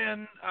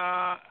in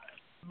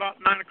about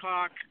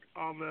 9:00.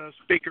 All the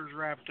speakers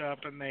wrapped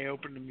up, and they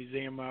opened the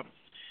museum up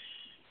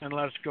and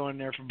let us go in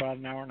there for about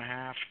an hour and a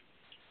half.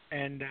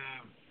 And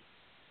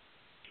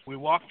we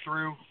walked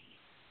through,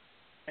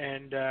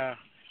 and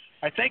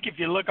I think if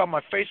you look on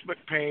my Facebook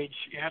page,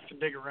 you have to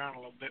dig around a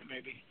little bit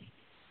maybe.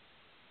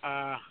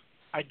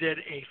 I did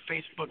a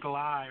Facebook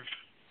Live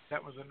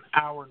that was an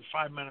hour and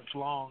 5 minutes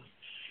long,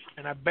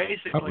 and I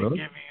basically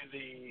give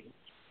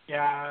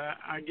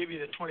you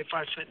the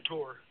 25-cent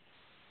tour.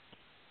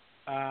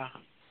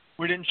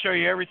 We didn't show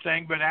you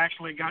everything, but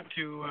actually got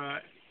to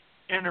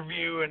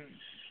interview and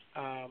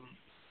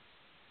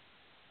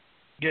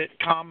get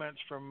comments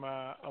from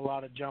a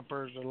lot of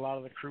jumpers, a lot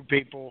of the crew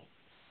people,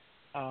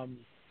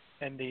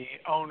 and the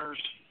owners,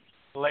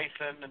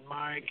 Lathan and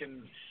Mike,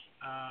 and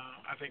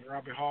I think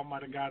Robbie Hall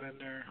might have got in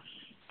there.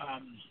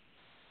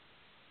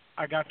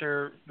 I got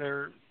their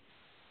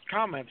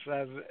comments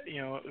as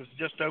it was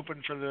just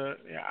open for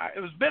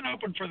it was been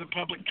open for the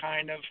public,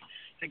 kind of.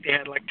 I think they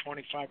had like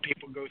 25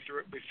 people go through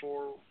it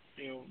before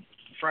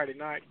Friday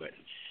night, but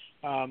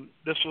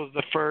this was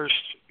the first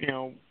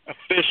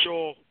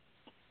official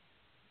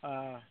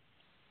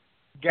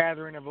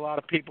gathering of a lot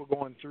of people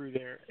going through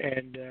there,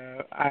 and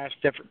I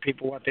asked different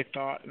people what they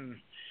thought, and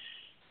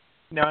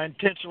I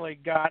intentionally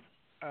got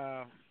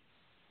a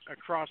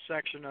cross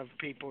section of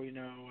people,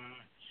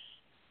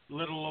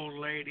 little old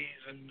ladies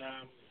and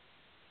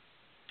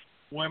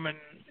women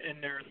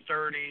in their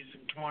 30s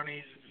and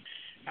 20s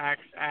and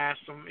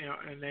asked them,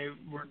 and they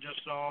were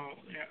just all,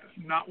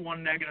 not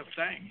one negative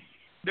thing.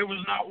 There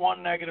was not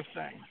one negative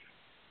thing.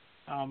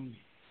 And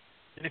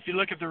if you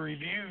look at the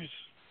reviews,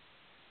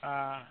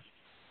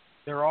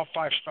 they're all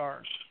 5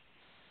 stars.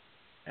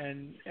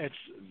 And it's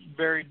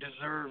very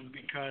deserved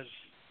because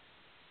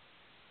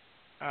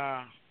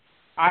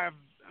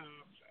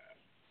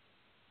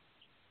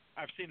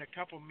I've seen a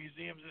couple of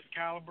museums this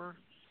caliber,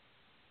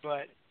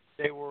 but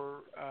they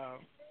were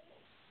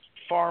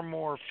far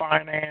more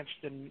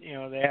financed, and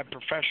they had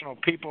professional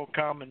people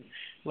come and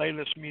lay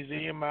this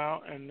museum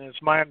out. And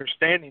it's my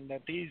understanding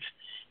that these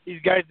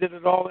guys did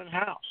it all in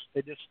house.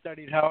 They just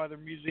studied how other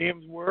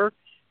museums were,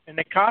 and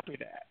they copied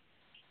that,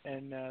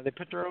 and they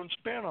put their own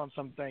spin on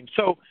some things.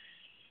 So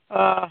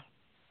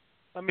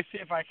let me see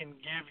if I can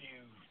give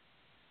you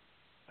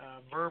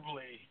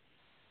verbally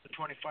the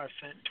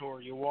 25-cent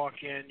tour. You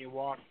walk in, you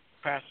walk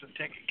past the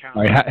ticket counter.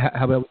 All right,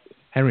 how about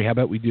Henry? How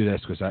about we do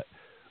this? Because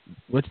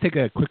let's take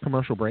a quick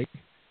commercial break,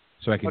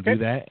 so I can do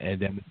that, and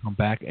then we come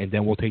back, and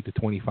then we'll take the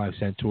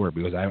 25-cent tour.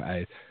 Because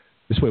I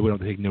this way we don't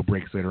have to take no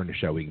breaks later in the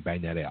show. We can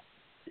bang that out.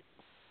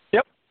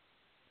 Yep.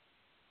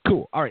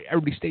 Cool. All right,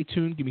 everybody, stay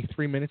tuned. Give me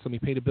 3 minutes. Let me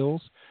pay the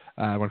bills.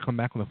 We're going to come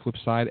back on the flip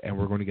side, and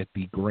we're going to get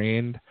the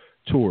grand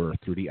tour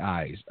through the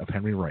eyes of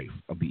Henry Rife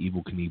of the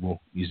Evel Knievel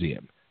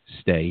Museum.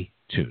 Stay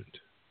tuned.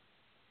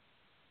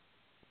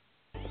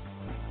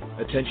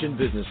 Attention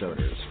business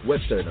owners,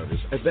 website owners,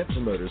 event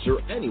promoters,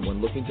 or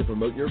anyone looking to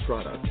promote your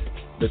product.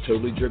 The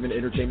Totally Driven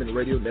Entertainment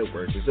Radio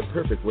Network is the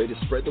perfect way to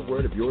spread the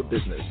word of your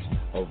business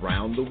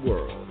around the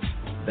world.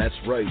 That's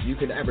right, you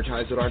can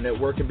advertise at our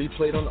network and be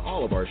played on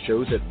all of our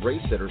shows at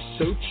rates that are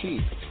so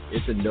cheap,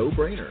 it's a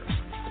no-brainer.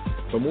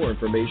 For more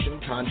information,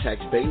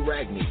 contact Bay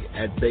Ragney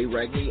at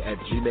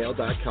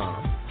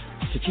bayragney@gmail.com.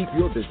 To keep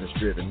your business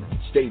driven,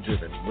 stay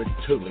driven with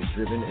Totally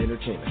Driven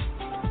Entertainment.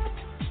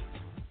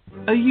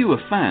 Are you a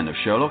fan of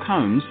Sherlock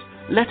Holmes?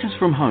 Letters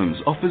from Holmes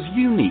offers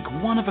unique,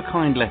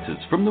 one-of-a-kind letters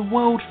from the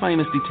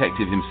world-famous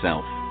detective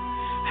himself.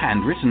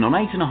 Handwritten on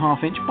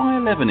 8.5-inch by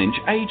 11-inch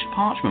aged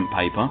parchment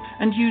paper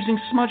and using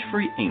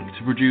smudge-free ink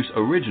to produce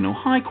original,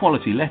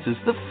 high-quality letters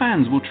that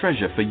fans will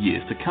treasure for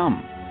years to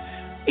come.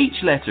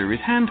 Each letter is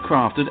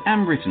handcrafted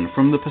and written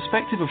from the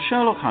perspective of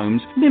Sherlock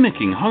Holmes,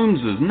 mimicking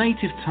Holmes's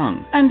native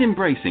tongue and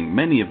embracing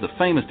many of the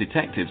famous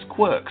detective's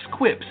quirks,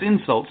 quips,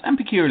 insults, and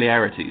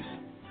peculiarities.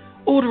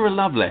 Order a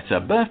love letter,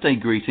 birthday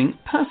greeting,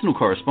 personal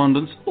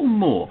correspondence, or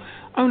more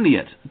only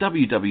at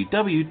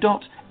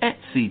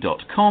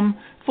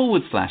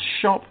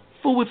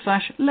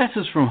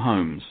www.etsy.com/shop/letters from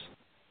Holmes.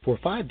 For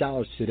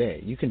 $5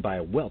 today, you can buy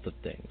a wealth of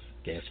things.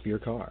 Gas for your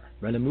car,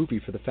 rent a movie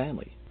for the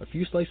family, a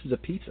few slices of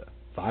pizza.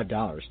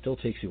 $5 still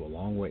takes you a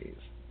long ways.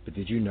 But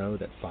did you know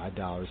that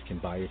 $5 can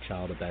buy your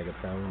child a bag of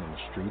heroin in the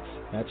streets?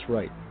 That's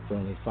right. For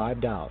only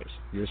 $5,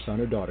 your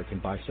son or daughter can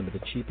buy some of the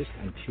cheapest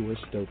and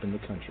purest dope in the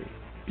country.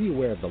 Be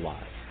aware of the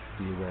lies.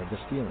 Be aware of the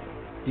stealing.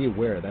 Be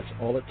aware that's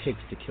all it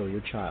takes to kill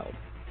your child.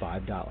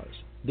 $5.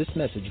 This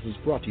message was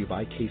brought to you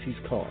by Casey's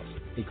Cause,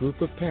 a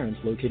group of parents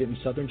located in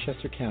southern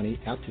Chester County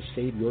out to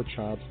save your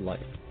child's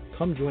life.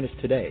 Come join us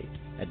today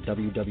at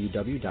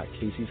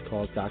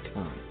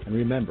www.caseyscause.com. And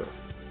remember,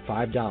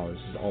 $5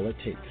 is all it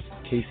takes.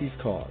 Casey's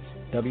Cause,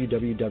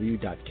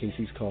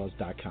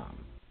 www.caseyscause.com.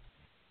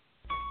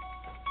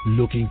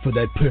 Looking for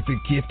that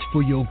perfect gift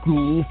for your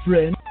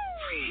girlfriend?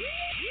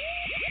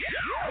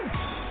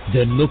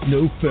 Then look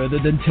no further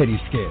than Teddy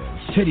Scares.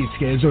 Teddy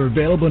Scares are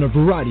available in a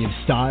variety of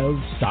styles,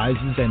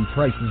 sizes, and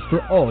prices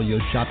for all your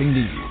shopping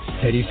needs.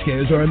 Teddy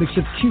Scares are a mix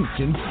of cute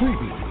and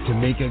creepy to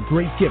make a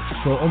great gift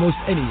for almost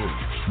any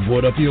age.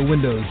 Board up your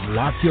windows,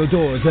 lock your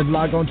doors, and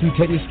log on to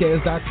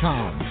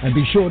TeddyScares.com. And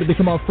be sure to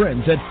become our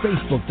friends at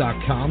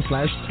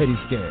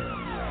Facebook.com/TeddyScares.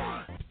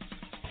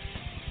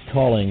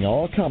 Calling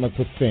all comic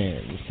book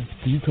fans.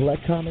 Do you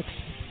collect comics?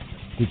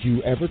 Did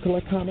you ever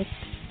collect comics?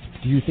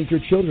 Do you think your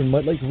children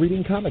might like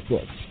reading comic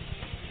books?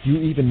 Do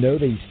you even know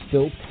they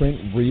still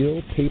print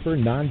real, paper,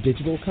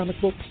 non-digital comic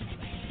books?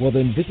 Well,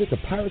 then visit the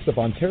Pirates of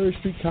Ontario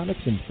Street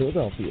Comics in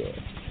Philadelphia.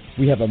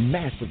 We have a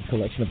massive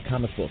collection of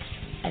comic books,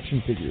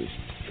 action figures,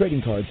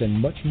 trading cards, and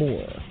much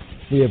more.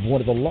 We have one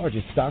of the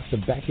largest stocks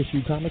of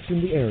back-issue comics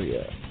in the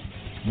area.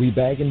 We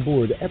bag and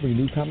board every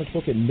new comic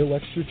book at no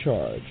extra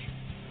charge.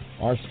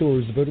 Our store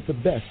is voted the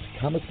best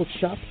comic book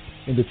shop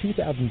in the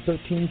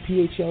 2013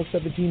 PHL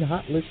 17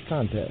 Hot List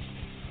contest.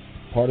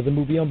 Part of the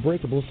movie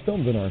Unbreakable is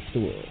filmed in our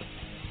store.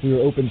 We are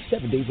open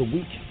 7 days a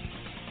week.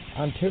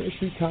 Ontario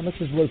Street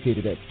Comics is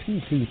located at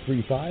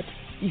 2235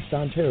 East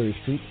Ontario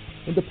Street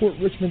in the Port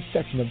Richmond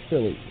section of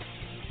Philly.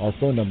 Our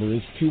phone number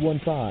is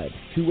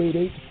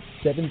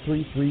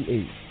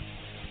 215-288-7338.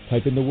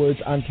 Type in the words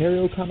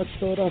Ontario Comics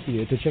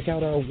Philadelphia to check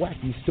out our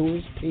Wacky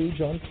Stores page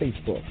on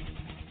Facebook.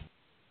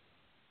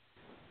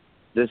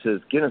 This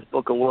is Guinness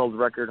Book of World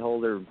Record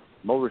holder,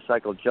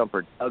 motorcycle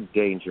jumper Doug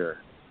Danger,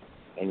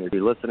 and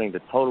you're listening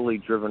to Totally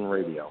Driven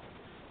Radio.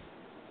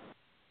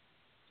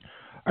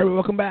 All right,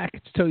 welcome back.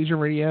 It's Totally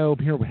Driven Radio.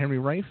 I'm here with Henry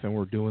Rife, and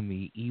we're doing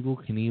the Evel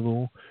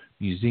Knievel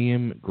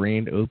Museum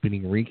grand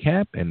opening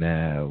recap. And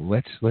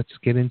let's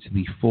get into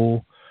the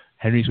full.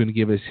 Henry's going to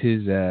give us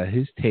his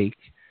take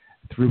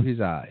through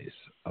his eyes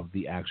of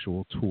the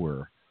actual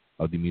tour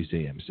of the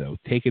museum. So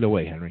take it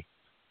away, Henry.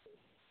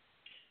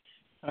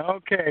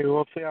 Okay,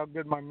 we'll see how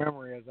good my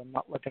memory is. I'm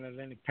not looking at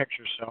any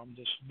pictures, so I'm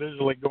just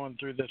visually going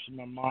through this in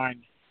my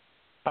mind.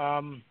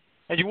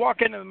 As you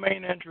walk into the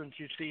main entrance,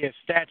 you see a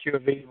statue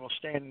of Evel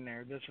standing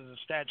there. This is a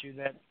statue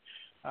that,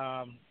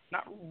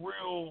 not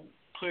real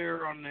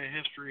clear on the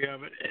history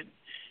of it.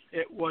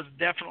 It was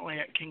definitely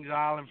at Kings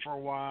Island for a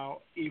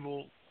while.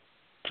 Evel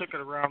took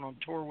it around on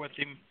tour with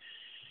him.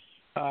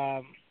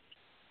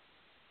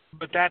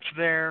 But that's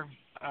there.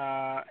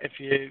 If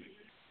you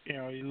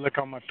look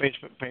on my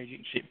Facebook page, you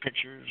can see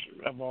pictures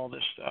of all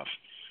this stuff.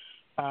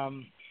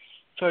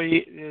 So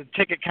the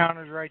ticket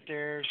counter's right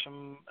there.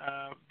 Some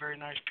very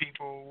nice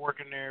people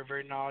working there,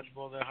 very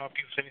knowledgeable. They'll help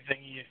you with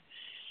anything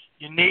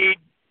you need.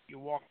 You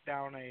walk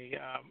down a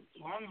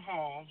long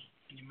hall,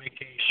 and you make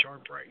a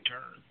sharp right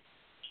turn.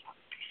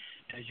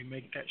 As you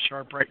make that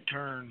sharp right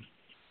turn,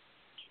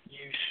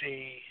 you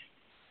see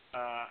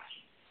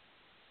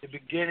the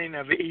beginning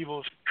of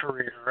Evel's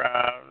career.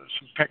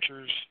 Some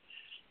pictures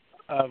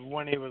of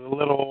when he was a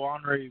little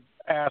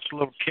ornery-ass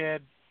little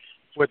kid,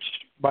 which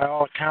by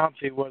all accounts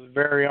he was a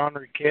very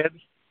ornery kid.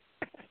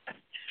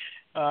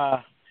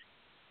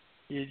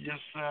 You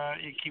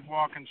keep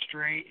walking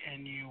straight,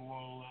 and you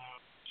will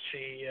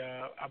see,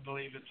 I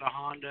believe it's a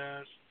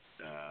Honda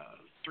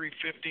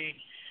 350.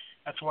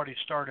 That's what he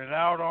started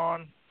out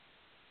on.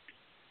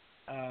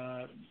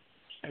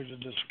 There's a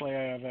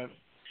display of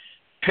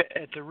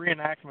it's a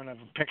reenactment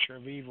of a picture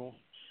of Evel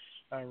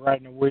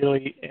riding a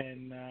wheelie,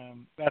 and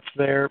that's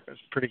there.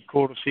 It's pretty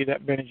cool to see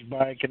that vintage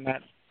bike and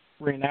that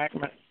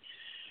reenactment.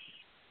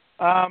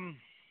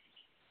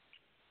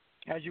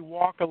 As you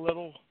walk a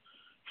little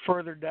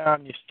further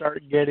down, you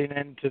start getting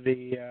into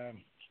the,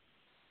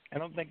 I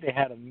don't think they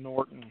had a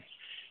Norton.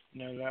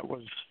 That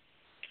was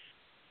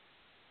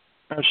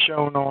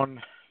shown on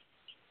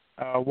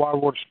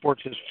Wildwood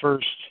Sports'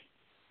 first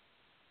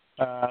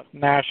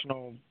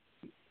national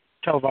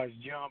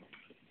televised jump.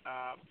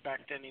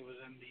 Back then he was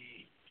in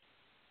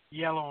the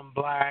yellow and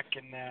black,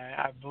 and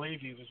I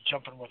believe he was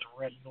jumping with a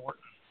red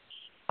Norton.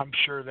 I'm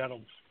sure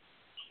that'll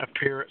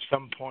appear at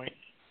some point.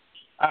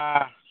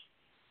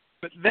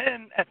 But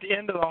then at the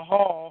end of the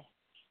hall,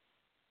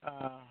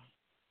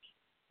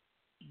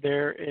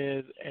 there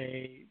is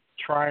a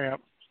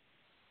Triumph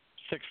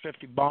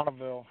 650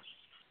 Bonneville,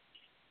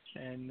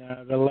 and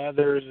the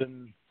leathers,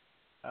 and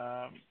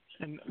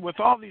with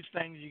all these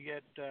things you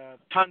get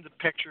tons of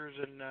pictures,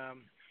 and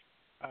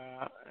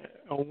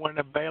when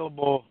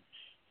available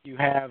you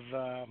have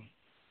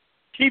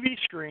TV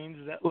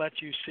screens that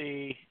let you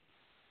see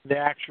the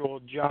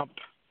actual jump,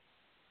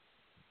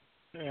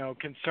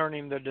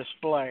 concerning the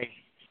display.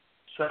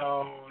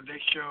 So they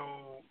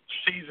show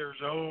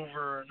Caesars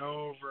over and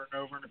over and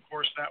over, and of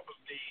course that was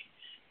the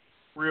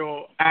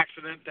real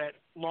accident that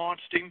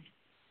launched him.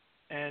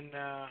 And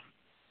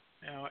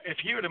if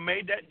he would have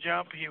made that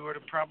jump, he would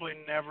have probably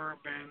never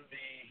been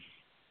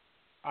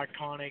the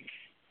iconic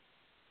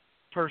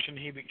person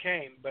he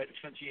became. But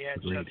since he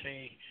had such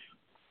a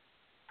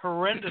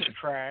horrendous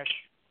crash,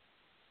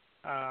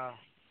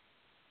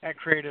 that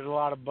created a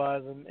lot of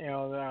buzz, and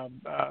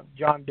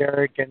John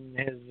Derrick and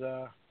his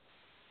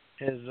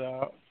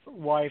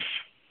wife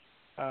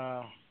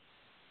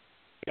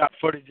got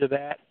footage of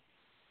that.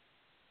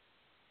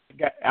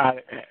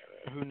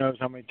 Who knows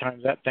how many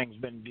times that thing's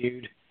been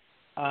viewed,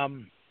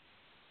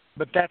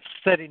 but that's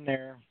sitting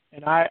there,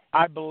 and I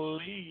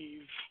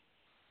believe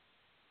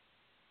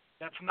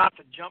that's not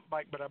the jump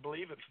bike, but I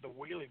believe it's the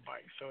wheelie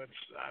bike. So it's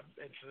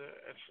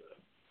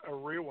a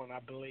real one, I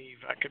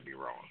believe. I could be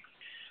wrong.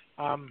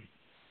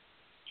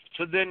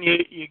 So then you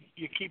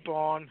keep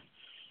on,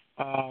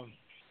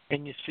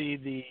 and you see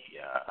the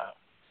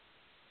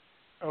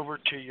over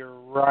to your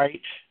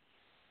right,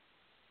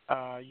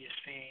 you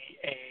see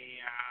a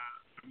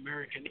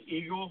American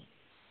Eagle,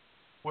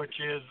 which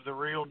is the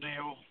real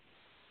deal.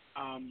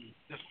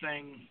 This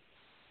thing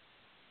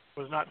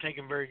was not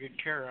taken very good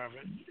care of.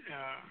 It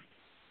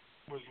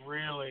was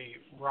really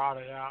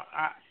rotted out.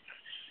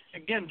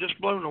 Again, just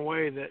blown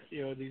away that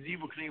these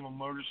Evel Knievel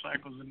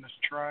motorcycles in this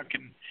truck,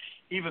 and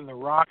even the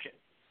Rocket,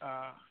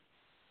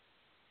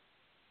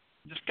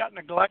 just got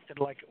neglected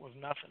like it was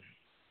nothing.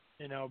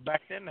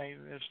 Back then they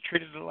just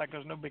treated it like it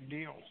was no big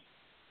deal.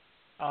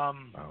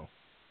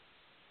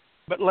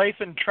 But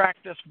Lathan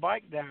tracked this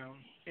bike down,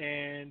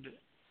 and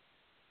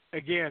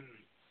again,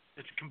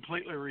 it's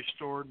completely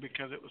restored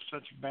because it was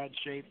such bad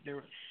shape.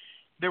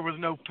 There was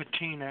no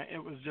patina.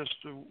 It was just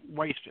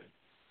wasted.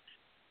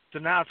 So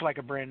now it's like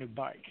a brand new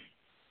bike,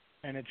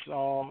 and it's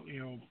all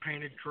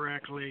painted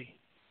correctly.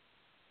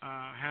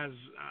 Has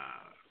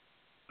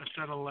a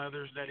set of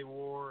leathers that he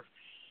wore,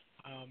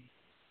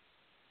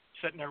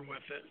 sitting there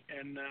with it.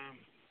 And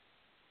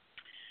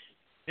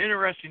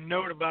interesting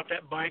note about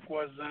that bike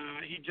was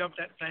he jumped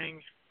that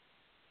thing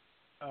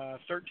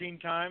 13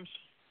 times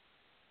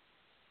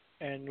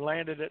and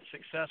landed it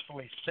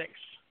successfully 6.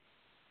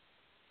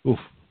 Oof.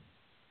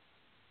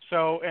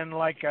 So in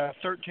like a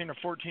 13 or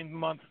 14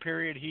 month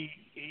period, he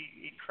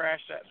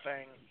crashed that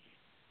thing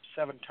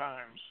 7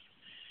 times.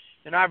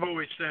 And I've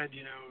always said,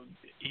 you know,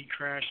 he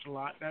crashed a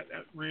lot. That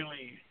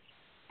really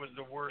was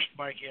the worst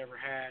bike he ever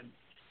had.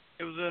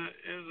 It was a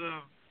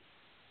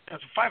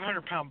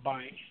 500-pound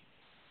bike,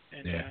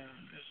 and it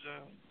was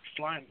a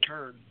flying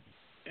turd.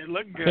 It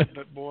looked good,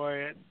 but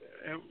boy,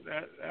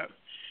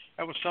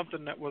 that was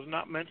something that was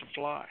not meant to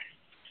fly.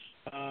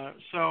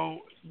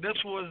 So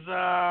this was,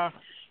 now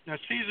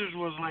Caesars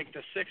was like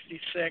the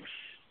 66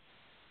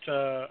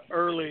 to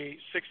early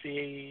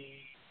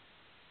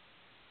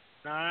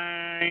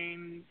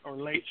 69 or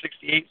late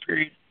 68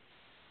 period.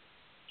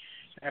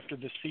 After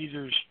the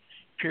Caesars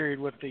period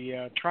with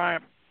the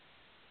Triumph,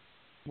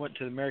 went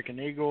to the American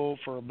Eagle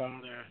for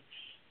about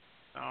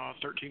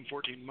 13,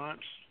 14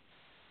 months.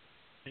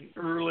 And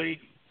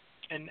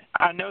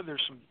I know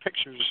there's some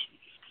pictures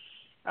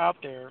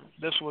out there.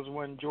 This was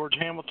when George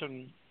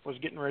Hamilton was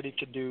getting ready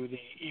to do the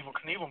Evel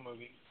Knievel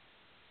movie.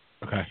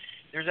 Okay.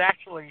 There's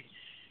actually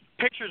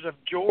pictures of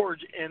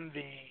George in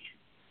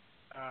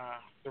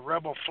the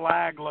rebel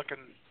flag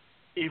looking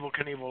Evel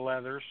Knievel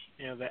leathers,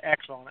 you know, the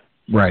X on it.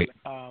 Right.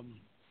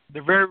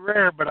 They're very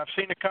rare, but I've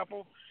seen a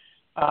couple.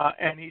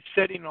 And he's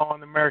sitting on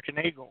the American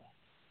Eagle.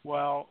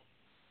 Well,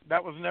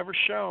 that was never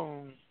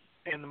shown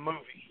in the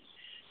movie.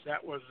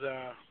 That was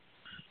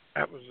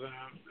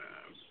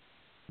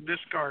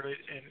discarded,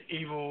 and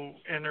Evel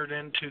entered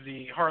into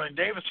the Harley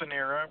Davidson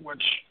era,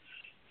 which,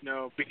 you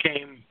know,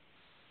 became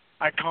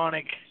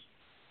iconic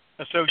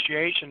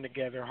association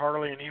together,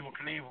 Harley and Evel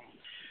Knievel.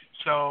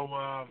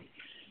 So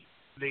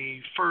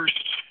the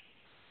first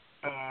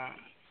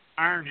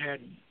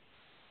Ironhead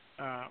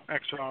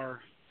XR,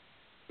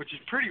 which is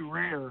pretty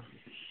rare.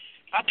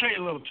 I'll tell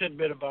you a little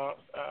tidbit about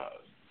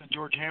the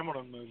George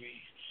Hamilton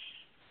movie.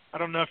 I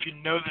don't know if you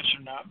know this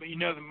or not, but you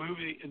know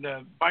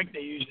the bike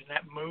they used in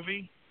that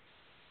movie,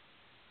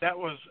 that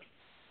was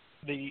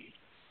the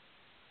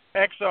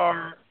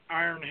XR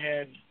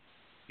Ironhead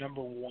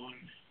number 1.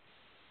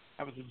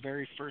 That was the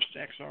very first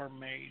XR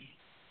made.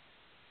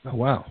 Oh,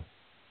 wow.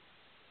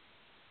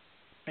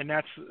 And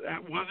that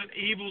wasn't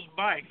Evel's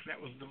bike.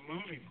 That was the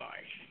movie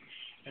bike.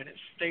 And it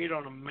stayed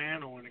on a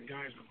mantle in a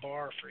guy's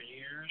bar for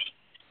years.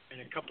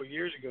 And a couple of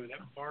years ago,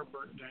 that bar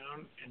burnt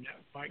down and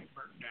that bike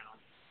burnt down.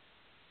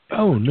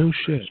 Oh, no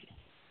shit.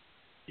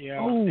 Yeah.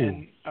 Oh.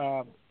 And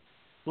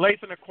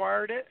Lathan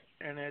acquired it,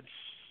 and it's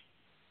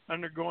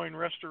undergoing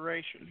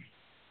restoration.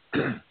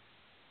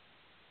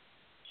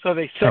 So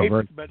they saved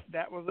it, but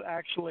that was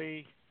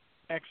actually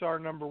XR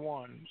number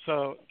 1.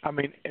 So, I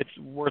mean, it's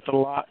worth a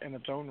lot in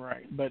its own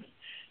right. But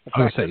the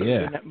fact that it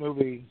was in that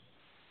movie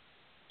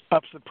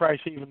ups the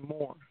price even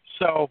more.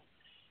 So,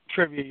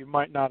 trivia you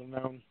might not have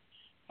known.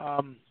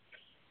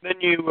 Then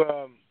you,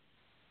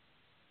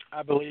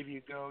 I believe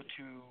you go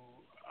to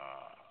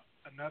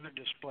another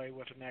display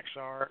with an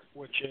XR,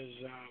 which is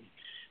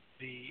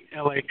the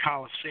LA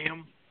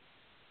Coliseum,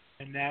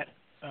 and that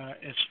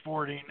is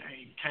sporting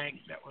a tank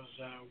that was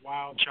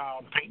Wild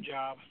Child paint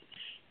job.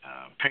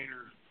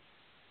 Painter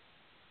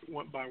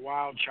went by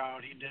Wild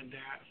Child. He did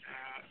that.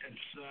 It's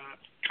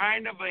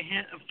kind of a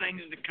hint of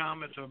things to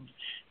come. It's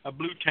a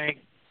blue tank,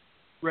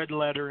 red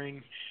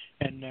lettering,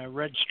 and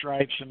red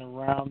stripes, and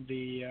around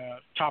the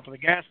top of the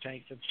gas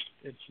tank,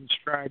 it's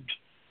inscribed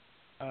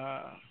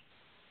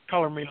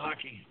 "Color Me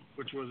Lucky,"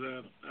 which was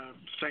a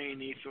saying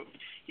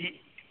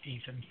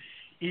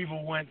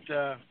Evel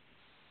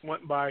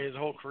went by his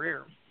whole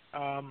career.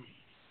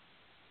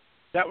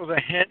 That was a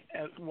hint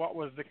at what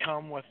was to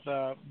come with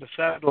the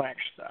Sedlak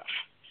stuff.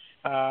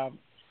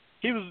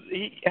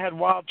 He had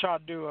Wild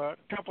Child do a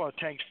couple of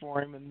tanks for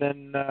him, and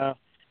then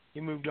he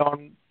moved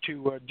on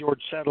to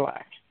George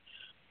Sedlak,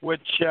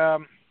 which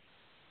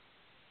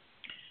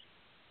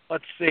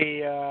let's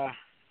see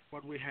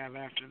what we have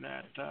after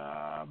that.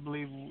 I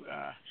believe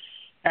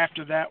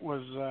after that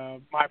was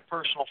my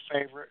personal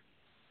favorite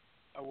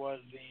was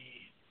the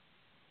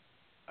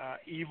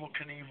Evel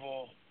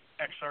Knievel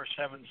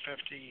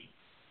XR750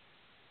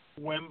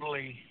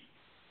 Wembley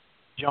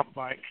jump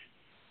bike,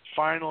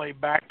 finally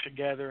back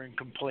together and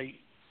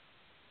complete,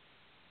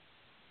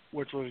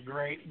 which was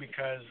great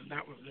because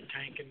that was the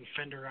tank and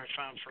fender I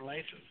found for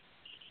Lathan.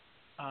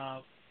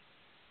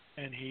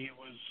 And he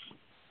was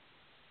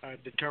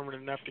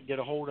determined enough to get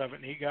a hold of it,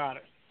 and he got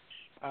it.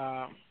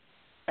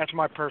 That's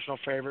my personal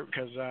favorite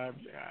because I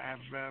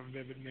have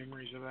vivid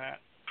memories of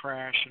that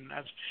crash, and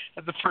that's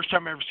the first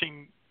time I ever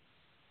seen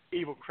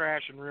Evel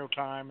crash in real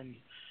time, and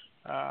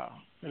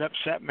it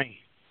upset me.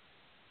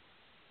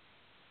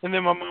 And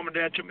then my mom and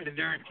dad took me to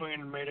Dairy Queen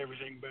and made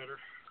everything better.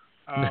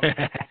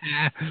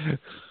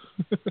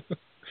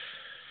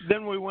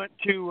 Then we went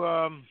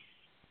to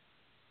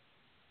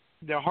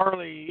the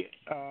Harley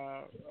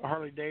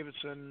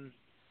Davidson,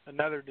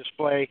 another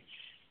display.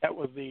 That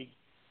was the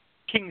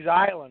Kings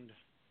Island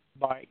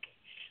bike.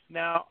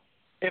 Now,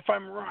 if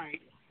I'm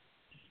right,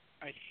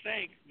 I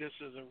think this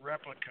is a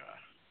replica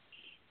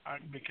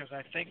because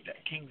I think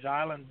that Kings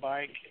Island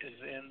bike is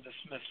in the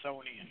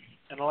Smithsonian,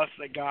 unless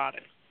they got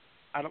it.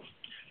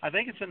 I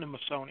think it's in the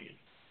Smithsonian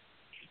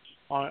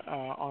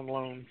on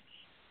loan.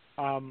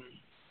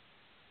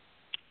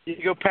 You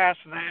go past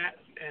that,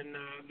 and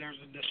there's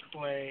a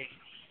display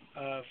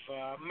of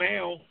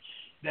mail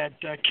that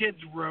kids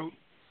wrote,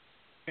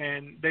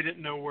 and they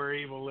didn't know where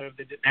Evel lived.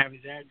 They didn't have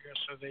his address,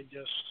 so they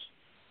just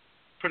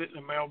put it in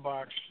the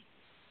mailbox,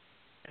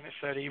 and it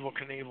said Evel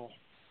Knievel,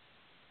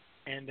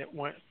 and it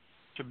went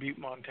to Butte,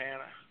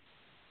 Montana,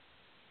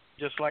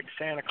 just like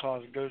Santa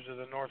Claus goes to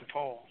the North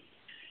Pole.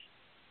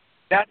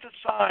 That's a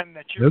sign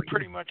that you're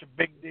pretty much a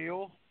big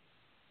deal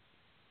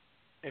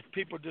if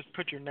people just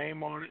put your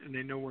name on it and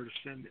they know where to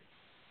send it.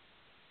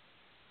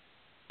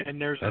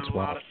 And there's a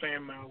lot of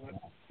fan mail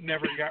that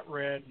never got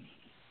read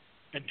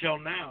until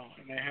now,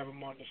 and they have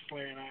them on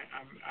display, and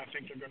I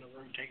think they're going to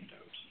rotate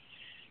those.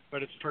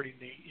 But it's pretty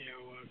neat.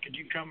 Could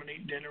you come and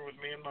eat dinner with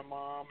me and my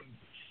mom, and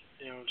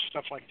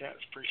stuff like that.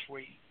 It's pretty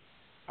sweet.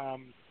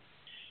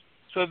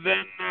 So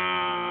then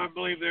I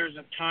believe there's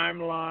a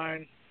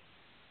timeline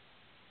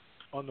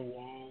on the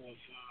wall of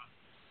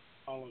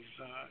all of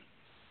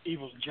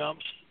Evel's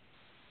jumps.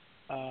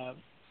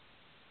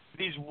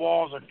 These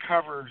walls are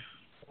covered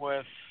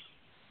with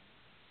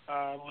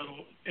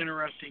little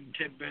interesting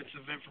tidbits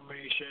of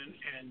information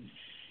and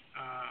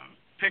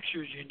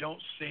pictures you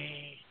don't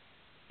see,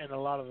 and a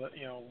lot of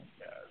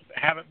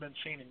haven't been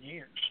seen in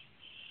years.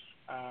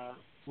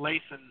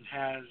 Lathan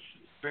has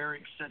very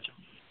extensive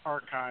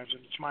archives,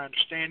 and it's my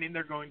understanding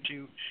they're going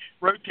to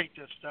rotate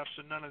this stuff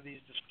so none of these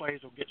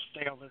displays will get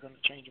stale. They're going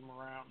to change them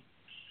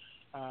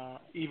around.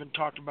 Even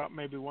talked about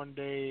maybe one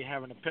day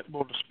having a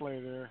Pitbull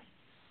display there.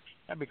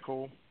 That'd be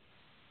cool.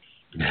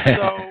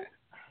 So,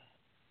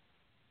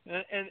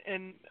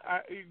 and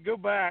you go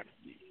back.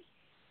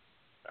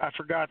 I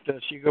forgot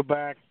this. You go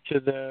back to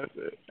the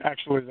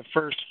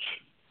first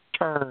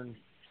turn,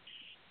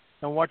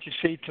 and what you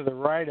see to the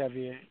right of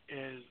you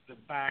is the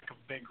back of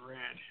Big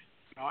Red.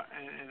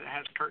 And it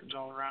has curtains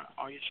all around.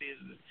 All you see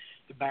is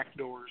the back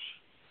doors.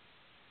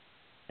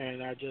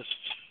 And I just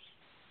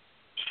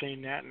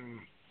seen that and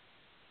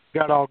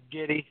got all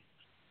giddy.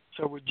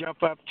 So we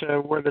jump up to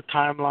where the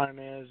timeline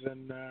is,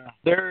 and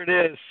there it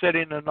is,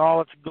 sitting in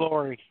all its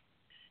glory,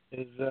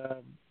 is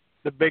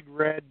the Big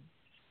Red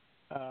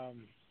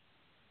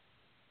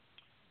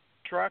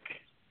truck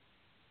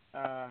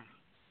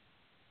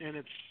in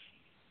its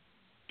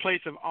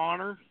place of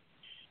honor.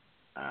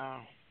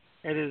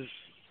 It is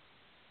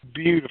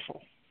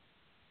beautiful.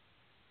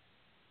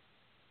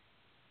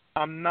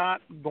 I'm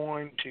not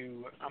going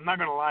to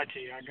lie to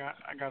you. I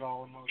got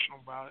all emotional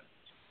about it.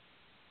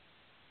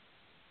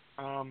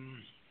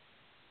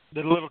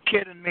 The little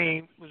kid in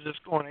me was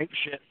just going ape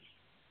shit.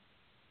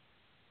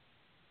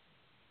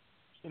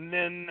 And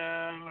then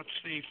let's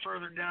see,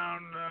 further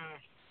down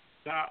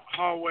the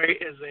hallway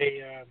is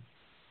a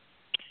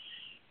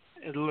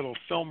little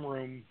film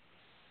room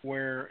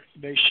where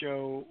they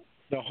show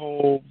the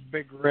whole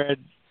Big Red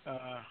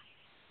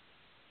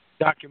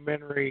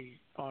documentary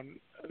on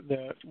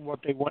what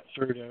they went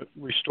through to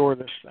restore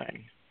this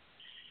thing.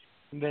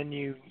 And then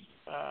you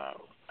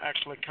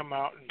actually come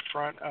out in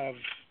front of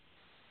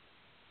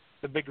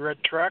the Big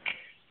Red truck,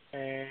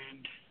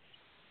 and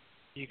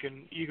you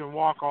can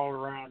walk all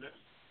around it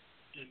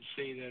and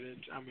see that it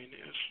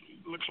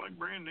looks like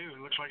brand new. It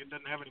looks like it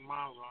doesn't have any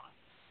miles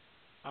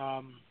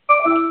on it.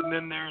 And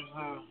then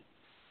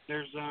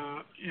there's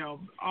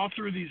all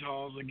through these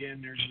halls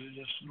again. There's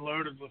just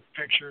loaded with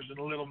pictures and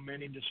little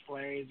mini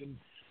displays,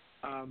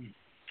 and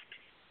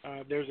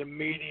there's a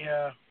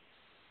media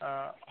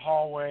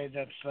hallway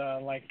that's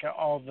like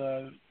all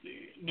the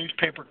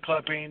newspaper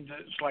clippings.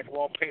 It's like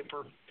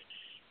wallpaper.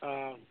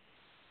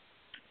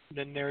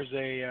 Then there's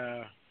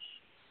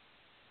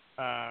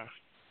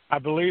I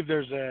believe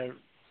there's a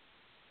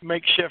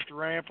makeshift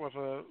ramp with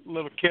a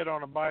little kid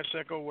on a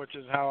bicycle, which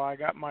is how I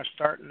got my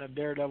start in the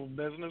Daredevil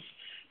business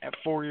at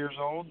 4 years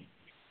old.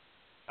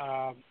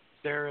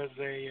 There is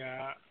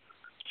a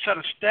set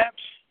of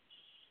steps,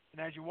 and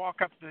as you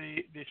walk up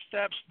the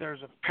steps,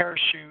 there's a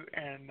parachute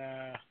and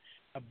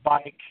a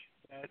bike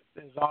that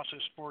is also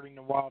sporting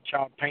the Wild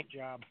Child paint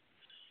job.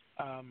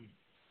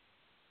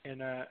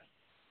 And a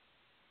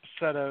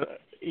set of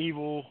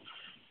Evel,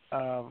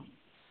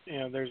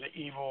 there's an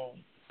Evel,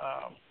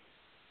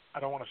 I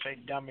don't want to say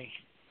dummy.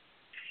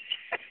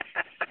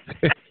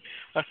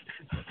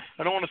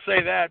 I don't want to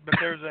say that, but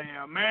there's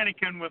a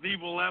mannequin with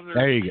Evel leather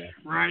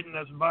riding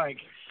this bike.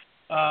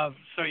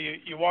 So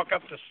you walk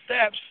up the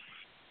steps,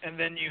 and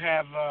then you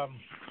have,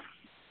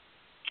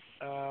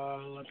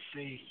 let's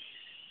see,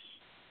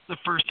 the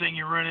first thing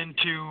you run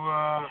into,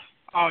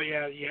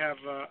 you have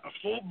a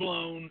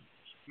full-blown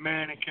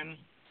mannequin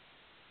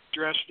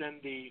dressed in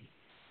the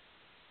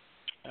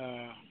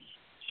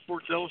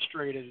Sports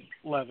Illustrated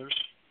leathers.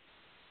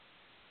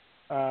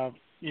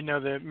 He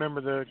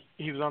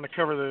was on the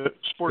cover of the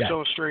Sports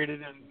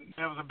Illustrated, and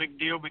that was a big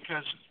deal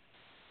because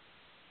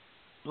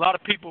a lot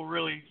of people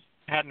really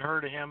hadn't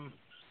heard of him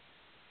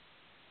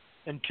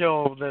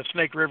until the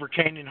Snake River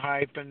Canyon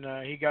hype, and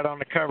he got on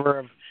the cover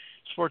of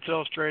Sports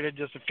Illustrated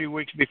just a few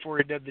weeks before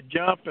he did the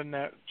jump, and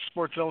that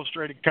Sports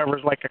Illustrated cover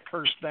is like a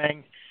cursed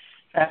thing.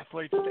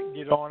 Athletes that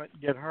get on it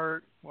get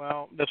hurt.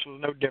 Well, this was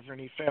no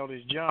different. He failed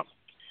his jump.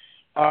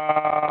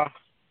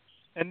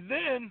 And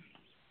then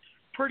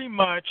pretty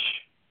much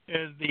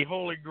is the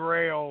Holy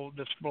Grail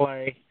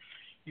display.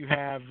 You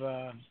have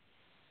a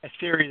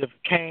series of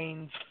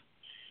canes,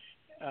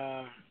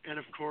 and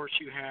of course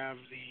you have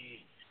the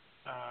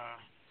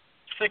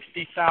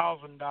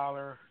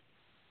 $60,000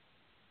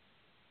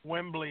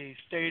 Wembley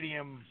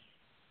Stadium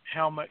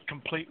helmet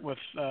complete with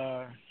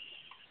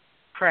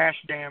crash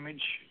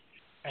damage,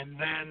 and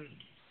then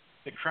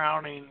the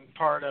crowning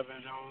part of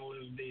it all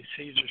is the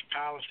Caesar's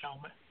Palace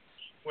helmet,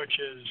 which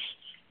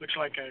looks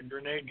like a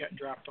grenade got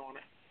dropped on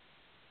it.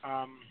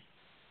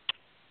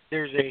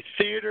 There's a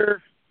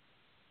theater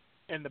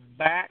in the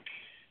back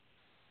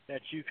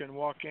that you can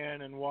walk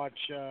in and watch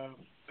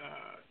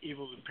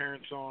Evel's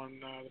appearance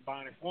on The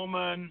Bionic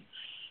Woman,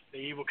 the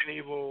Evel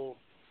Knievel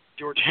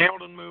George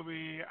Hamilton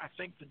movie, I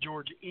think the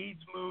George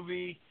Eads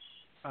movie,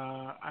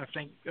 I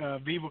think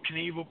Evel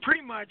Knievel,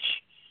 pretty much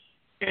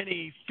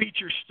any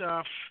feature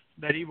stuff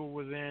that Evel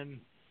was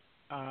in,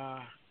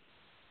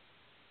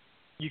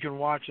 you can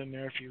watch in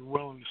there if you're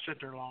willing to sit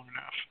there long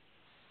enough.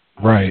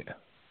 Right.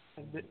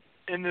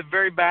 In the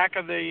very back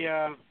of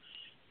the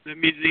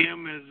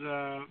museum is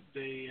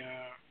the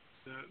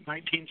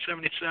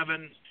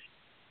 1977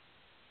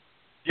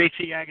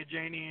 J.C.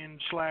 Agajanian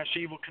 /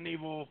 Evel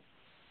Knievel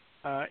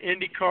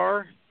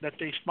IndyCar that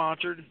they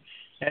sponsored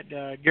at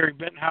Gary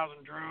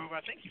Bettenhausen drove.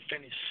 I think he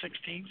finished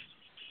 16th.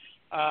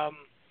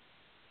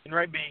 And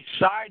right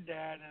beside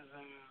that is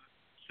a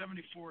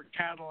 74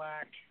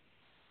 Cadillac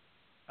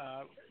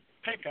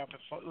pickup. It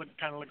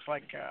kind of looks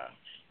like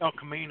El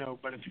Camino,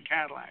 but it's a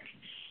Cadillac.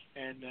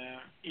 And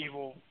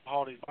Evel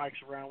hauled his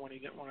bikes around when he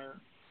didn't want to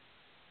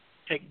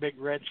take Big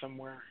Red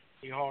somewhere.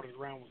 He hauled it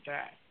around with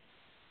that.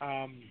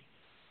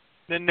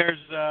 Then there's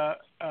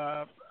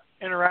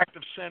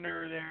interactive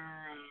center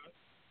there.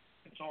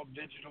 It's all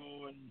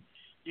digital, and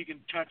you can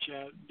touch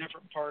a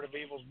different part of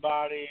Evel's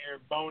body or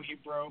bone he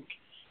broke,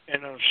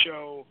 and it'll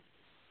show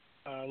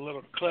a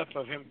little clip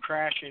of him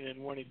crashing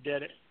and when he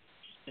did it,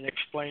 and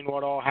explain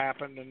what all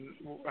happened and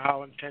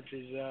how intense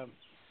his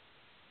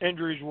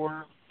injuries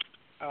were.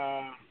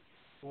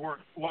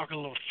 Walk a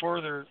little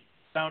further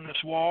down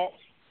this wall.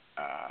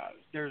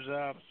 There's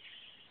a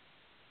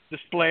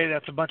display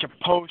that's a bunch of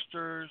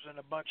posters and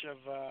a bunch of,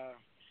 I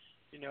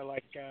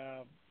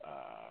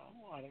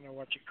don't know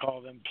what you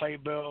call them,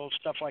 playbills,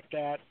 stuff like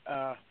that.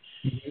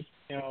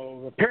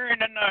 Appearing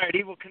tonight,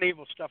 Evel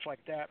Knievel, stuff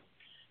like that.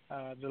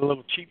 The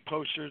little cheap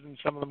posters and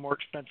some of the more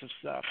expensive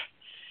stuff.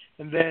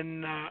 And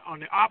then on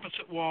the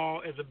opposite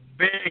wall is a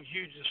big,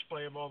 huge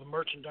display of all the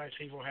merchandise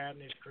Evel had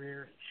in his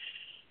career.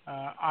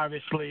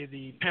 Obviously,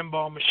 the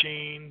pinball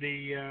machine,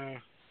 the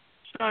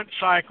stunt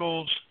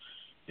cycles,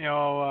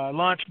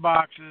 lunch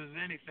boxes,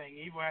 anything.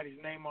 Evel had his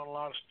name on a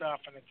lot of stuff,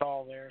 and it's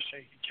all there, so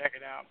you can check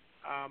it out.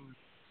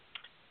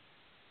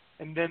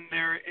 And then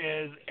there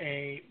is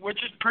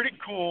which is pretty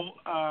cool,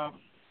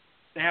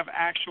 they have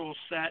actual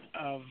set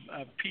of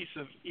a piece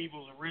of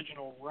Evel's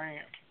original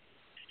ramp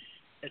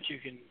that you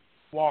can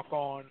walk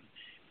on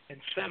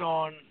and sit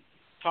on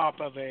top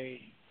of a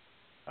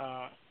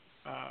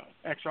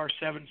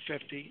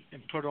XR750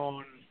 and put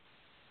on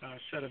a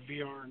set of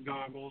VR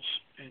goggles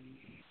and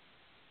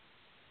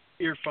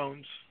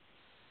earphones,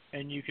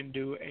 and you can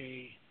do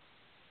a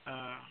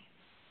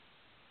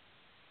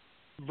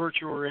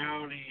virtual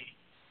reality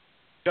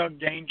Doug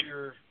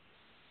Danger,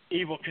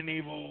 Evel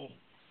Knievel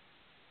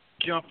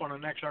jump on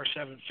an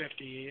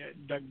XR750.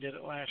 Doug did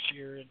it last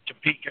year in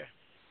Topeka,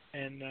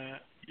 and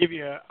give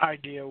you an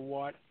idea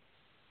what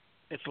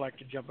it's like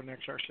to jump an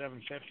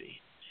XR750.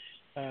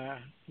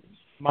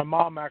 My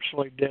mom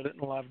actually did it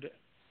and loved it.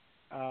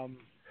 I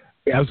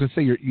was going to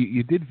say,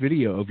 you did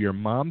video of your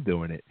mom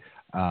doing it,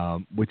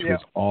 which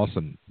was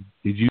awesome.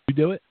 Did you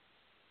do it?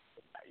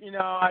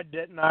 I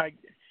didn't.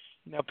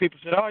 People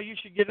said, "Oh, you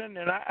should get in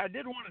there." And I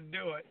did want to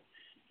do it,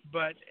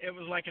 but it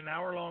was like an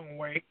hour-long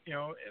wait. In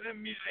the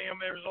museum,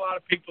 there was a lot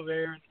of people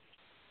there.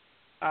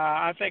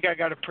 I think I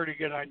got a pretty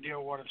good idea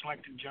of what it's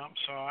like to jump,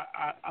 so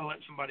I let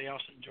somebody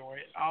else enjoy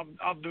it.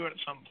 I'll do it at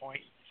some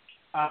point.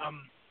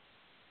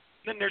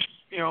 Then there's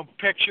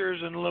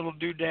pictures and little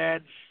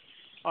doodads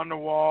on the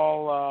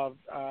wall,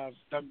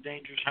 Doug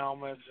Danger's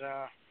helmets,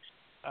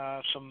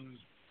 some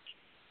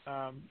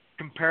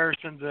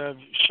comparisons of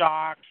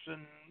shocks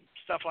and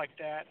stuff like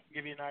that.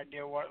 Give you an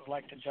idea what it was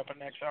like to jump an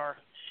XR.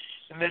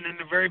 And then in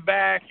the very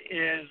back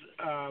is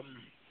a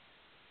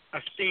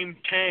steam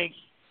tank,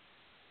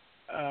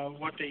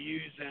 what they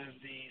use as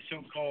the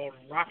so-called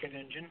rocket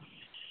engine.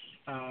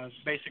 It's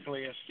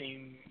basically a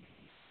steam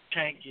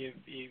tank. You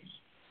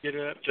get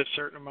it up to a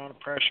certain amount of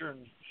pressure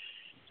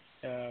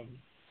and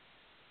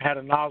had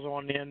a nozzle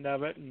on the end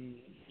of it, and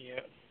you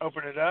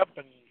open it up,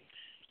 and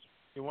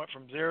you went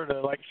from 0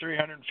 to like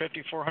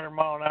 350, 400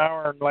 mile an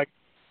hour in like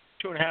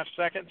 2.5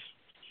 seconds,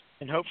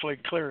 and hopefully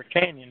clear a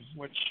canyon,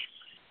 which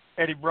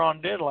Eddie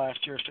Braun did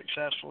last year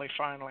successfully,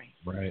 finally.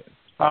 Right.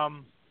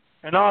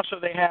 And also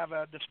they have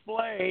a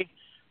display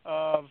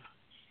of,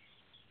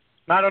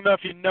 and I don't know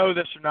if you know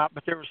this or not,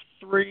 but there was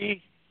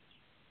 3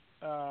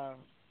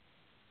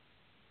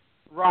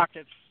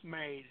 rockets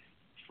made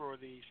for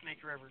the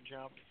Snake River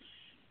jump.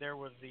 There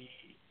was the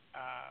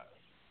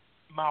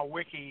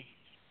Mawiki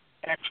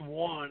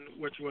X1,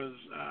 which was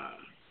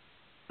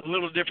a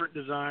little different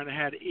design. It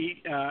had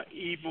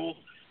Evel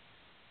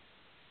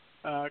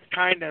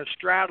kind of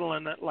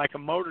straddling it like a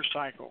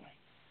motorcycle.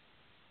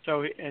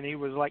 So, and he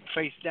was like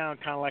face down,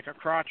 kind of like a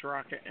crotch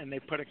rocket, and they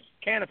put a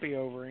canopy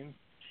over him.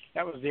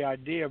 That was the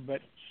idea,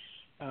 but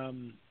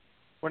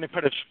when they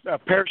put a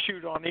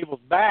parachute on Evel's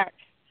back,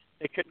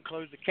 they couldn't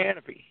close the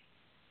canopy.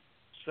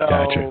 So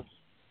gotcha.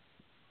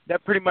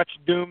 That pretty much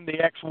doomed the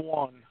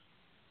X1.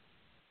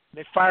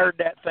 They fired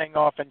that thing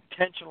off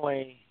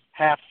intentionally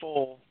half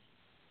full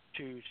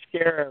to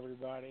scare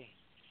everybody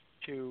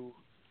to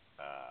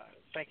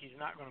think he's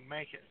not going to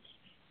make it.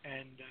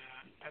 And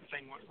that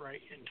thing went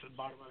right into the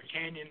bottom of the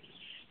canyon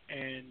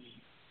and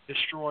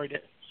destroyed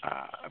it.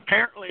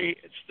 Apparently,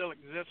 it still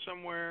exists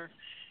somewhere.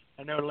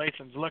 I know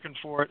Lathan's looking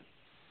for it.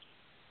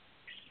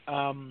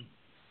 And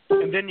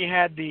then you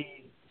had the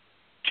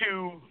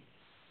 2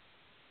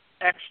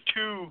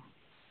 X2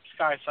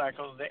 sky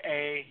cycles, the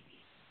A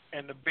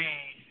and the B.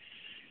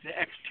 The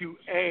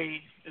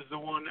X2A is the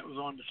one that was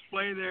on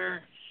display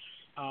there.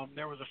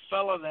 There was a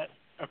fellow that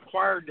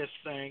acquired this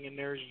thing, and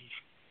there's,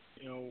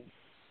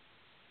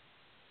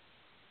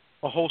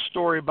 a whole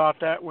story about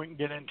that. We can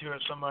get into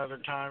it some other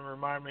time.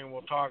 Remind me and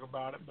we'll talk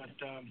about it. But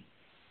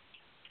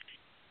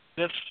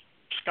this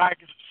sky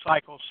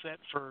cycle set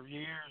for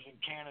years in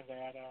Canada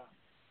at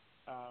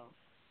a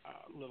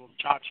little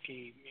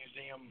tchotchke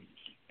museum.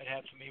 It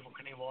had some Evel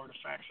Knievel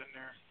artifacts in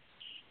there.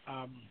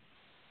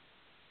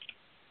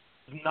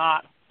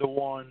 Not the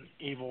one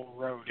Evel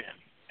rode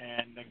in.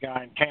 And the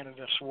guy in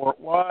Canada swore it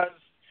was.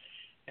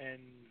 And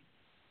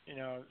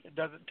it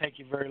doesn't take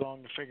you very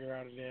long to figure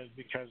out it is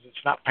because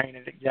it's not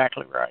painted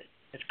exactly right.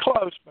 It's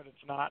close, but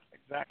it's not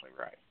exactly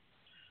right.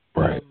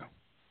 Right.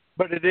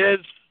 But it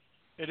is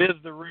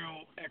the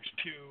real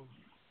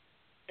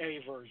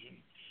X2A version.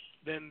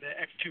 Then the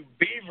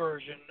X2B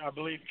version, I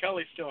believe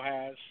Kelly still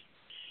has.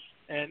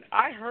 And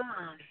I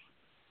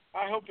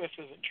hope this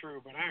isn't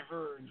true, but I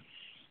heard,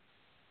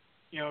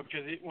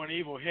 because when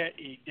Evel hit,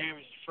 he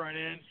damaged the front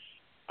end.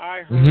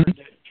 I heard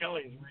that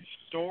Kelly is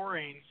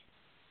restoring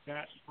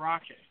that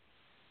rocket.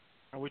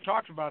 And we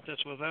talked about this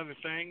with other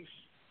things.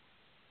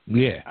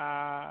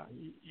 Yeah.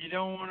 You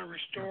don't want to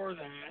restore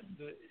that.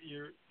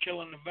 You're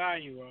killing the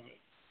value of it.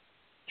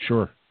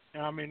 Sure.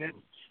 I mean, it's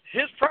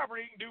his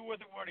property. He can do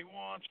with it what he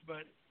wants,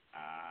 but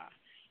I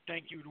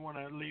think you would want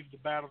to leave the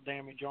battle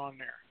damage on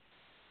there.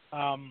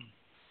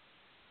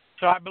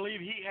 So I believe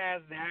he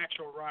has the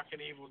actual rocket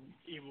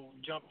Evel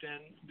jumped in.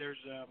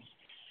 There's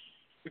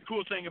the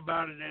cool thing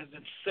about it is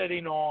it's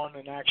sitting on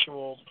an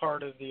actual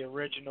part of the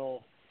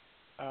original.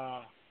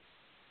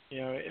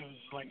 It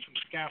was like some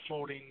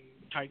scaffolding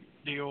type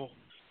deal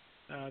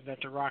that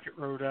the rocket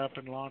rode up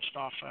and launched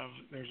off of.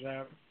 There's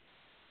that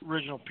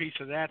original piece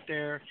of that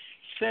there,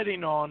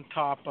 sitting on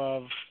top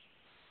of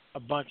a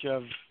bunch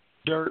of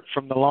dirt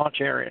from the launch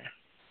area.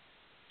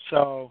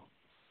 So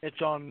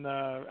it's on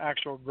the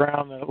actual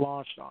ground that it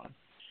launched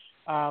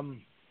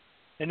on.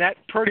 And that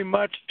pretty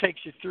much takes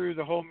you through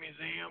the whole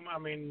museum. I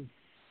mean,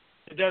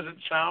 it doesn't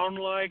sound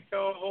like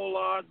a whole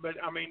lot, but,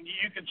 I mean,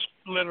 you could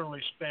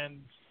literally spend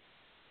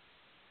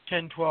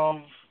 10,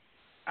 12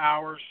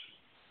 hours,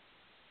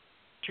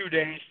 2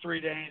 days,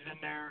 3 days in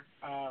there.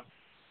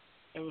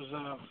 It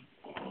was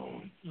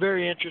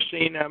very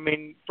interesting. I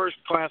mean, first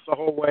class the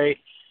whole way.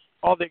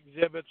 All the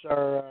exhibits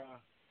are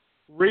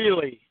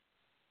really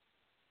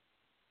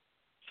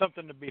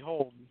something to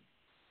behold.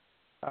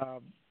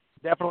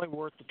 Definitely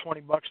worth the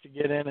 $20 to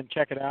get in and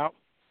check it out.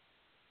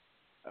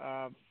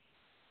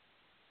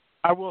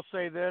 I will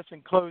say this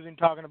in closing,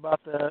 talking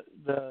about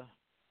the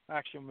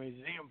actual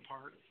museum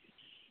part.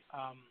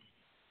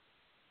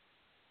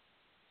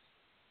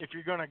 If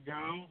you're going to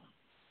go,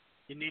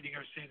 you need to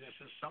go see this.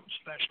 It's something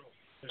special.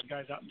 Those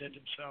guys outdid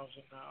themselves,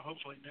 and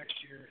hopefully next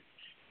year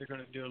they're going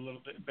to do a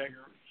little bit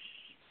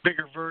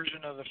bigger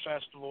version of the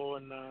festival.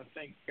 And I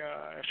think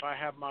if I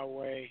have my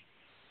way,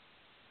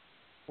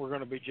 we're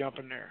going to be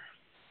jumping there.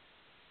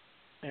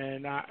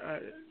 And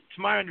it's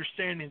my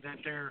understanding that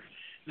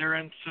they're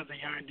into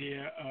the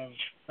idea of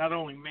not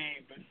only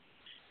me, but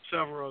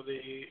several of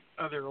the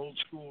other old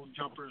school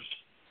jumpers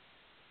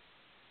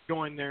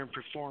going there and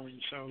performing.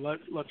 So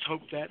let's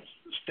hope that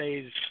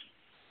stays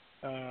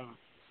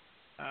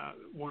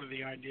one of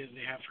the ideas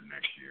they have for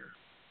next year.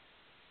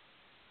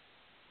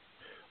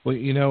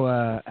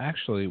 Well,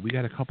 actually, we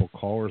got a couple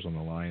callers on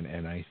the line,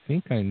 and I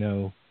think I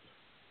know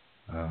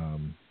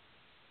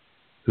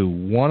who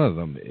one of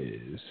them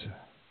is.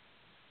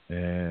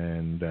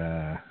 And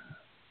I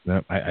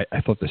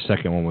thought the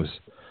second one was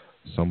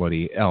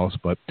somebody else,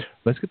 but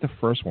let's get the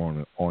first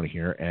one on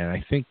here, and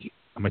I think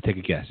I'm going to take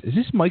a guess. Is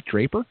this Mike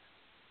Draper?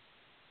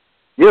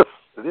 Yes,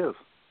 it is.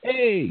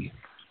 Hey.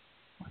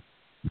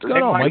 What's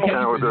going on, Mike?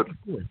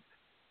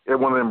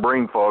 One of them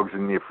brain fogs,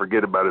 and you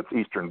forget about it's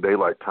Eastern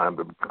Daylight Time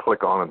to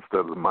click on instead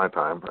of my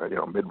time,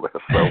 Midwest.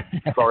 So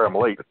sorry I'm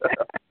late.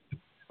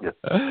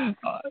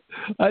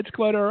 That's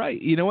quite all right.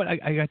 You know what?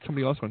 I got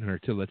somebody else on here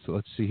too. Let's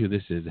see who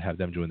this is. Have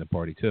them join the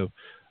party too.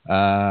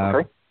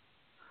 Okay.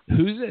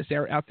 Who's this?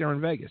 They're out there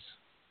in Vegas.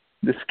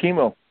 This is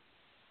Chemo.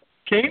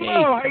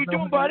 Chemo, how you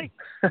doing, buddy?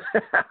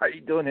 How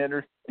you doing,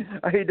 Henry?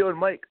 How you doing,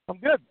 Mike? I'm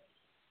good.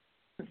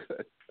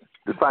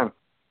 Good time.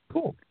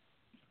 Cool.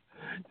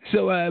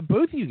 So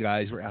both of you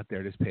guys were out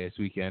there this past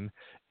weekend,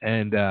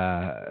 and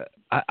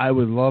I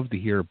would love to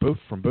hear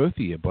from both of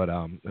you. But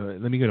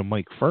let me go to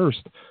Mike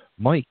first.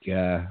 Mike,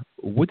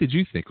 what did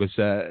you think? I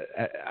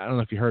don't know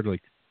if you heard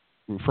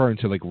referring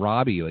to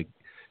Robbie,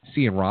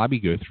 seeing Robbie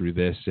go through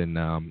this, and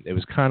it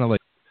was kind of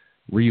like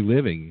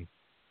reliving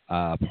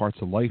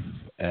parts of life.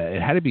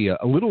 It had to be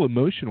a little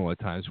emotional at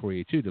times for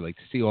you too, to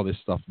see all this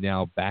stuff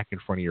now back in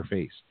front of your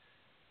face.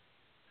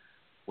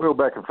 Well,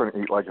 back in front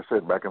of you, like I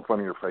said, back in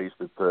front of your face,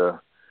 that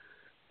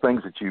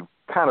things that you've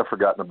kind of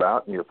forgotten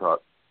about, and you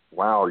thought,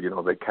 wow,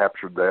 they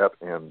captured that,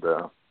 and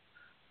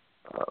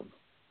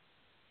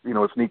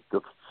it's neat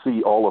to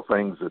see all the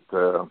things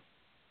that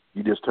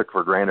you just took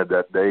for granted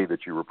that day,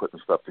 that you were putting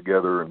stuff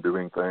together and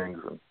doing things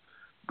and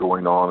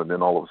going on, and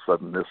then all of a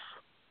sudden this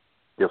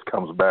just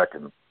comes back,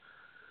 and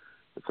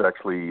it's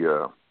actually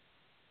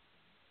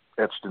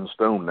etched in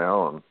stone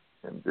now,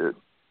 and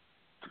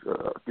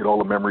get all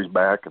the memories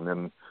back, and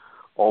then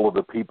all of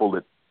the people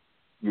that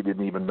you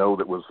didn't even know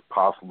that was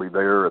possibly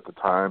there at the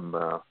time.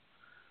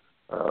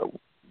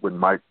 When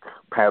Mike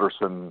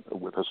Patterson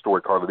with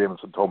Historic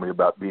Harley-Davidson told me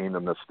about being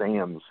in the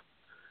stands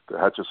to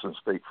Hutchinson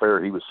State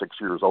Fair, he was 6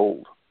 years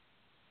old.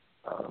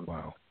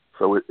 Wow.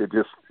 So it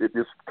just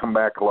come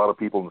back, a lot of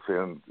people, and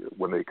saying,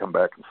 when they come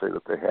back and say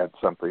that they had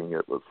something,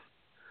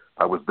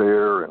 I was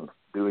there and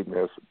doing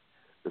this.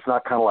 It's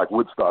not kind of like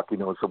Woodstock,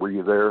 so were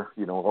you there?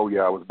 Oh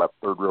yeah, I was about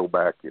third row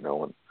back,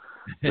 and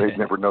they'd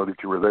never know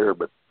that you were there,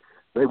 but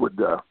they would,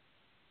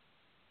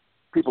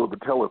 people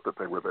would tell us that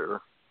they were there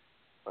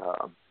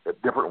at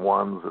different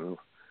ones and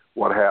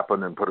what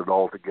happened, and put it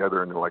all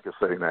together, and like I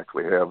say, and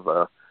actually have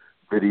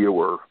video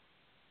or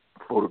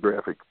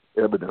photographic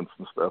evidence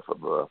and stuff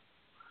of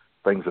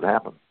things that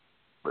happened.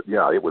 But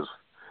yeah, it was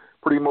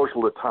pretty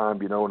emotional at the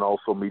time, and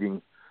also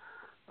meeting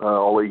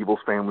all of Evel's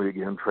family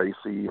again,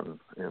 Tracy and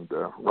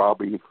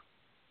Robbie,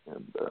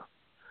 and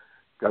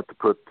got to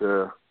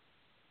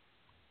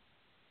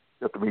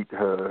meet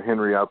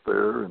Henry out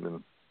there, and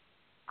then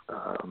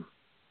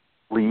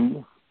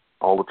Lee,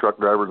 all the truck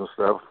drivers and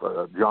stuff.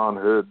 John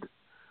Hood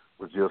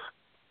was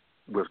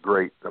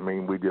great. I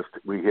mean, we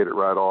hit it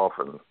right off,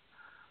 and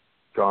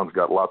John's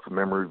got lots of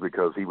memories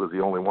because he was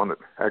the only one that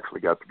actually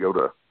got to go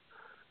to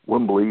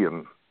Wembley,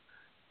 and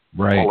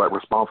all that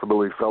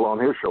responsibility fell on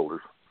his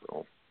shoulders.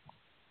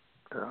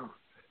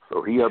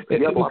 So he had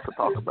a lot to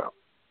talk about.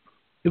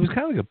 It was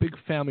kind of like a big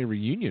family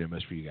reunion,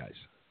 almost, for you guys.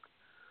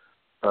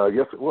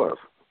 Yes, it was.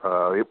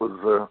 It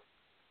was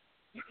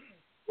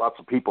lots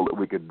of people that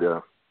we could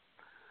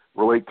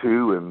relate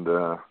to, and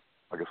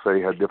like I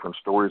say, had different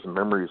stories and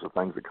memories of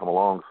things that come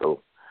along.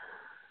 So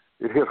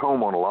it hit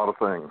home on a lot of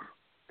things.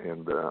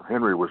 And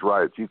Henry was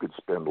right. You could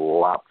spend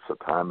lots of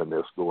time in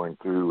this, going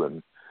through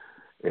and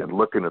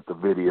looking at the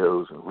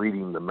videos and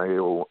reading the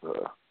mail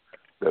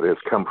that has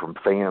come from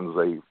fans.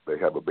 They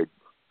have a big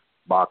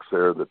box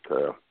there that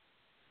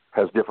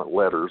has different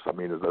letters. I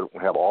mean, they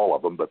don't have all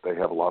of them, but they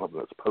have a lot of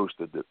them that's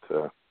posted that,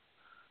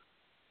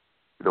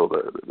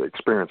 the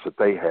experience that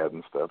they had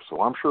and stuff.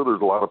 So I'm sure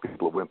there's a lot of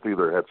people that went through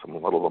there, had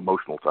some little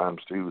emotional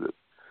times too, that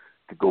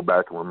could go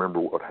back and remember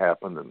what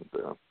happened. And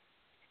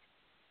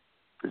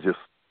it's just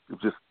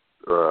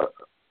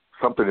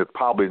something that's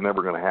probably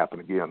never going to happen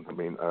again. I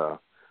mean,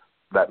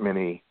 that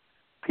many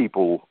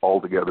people all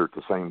together at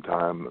the same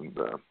time, and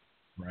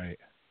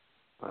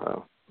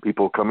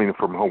people coming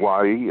from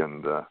Hawaii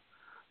and the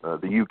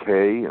UK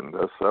and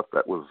stuff.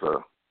 That was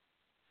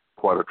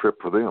quite a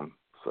trip for them.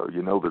 So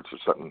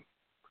there's something.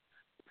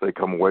 They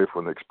come away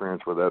from the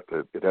experience with that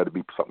it had to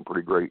be something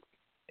pretty great.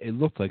 It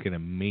looked like an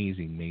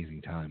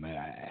amazing time.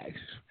 I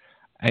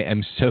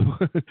am so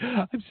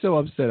I'm so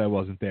upset I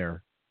wasn't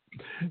there.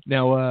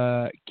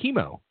 Now,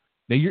 Chemo.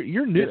 Now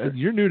you're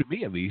new to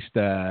me, at least,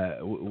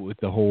 with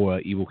the whole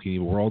Evel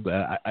Knievel world.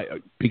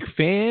 Big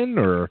fan,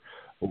 or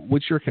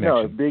what's your connection?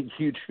 No, a big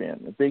huge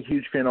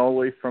fan all the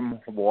way from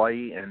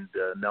Hawaii, and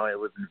now I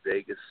live in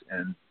Vegas,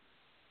 and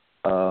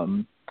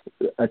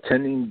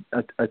attending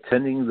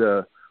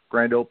the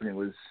grand opening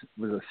was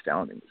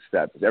astounding.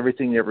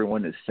 Everything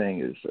everyone is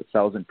saying is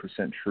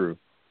 1,000% true.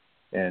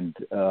 And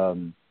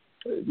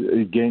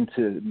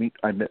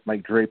I met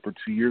Mike Draper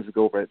 2 years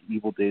ago over at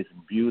Evil Days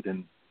in Butte,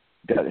 and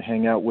got to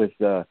hang out with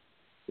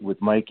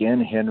Mike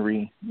and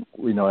Henry,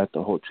 at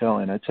the hotel.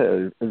 And I tell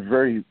you,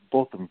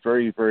 both of them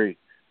very, very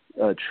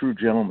true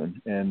gentlemen.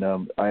 And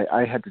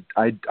I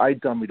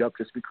dummied up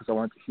just because I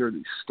wanted to hear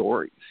these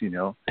stories,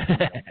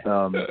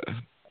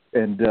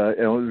 And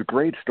it was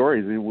great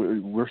stories. I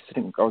was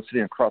sitting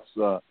across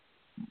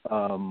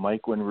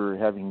Mike when we were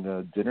having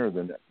dinner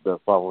the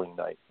following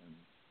night,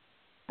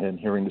 and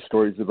hearing the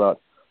stories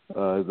about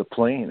the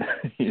plane,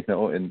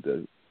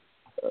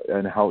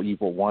 and how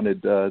Evil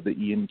wanted the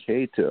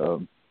E&K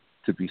to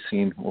be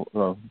seen,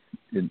 on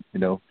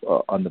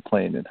the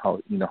plane, and how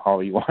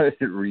he wanted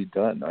it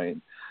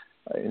redone.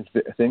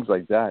 Things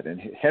like that.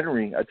 And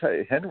Henry, I tell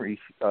you,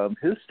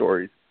 his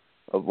stories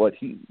of what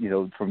he,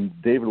 from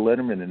David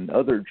Letterman and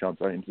other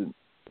jumps.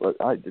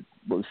 I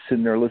was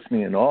sitting there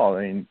listening in awe.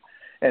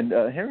 And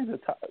Henry's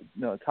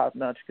a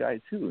top-notch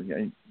guy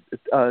too.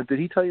 Did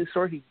he tell you a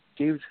story? He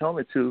gave his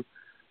helmet to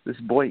this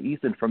boy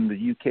Ethan from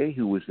the UK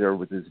who was there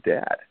with his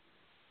dad.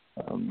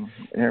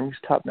 Henry's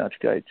a top-notch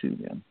guy too,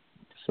 man.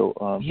 So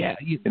I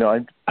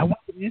wanted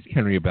to ask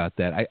Henry about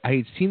that. I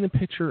had seen the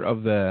picture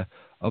of the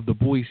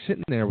boy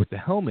sitting there with the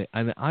helmet,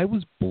 and I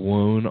was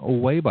blown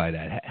away by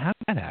that. How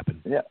did that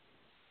happen? Yeah.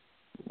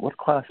 What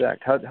class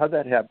act? How'd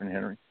that happen,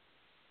 Henry?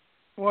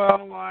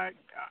 Well,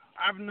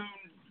 I've known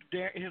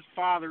his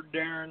father,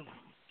 Darren,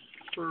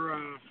 for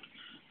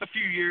a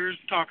few years,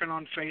 talking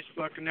on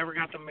Facebook, and never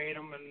got to meet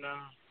him. And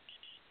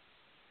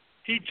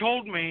he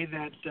told me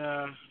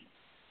that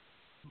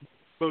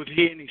both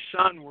he and his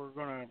son were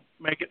going to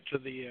make it to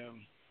the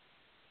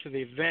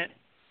event.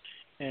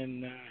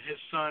 And his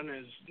son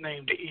is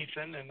named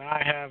Ethan, and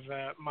I have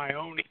my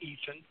own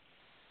Ethan.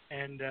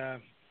 And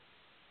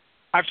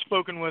I've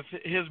spoken with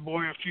his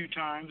boy a few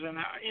times, and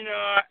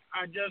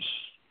I just,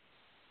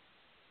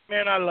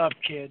 man, I love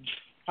kids.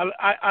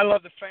 I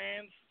love the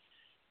fans,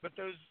 but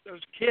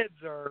those kids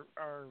are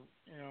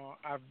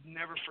I've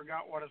never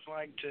forgot what it's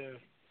like to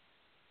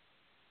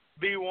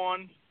be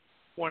one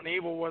when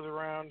Evil was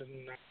around,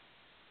 and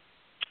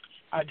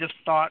I just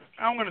thought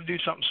I'm going to do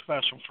something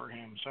special for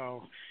him.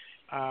 So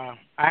I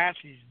asked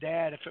his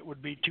dad if it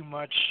would be too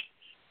much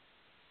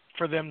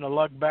for them to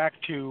lug back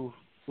to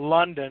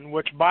London,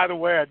 which, by the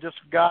way, I just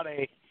got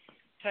a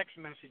text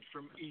message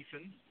from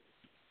Ethan.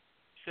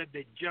 Said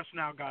they just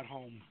now got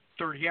home.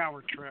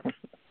 30-hour trip.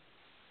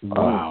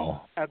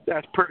 Wow.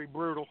 That's pretty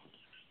brutal.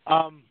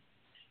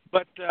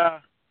 But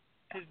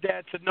his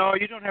dad said, no,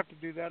 you don't have to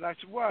do that. I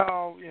said,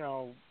 well,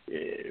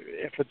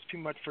 if it's too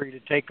much for you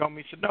to take home.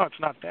 He said, no, it's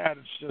not that.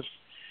 It's just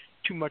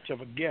too much of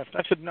a gift.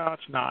 I said, no,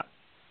 it's not.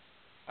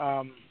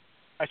 I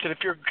said, if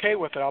you're okay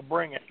with it, I'll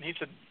bring it. And he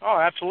said, oh,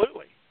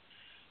 absolutely.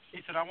 He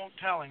said, I won't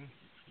tell him.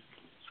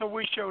 So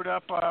we showed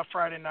up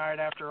Friday night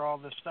after all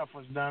this stuff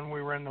was done.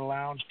 We were in the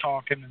lounge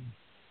talking and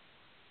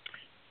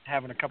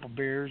having a couple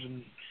beers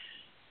and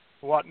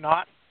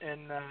whatnot.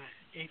 And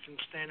Ethan's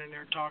standing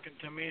there talking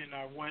to me, and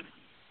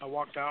I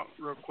walked out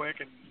real quick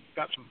and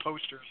got some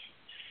posters.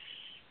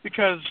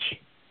 Because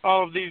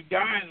all of these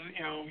guys,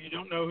 you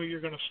don't know who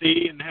you're going to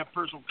see and have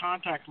personal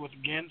contact with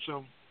again.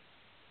 So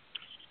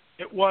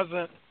it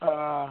wasn't,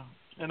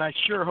 and I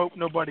sure hope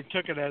nobody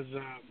took it as,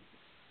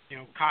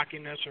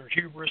 cockiness or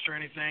hubris or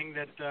anything,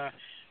 that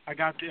I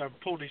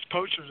pulled these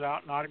posters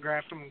out and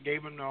autographed them and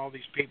gave them to all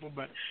these people.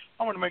 But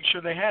I want to make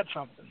sure they had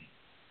something.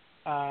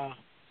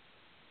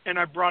 And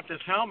I brought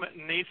this helmet,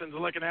 and Ethan's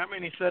looking at me,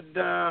 and he said,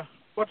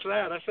 what's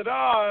that? I said,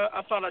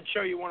 I thought I'd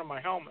show you one of my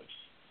helmets.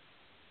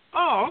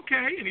 Oh,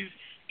 okay. And he's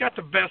got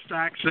the best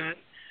accent.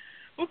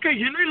 Okay,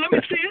 Henry, let me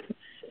see it.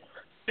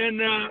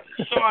 And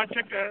so I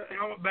took the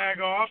helmet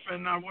bag off,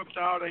 and I whipped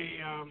out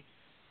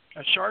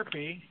a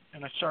Sharpie,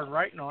 and I started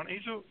writing on it. He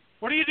said,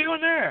 what are you doing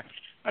there?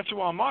 I said,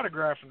 well, I'm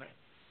autographing it.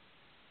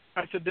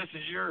 I said, this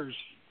is yours.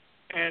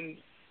 And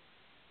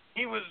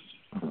he was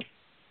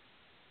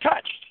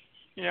touched,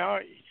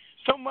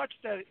 so much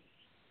that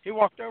he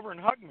walked over and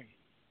hugged me.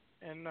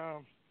 And,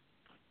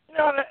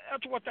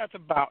 that's what that's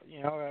about,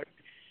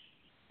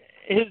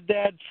 His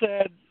dad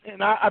said,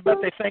 and I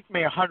bet they thanked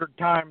me 100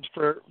 times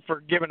for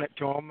giving it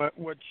to him,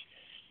 which,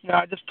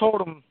 I just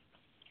told him,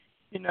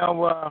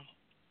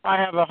 I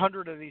have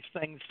 100 of these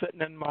things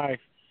sitting in my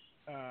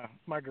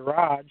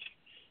garage,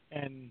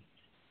 and,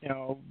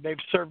 they've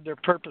served their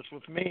purpose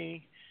with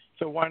me,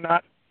 so why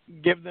not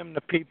give them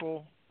to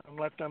people and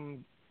let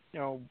them,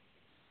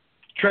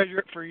 treasure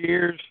it for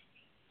years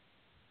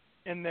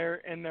in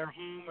their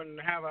home and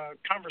have a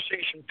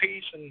conversation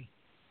piece. And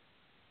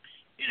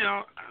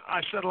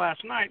I said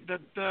last night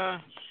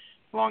that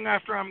long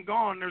after I'm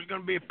gone, there's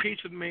going to be a piece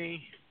of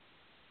me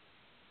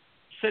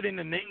sitting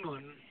in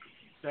England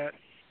that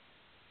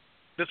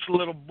this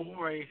little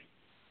boy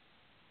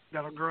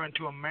that'll grow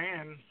into a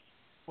man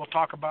will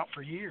talk about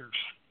for years.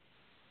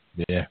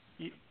 Yeah.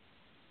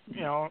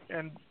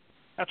 And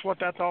that's what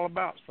that's all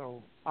about.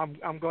 So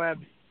I'm glad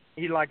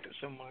he liked it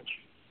so much.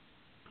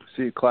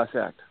 See, class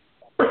act.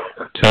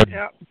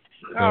 Yeah.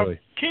 Totally.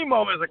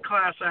 Chemo is a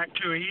class act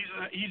too.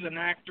 He's an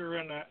actor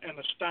and a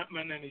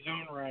stuntman in his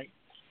own right.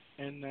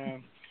 And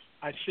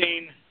I've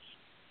seen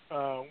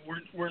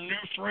we're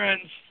new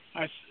friends.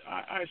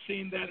 I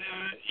seen that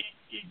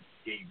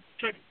he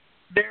took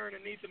Darren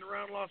and Ethan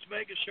around Las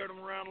Vegas, showed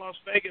them around Las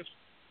Vegas,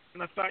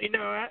 and I thought,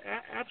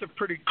 that's a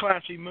pretty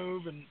classy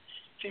move, and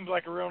seems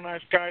like a real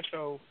nice guy.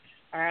 So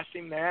I asked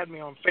him to add me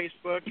on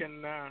Facebook,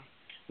 and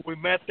we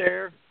met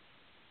there.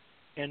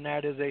 and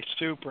that is a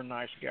super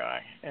nice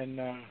guy.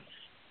 And I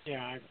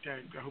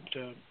hope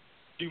to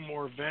do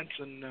more events,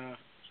 and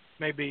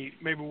maybe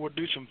we'll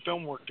do some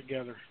film work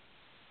together.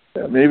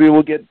 Yeah, maybe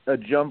we'll get a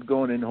jump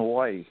going in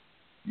Hawaii.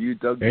 You,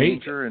 Doug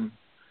Danger, and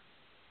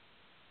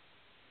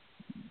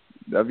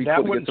that'd be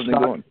cool to get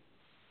something going.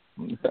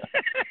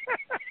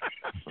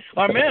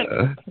 I'm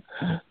in.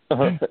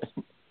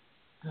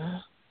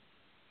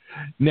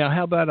 Now,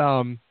 how about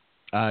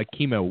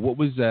Chemo? What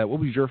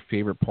was your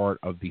favorite part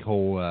of the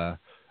whole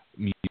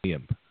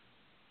museum?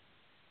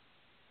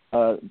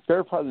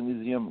 Favorite part of the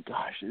museum?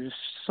 Gosh, there's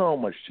so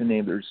much to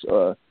name. There's,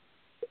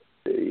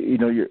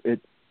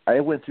 I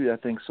went through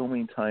that thing so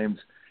many times,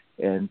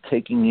 and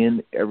taking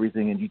in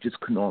everything, and you just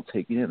couldn't all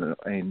take it in.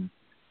 And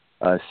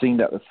seeing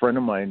that a friend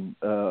of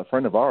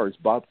ours,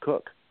 Bob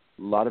Cook,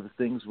 a lot of the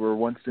things were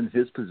once in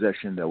his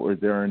possession that were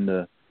there in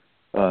the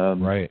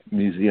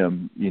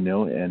museum,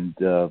 and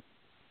the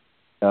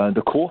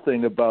cool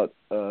thing about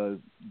the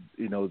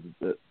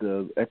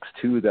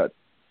X2 that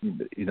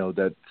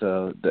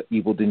that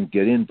Evel didn't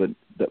get in, but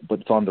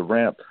it's on the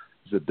ramp,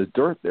 is that the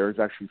dirt there is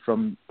actually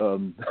from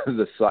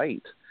the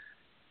site,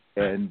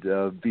 and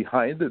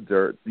behind the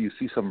dirt you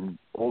see some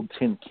old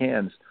tin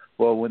cans.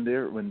 Well, when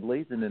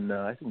Lathan and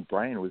I think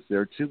Brian was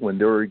there too, when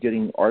they were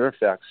getting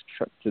artifacts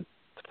to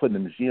put in the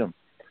museum,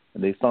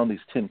 and they found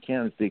these tin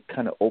cans, they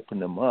kind of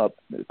opened them up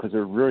because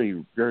they're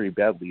very, very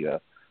badly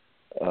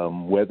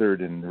weathered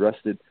and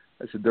rusted.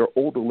 I said, they're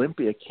old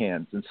Olympia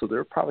cans, and so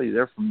they're probably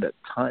there from that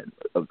time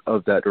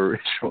of that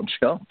original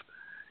jump.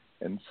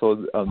 And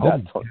so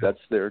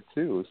that's there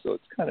too. So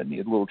it's kind of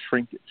neat, little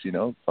trinkets,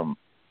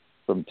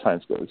 from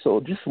times ago.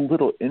 So just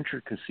little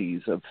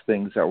intricacies of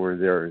things that were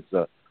there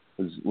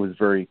was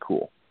very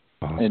cool.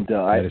 Awesome. And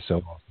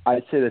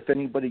I'd say that if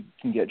anybody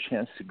can get a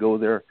chance to go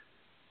there,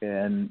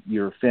 and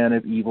you're a fan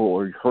of Evel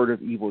or you heard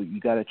of Evel,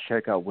 you got to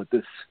check out what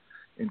this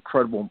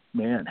incredible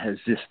man has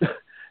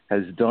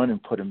done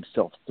and put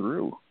himself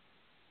through,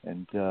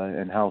 and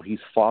how he's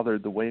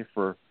fathered the way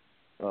for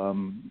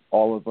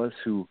all of us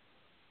who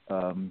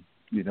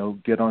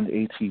get on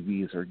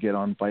ATVs or get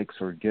on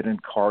bikes or get in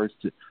cars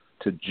to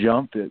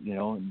jump it,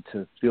 and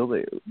to feel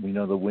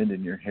the wind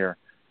in your hair.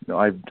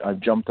 I've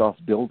jumped off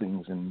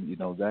buildings and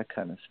that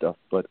kind of stuff,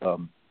 but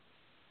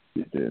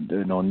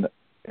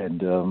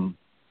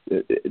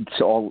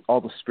it's all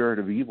the spirit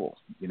of Evel,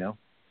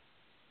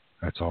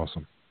 That's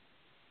awesome.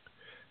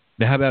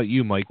 Now, how about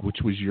you, Mike? What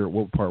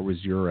part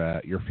was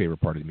your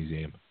favorite part of the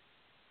museum?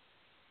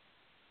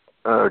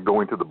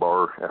 Going to the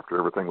bar after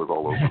everything was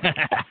all over.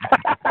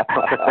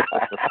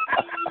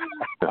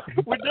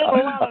 We did a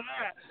lot of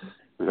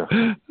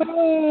that.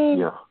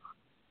 Yeah.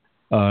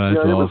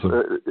 That's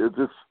awesome. It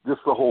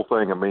just the whole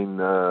thing. I mean,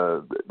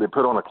 they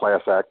put on a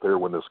class act there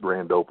when this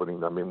grand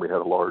opening. I mean, we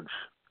had a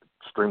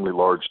extremely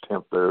large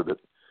tent there that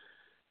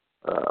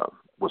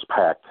was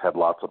packed, had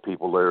lots of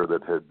people there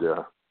that had,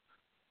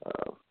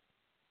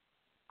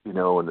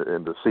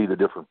 and to see the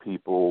different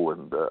people,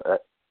 and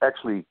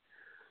actually,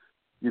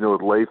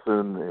 with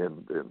Lathan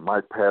and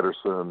Mike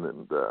Patterson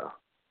and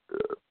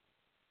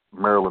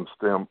Marilyn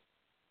Stemp,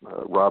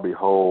 Robbie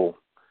Hull,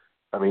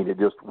 I mean, it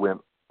just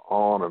went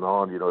on and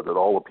on, that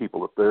all the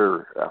people up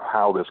there,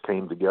 how this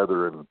came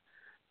together, and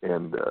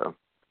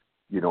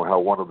how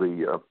one of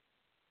a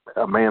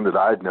man that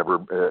I'd never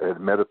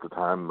had met at the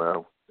time,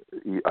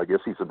 I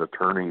guess he's an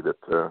attorney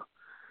that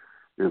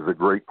is a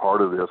great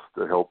part of this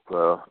to help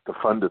to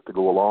fund it to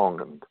go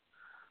along, and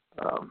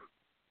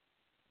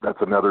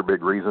that's another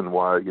big reason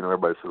why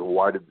everybody says,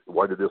 well,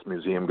 why did this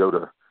museum go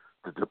to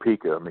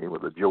Topeka? I mean,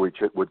 with the Joey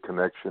Chitwood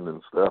connection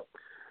and stuff,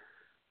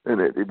 and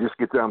it just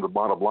gets down to the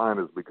bottom line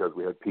is because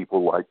we had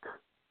people like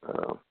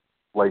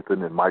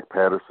Lathan and Mike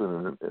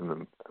Patterson,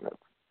 and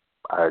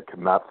I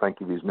cannot think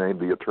of his name,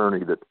 the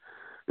attorney that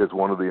is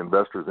one of the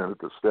investors in it,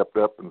 that stepped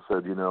up and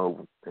said, and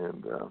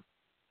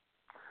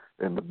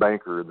the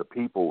banker and the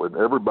people and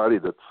everybody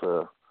that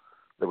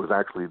was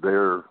actually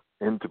there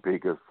in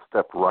Topeka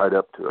stepped right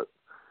up to it.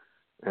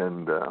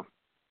 And I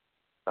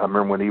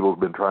remember when Evel's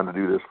been trying to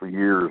do this for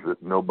years,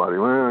 that nobody,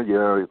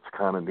 it's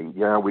kind of neat.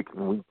 Yeah, I've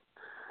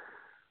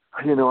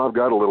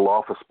got a little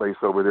office space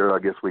over there. I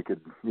guess we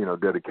could,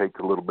 dedicate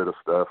to a little bit of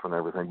stuff and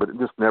everything, but it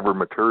just never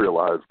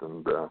materialized.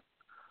 And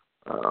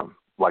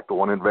like the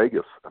one in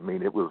Vegas, I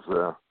mean, it was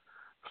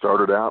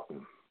started out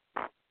and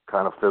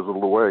kind of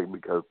fizzled away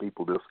because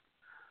people just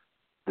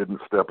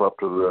didn't step up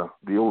to the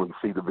deal and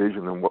see the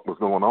vision and what was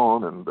going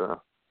on. And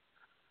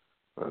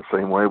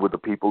same way with the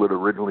people that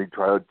originally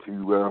tried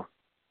to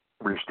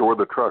restore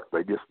the truck.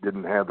 They just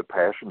didn't have the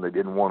passion. They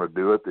didn't want to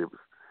do it. They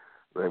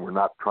were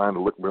not trying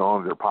to look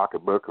beyond their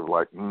pocketbook of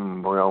like, we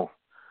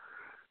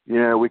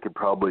could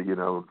probably,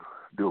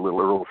 do a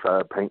little Earl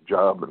Shire paint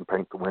job and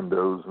paint the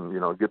windows and,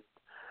 get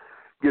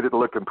it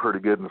looking pretty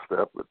good and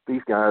stuff. But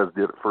these guys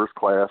did it first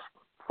class,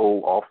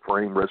 full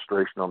off-frame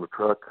restoration on the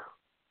truck.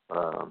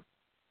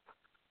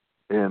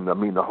 And, I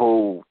mean, the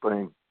whole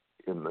thing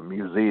in the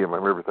museum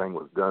and everything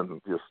was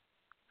done just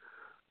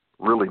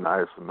really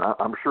nice. And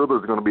I'm sure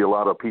there's going to be a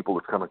lot of people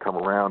that's going to come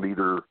around,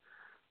 either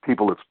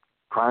people that's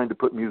trying to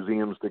put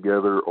museums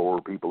together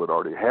or people that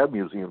already have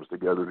museums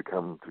together to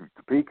come to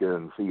Topeka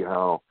and see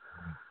how,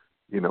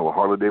 a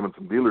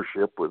Harley-Davidson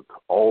dealership with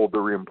all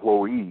their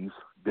employees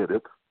did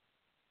it,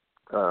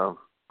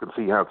 can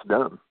see how it's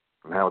done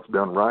and how it's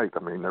done right. I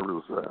mean, there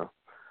was,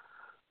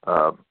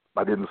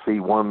 I didn't see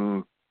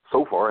one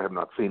so far. I have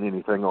not seen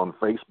anything on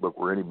Facebook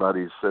where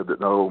anybody said that,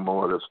 no,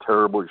 Mo, that's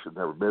terrible. You should have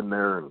never been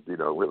there. And, it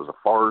was a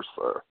farce.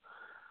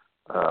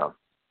 I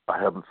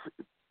haven't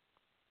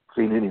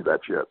seen any of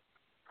that yet.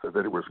 Said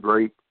that it was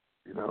great,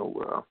 and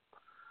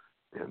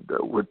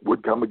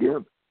would come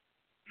again.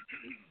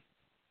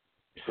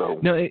 So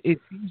no, it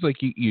seems like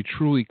you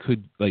truly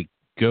could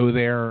go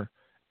there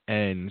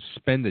and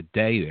spend a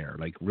day there,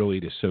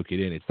 really to soak it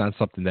in. It's not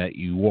something that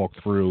you walk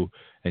through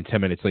and 10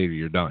 minutes later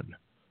you're done.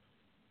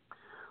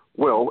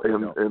 Well,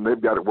 and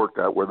they've got it worked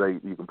out where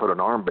you can put an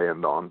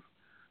armband on.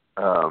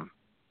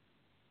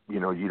 You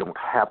don't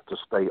have to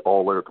stay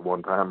all there at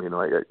one time.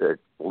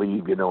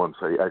 Leave, and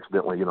say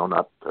accidentally,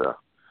 not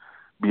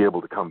be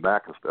able to come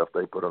back and stuff.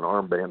 They put an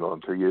armband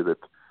on to you that,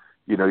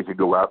 you could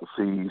go out and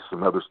see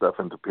some other stuff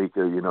in Topeka,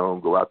 and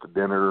go out to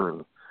dinner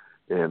and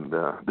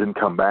then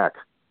come back,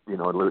 and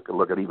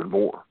look at even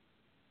more.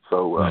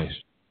 So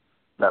nice.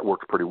 That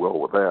works pretty well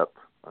with that.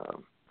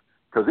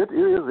 Because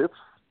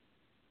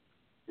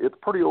it's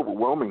pretty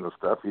overwhelming and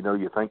stuff.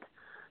 You think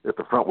at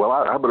the front, well,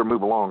 I better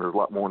move along. There's a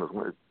lot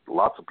more.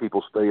 Lots of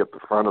people stay at the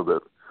front of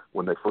it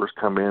when they first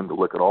come in to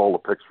look at all the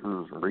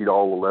pictures and read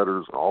all the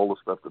letters and all the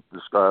stuff that's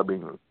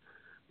describing. And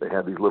they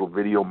have these little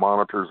video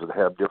monitors that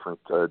have different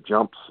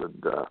jumps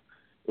and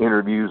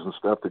interviews and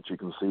stuff that you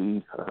can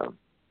see.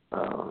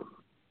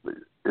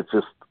 It's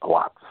just a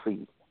lot to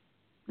see,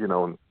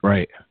 And,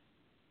 right.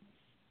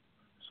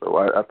 So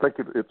I think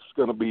it's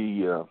going to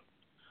be,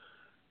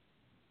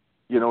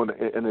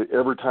 and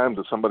every time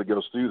that somebody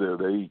goes through there,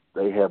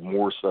 they have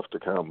more stuff to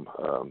come.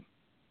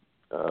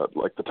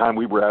 Like the time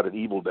we were out at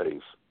Evil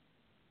Days,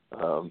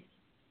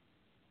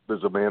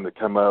 there's a man that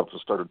came out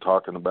and started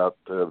talking about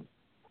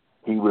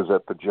he was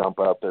at the jump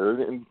out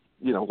there, and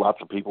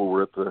lots of people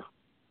were at the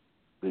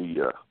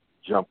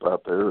jump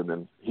out there, and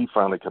then he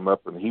finally come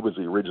up, and he was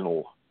the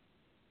original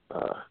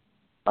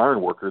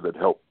iron worker that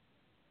helped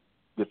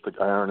get the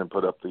iron and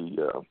put up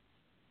the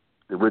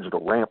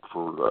original ramp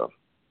for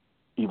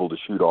Evil to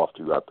shoot off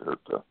to out there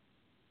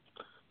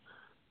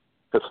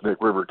at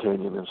Snake River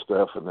Canyon and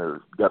stuff, and they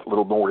got a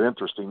little more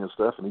interesting and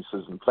stuff. And he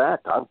says, in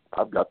fact,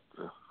 I've got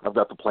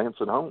the plants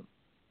at home.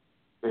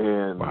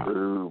 And wow.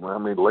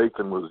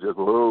 Lathan was just,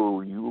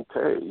 "Whoa, you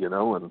okay?"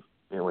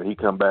 And when he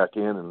come back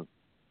in, and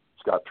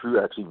Scott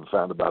Truax even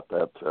found about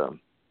that,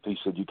 he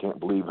said, "You can't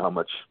believe how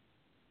much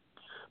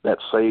that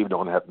saved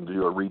on having to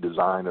do a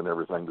redesign and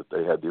everything, that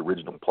they had the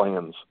original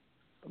plans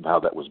of how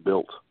that was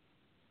built."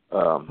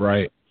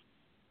 Right.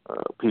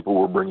 People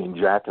were bringing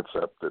jackets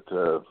up that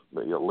the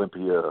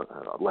Olympia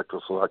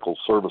Electrocycle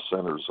Service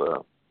Center's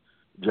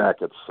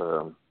jackets,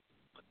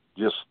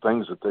 just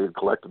things that they had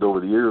collected over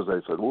the years. They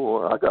said,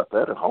 "Well, I got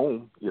that at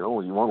home. You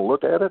want to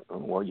look at it?"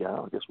 And, well, yeah,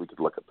 I guess we could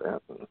look at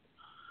that. And,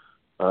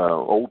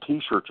 old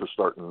T-shirts are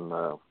starting,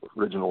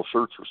 original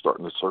shirts are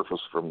starting to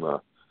surface from the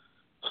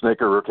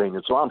Snake River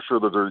Canyon. So I'm sure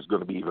that there's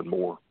going to be even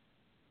more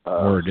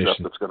stuff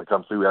that's going to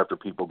come through after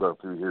people go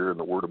through here and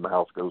the word of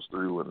mouth goes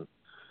through.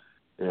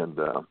 And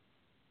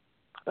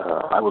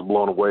I was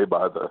blown away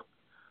by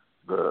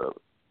the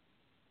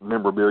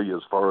memorabilia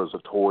as far as the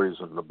toys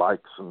and the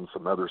bikes and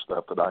some other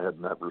stuff that I had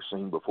never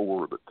seen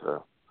before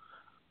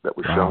that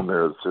was shown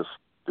there. It's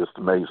just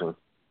amazing.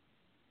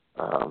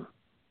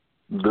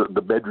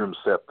 The bedroom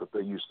set that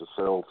they used to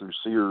sell through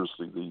Sears,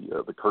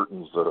 the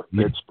curtains, the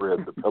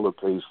bedspread, the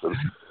pillowcase,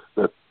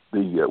 the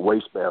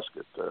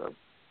wastebasket, the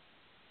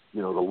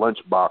lunch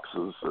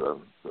boxes, the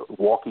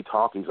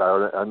walkie-talkies.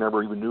 I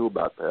never even knew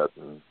about that.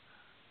 And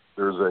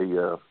there's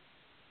a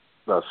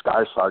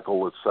Sky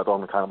Cycle that's set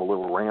on kind of a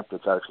little ramp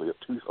that's actually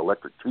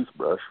electric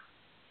toothbrush.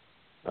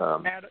 I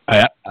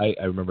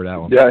remember that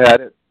one. Yeah, I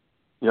had it.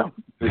 Yeah,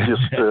 it's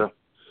just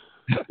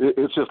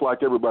it's just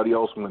like everybody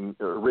else. When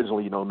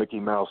originally, Mickey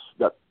Mouse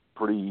got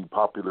pretty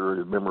popular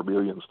in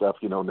memorabilia and stuff,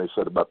 and they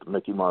said about the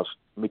Mickey Mouse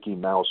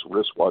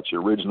wristwatch, the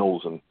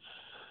originals, and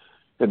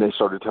they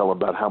started telling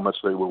about how much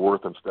they were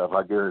worth and stuff.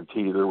 I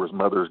guarantee you there was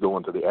mothers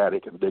going to the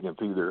attic and digging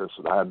through there and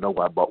said, "I know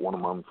I bought one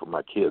of them for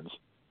my kids."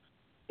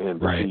 And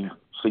to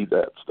see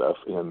that stuff,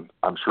 and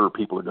I'm sure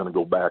people are going to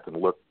go back and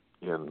look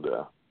and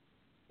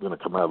going to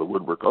come out of the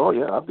woodwork. "Oh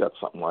yeah, I've got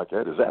something like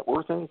that. Is that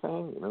worth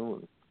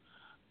anything?"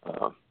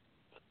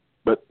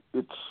 But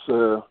it's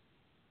a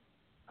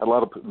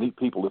lot of neat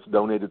people that's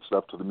donated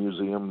stuff to the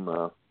museum,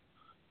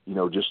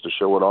 just to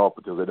show it off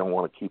because they don't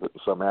want to keep it in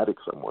some attic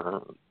somewhere.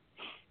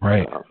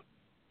 Right.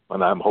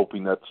 And I'm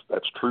hoping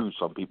that's true.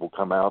 Some people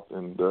come out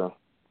and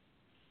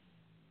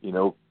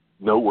know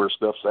where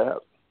stuff's at.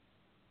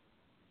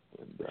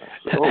 And,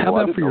 how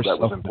about for that yourself?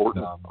 was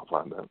important. I'll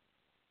find that.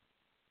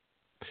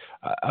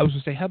 I was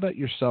going to say, how about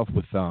yourself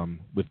with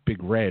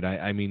Big Red?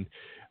 I mean,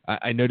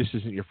 I know this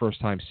isn't your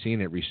first time seeing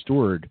it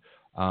restored,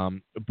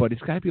 but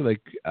it's got to be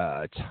like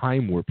a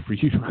time warp for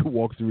you to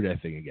walk through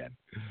that thing again.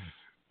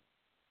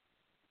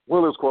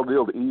 Well, it was quite a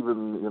deal to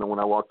even, when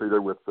I walked through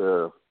there with,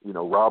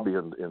 Robbie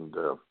and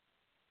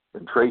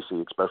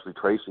Tracy, especially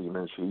Tracy,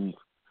 man, she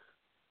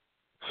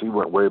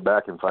went way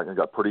back. In fact, I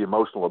got pretty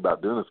emotional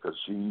about doing this because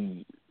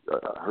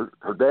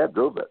her dad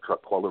drove that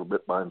truck quite a little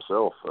bit by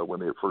himself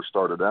when they first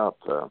started out.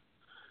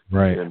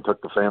 Right. And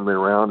took the family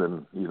around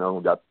and,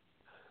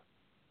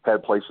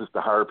 had places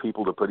to hire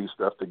people to put his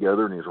stuff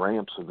together and his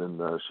ramps. And then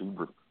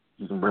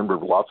you can remember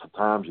lots of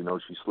times, she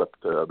slept,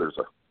 there's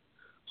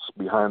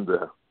behind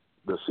the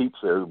seats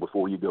there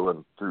before you go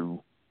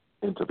into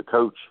the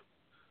coach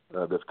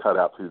that's cut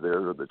out through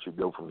there that you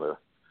go from the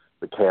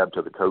cab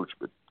to the coach.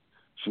 But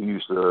she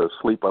used to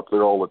sleep up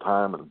there all the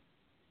time, and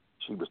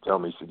she was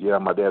telling me, she said, yeah,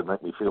 my dad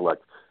made me feel like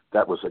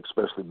that was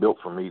especially built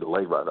for me to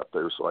lay right up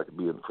there so I could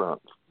be in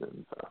front.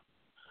 And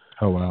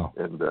oh, wow.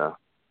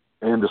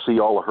 And to see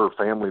all of her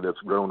family that's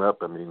grown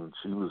up, I mean,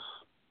 she was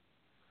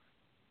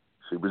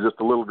just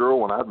a little girl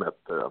when I met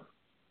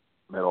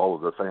all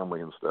of the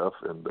family and stuff,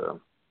 and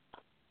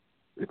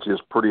it's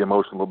just pretty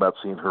emotional about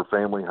seeing her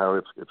family, how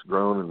it's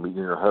grown, and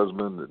meeting her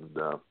husband and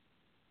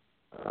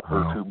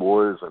her two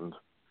boys, and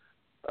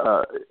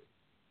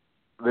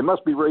they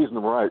must be raising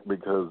them right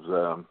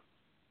because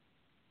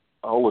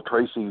all of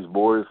Tracy's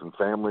boys and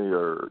family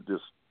are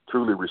just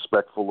truly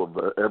respectful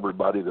of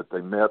everybody that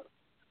they met.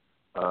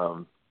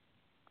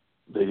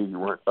 They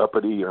weren't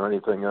uppity or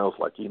anything else,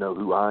 like,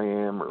 who I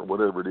am or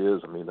whatever it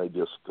is. I mean, they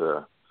just,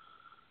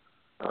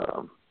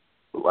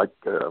 like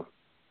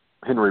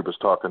Henry was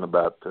talking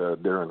about,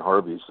 Darren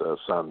Harvey's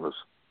son was,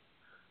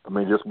 I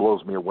mean, it just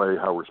blows me away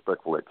how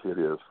respectful that kid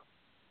is.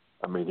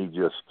 I mean, he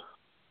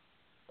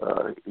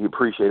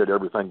appreciated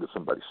everything that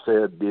somebody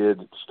said,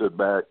 did, stood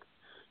back,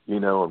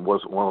 and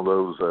wasn't one of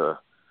those,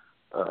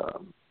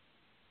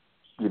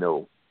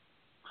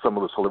 some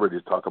of the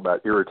celebrities talk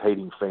about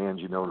irritating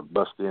fans, to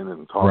bust in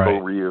and talk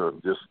over you,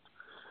 and just,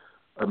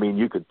 I mean,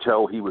 you could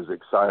tell he was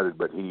excited,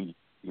 but he,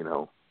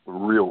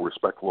 real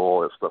respectful, all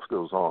that stuff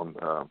goes on.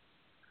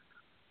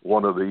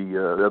 One of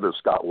the other,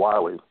 Scott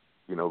Wiley,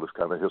 this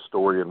kind of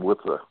historian with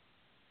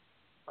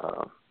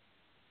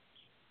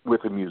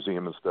the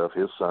museum and stuff,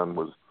 his son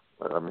was,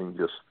 I mean,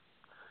 just,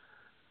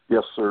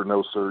 yes, sir,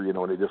 no, sir,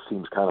 and it just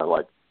seems kind of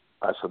like,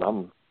 I said,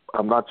 I'm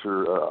not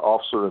your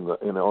officer in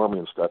the Army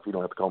and stuff. You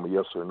don't have to call me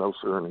yes sir, no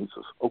sir. And he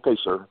says, okay,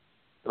 sir.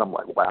 And I'm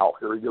like, wow,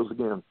 here he goes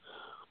again.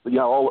 But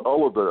yeah,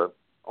 all of the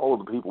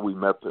people we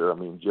met there, I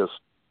mean, just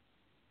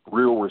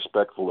real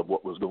respectful of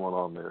what was going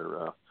on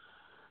there,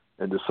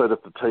 and to sit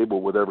at the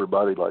table with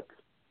everybody, like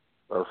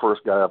our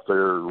first guy up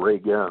there, Ray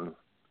Gunn.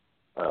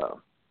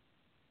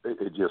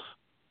 It just,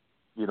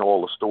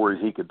 all the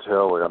stories he could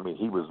tell. I mean,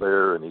 he was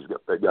there, and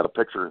they got a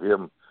picture of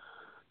him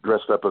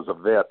dressed up as a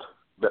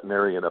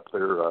veterinarian up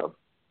there.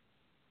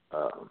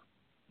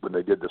 When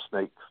they did the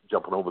snakes,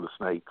 jumping over the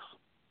snakes,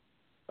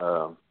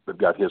 they've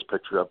got his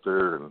picture up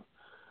there, and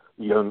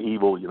young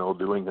Evel,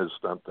 doing his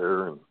stunt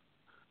there,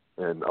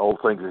 and all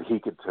the things that he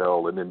could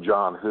tell, and then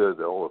John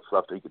Hood, all the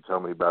stuff that he could tell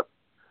me about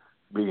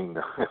being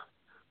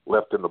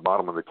left in the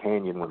bottom of the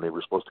canyon when they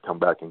were supposed to come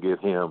back and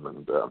get him,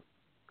 and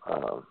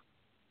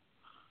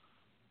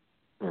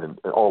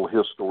all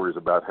his stories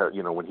about how,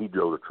 when he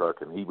drove the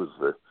truck, and he was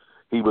the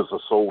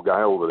sole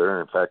guy over there.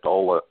 In fact,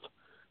 all that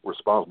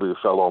responsibility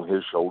fell on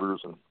his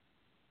shoulders,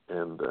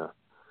 and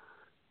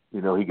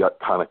he got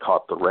kind of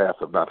caught the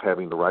wrath of not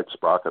having the right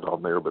sprocket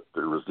on there, but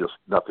there was just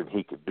nothing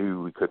he could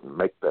do. He couldn't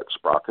make that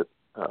sprocket,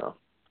 and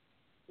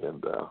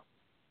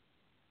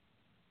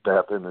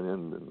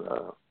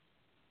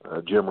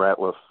Jim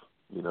Ratliff,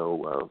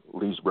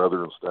 Lee's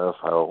brother and stuff,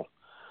 how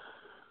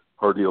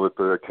our deal at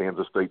the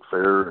Kansas State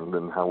Fair, and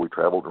then how we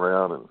traveled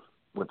around and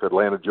went to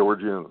Atlanta,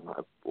 Georgia, and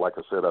like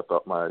I said, I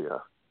thought my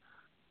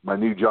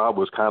new job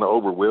was kind of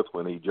over with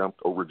when he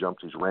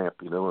overjumped his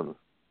ramp, and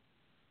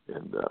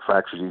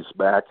fractured his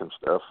back and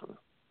stuff. And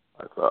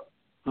I thought,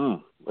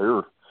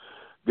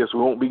 guess we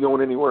won't be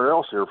going anywhere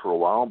else here for a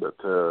while. But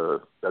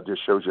that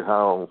just shows you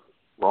how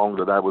long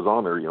that I was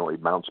on there. He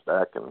bounced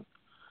back and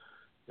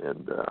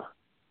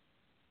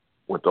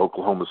went to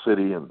Oklahoma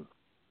City and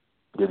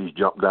did his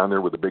jump down there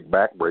with a big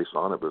back brace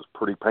on. It was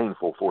pretty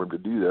painful for him to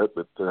do that,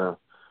 but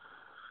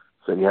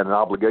said he had an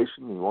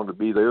obligation. He wanted to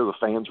be there. The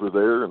fans were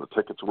there, and the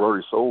tickets were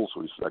already sold.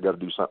 So he said, I got to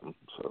do something.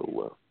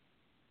 So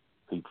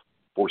he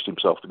forced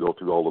himself to go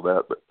through all of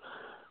that. But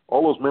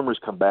all those memories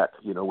come back,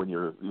 when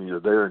you're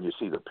there and you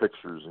see the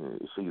pictures and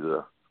you see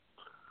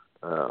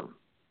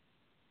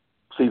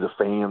the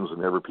fans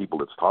and every people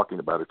that's talking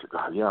about it. You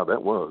go, yeah,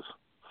 that was.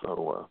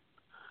 So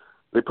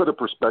they put a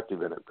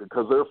perspective in it,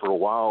 because there for a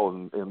while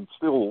and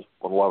still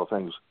on a lot of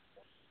things,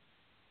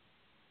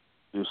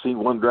 you've seen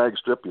one drag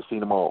strip, you've seen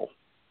them all.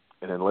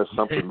 And unless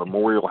something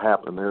memorial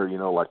happened there,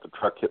 like the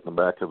truck hitting the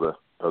back of the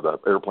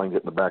airplane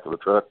hitting the back of the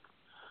truck,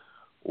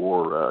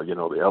 or, the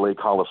LA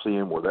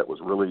Coliseum where that was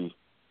really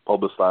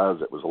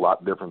publicized, it was a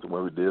lot different than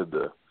what we did,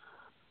 the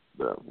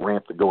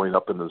ramp to going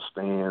up into the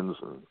stands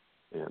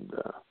and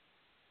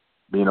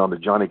being on the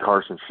Johnny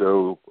Carson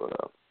show.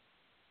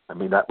 I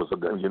mean, that was,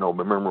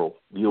 memorable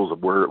deals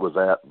of where it was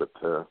at, but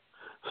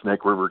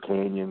Snake River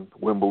Canyon,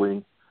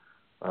 Wembley,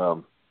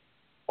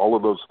 all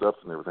of those stuff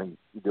and everything,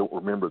 you don't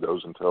remember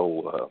those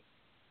until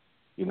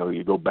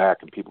you go back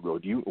and people go,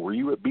 were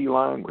you at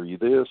Beeline? Were you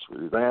this?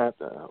 Were you that?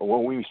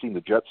 Well, we've seen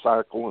the jet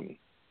cycle,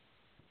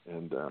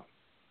 and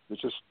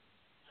it's just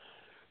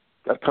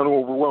got kind of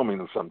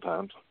overwhelming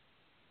sometimes.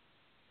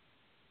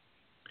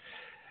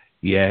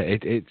 Yeah,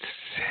 it's.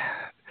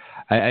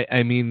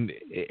 I mean,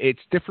 it's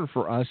different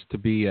for us to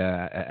be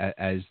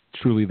as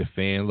truly the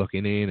fan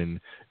looking in and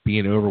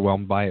being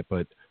overwhelmed by it,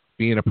 but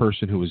being a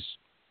person who was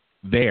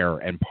there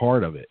and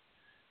part of it,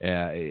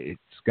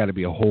 it's got to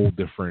be a whole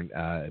different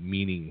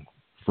meaning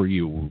for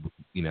you,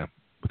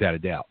 without a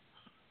doubt.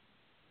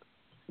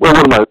 Well,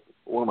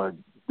 one of my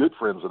good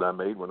friends that I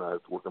made when I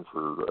was working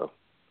for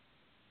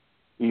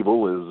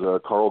Evel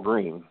is Carl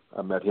Green.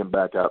 I met him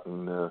out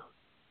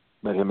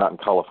in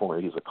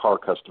California. He's a car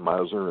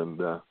customizer,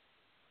 and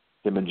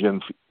him and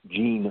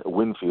Gene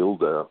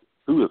Winfield,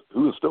 who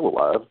is still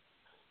alive,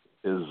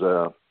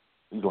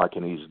 he's like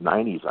in his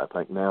 90s, I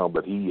think now.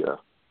 But him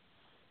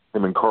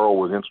and Carl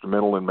was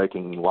instrumental in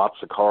making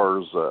lots of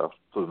cars for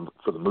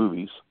the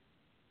movies.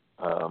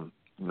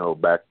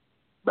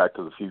 Back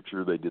to the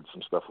Future, they did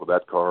some stuff with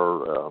that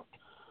car.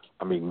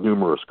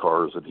 Numerous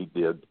cars that he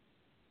did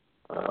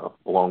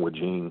along with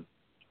Gene.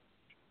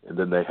 And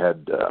then they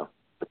had the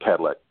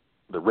Cadillac,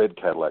 the red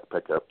Cadillac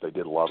pickup. They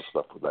did a lot of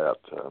stuff with that.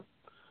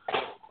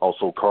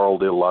 Also, Carl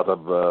did a lot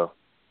of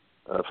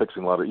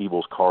fixing a lot of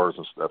Evil's cars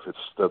and stuff.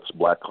 That's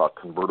Blackhawk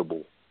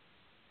convertible,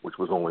 which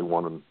was only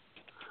one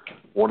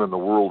in the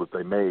world that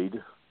they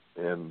made,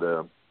 and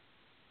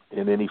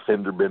any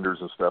fender benders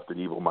and stuff that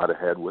Evel might have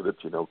had with it,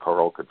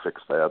 Carl could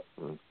fix that.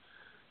 And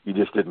you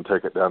just didn't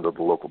take it down to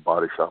the local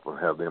body shop and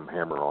have them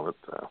hammer on it.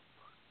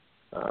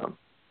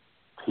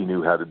 He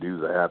knew how to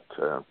do that.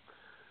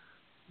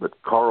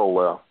 But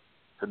Carl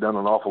had done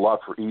an awful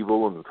lot for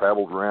Evel and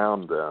traveled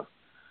around.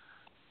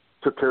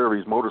 Took care of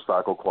his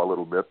motorcycle quite a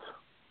little bit,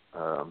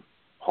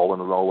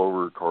 hauling it all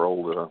over.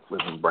 Carl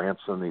lived in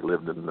Branson. He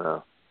lived in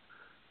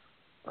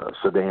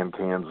Sedan,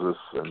 Kansas,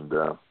 and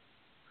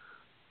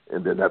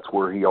then that's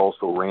where he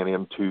also ran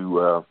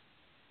into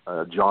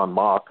John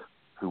Mock,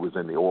 who was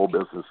in the oil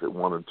business that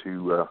wanted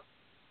to.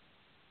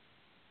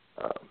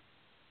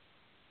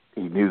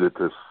 He knew that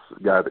this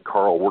guy that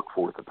Carl worked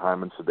for at the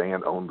time in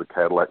Sedan owned the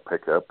Cadillac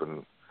pickup,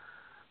 and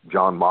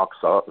John Mock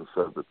saw it and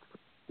said that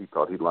he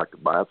thought he'd like to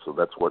buy it. So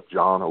that's what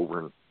John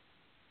over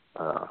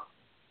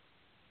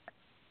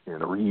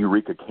in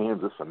Eureka,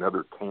 Kansas,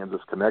 another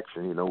Kansas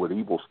connection, with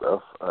Evel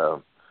stuff.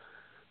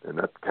 And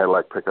that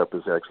Cadillac pickup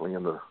is actually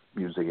in the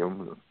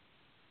museum.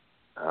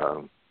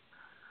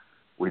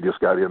 We just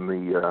got in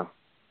the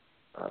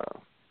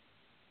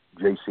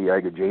J.C.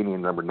 Agajanian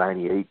number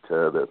 98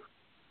 that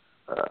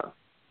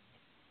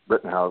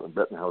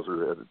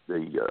Bettenhauser,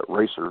 the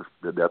racer,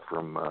 did that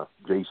from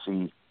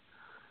J.C.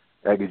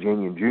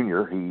 Agajanian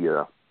Jr. He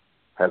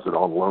has it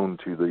on loan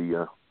to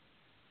the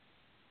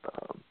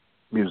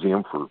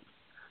museum for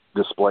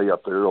display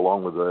up there,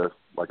 along with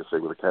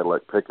with a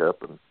Cadillac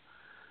pickup, and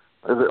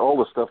all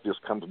the stuff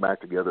just comes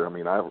back together. I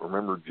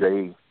remember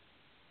J.C.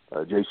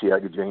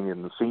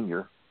 Agajanian, the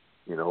senior,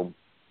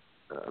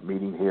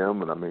 meeting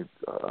him, and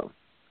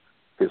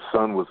his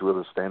son was with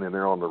us standing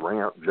there on the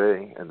ramp,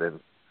 Jay, and then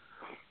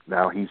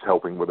now he's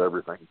helping with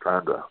everything,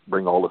 trying to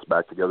bring all this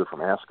back together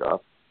from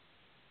Ascot,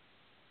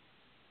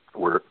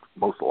 where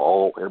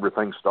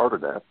everything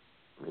started at.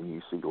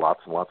 You see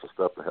lots and lots of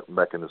stuff that happened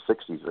back in the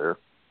 60s there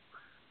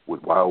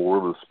with Wild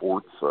World of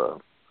Sports,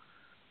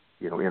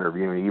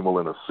 interviewing Evel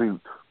in a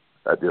suit.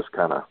 That just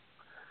kind of,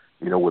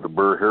 with a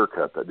burr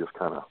haircut, that just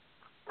kind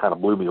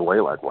of blew me away.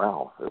 Like,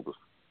 wow, it was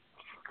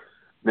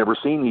never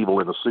seen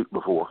Evel in a suit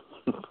before.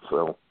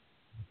 So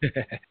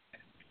it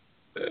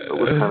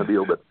was kind of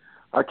deal. But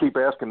I keep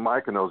asking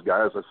Mike and those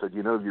guys. I said,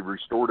 you've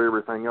restored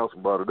everything else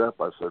and brought it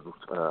up. I said,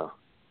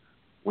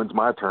 when's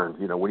my turn?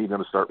 When are you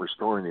going to start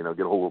restoring?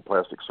 Get a hold of a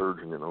plastic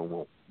surgeon. And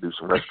we'll do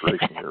some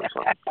restoration here or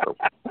something.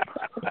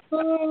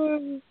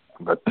 So,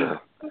 but there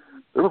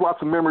was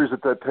lots of memories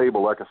at that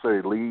table. Like I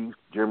say, Lee,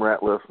 Jim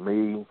Ratliff,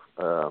 me,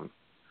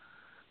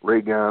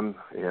 Ray Gunn,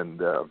 and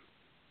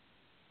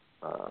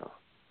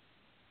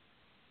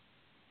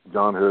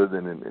John Hood,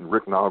 and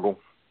Rick Noggle.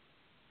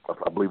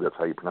 I believe that's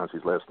how you pronounce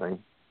his last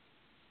name.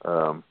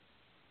 And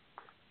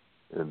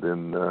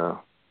then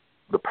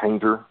the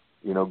painter,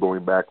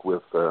 going back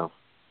with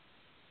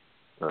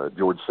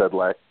George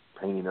Sedlak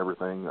painting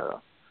everything.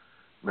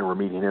 Remember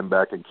meeting him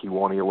back in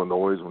Kewanee,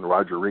 Illinois, when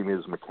Roger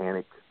Remus,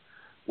 mechanic,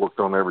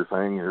 worked on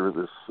everything. Here,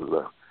 this is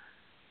a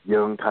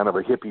young, kind of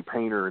a hippie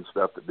painter and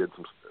stuff that did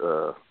some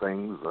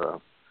things.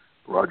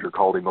 Roger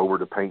called him over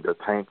to paint a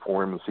tank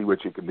for him and see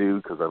what you could do,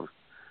 because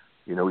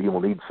he will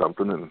need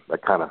something, and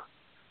that kind of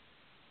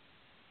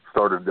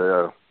started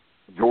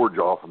George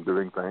off on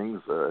doing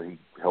things. He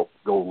helped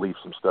go leave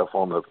some stuff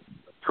on the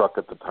truck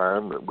at the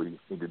time that we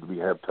needed to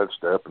have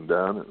touched up and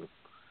done. And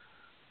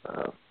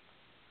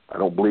I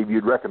don't believe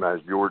you'd recognize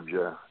George.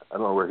 I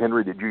don't know,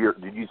 Henry, did you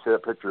see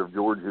that picture of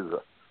George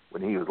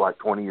when he was like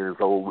 20 years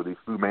old with his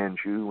Fu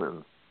Manchu?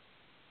 And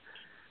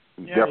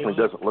he definitely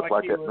doesn't look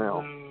like that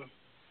now.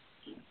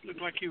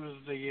 Looked like he was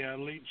the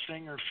lead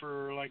singer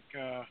for like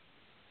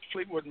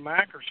Fleetwood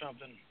Mac or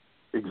something.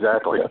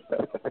 Exactly.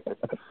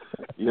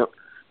 Yep.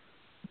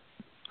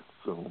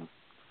 So,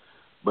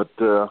 but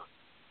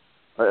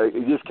I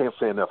just can't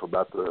say enough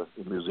about the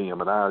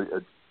museum, and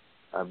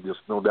I'm just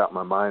no doubt in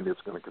my mind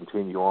it's going to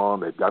continue on.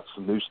 They've got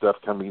some new stuff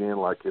coming in,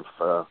 like if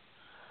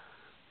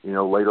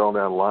later on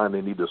down the line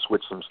they need to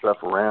switch some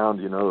stuff around,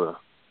 to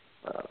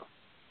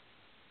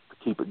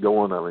keep it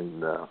going. I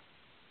mean,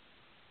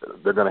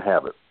 they're going to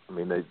have it. I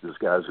mean, these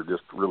guys are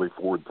just really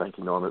forward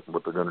thinking on it and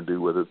what they're going to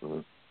do with it,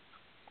 and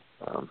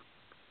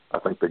I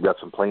think they've got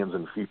some plans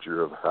in the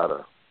future of how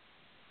to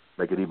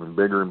make it even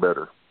bigger and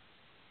better.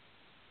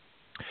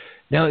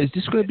 Now, is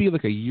this going to be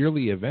like a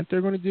yearly event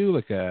they're going to do,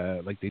 like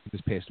they did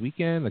this past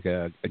weekend, like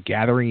a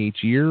gathering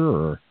each year,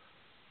 or?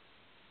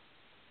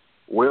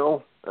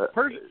 Well,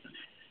 they're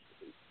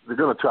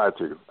going to try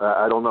to.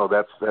 I don't know.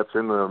 That's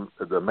in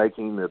the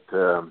making.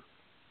 That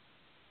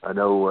I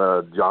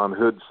know John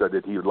Hood said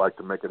that he would like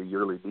to make it a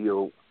yearly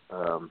deal.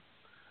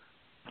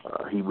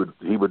 He would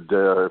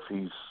if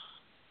he's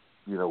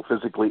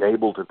physically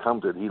able to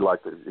come to it. He'd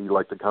like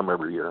to come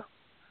every year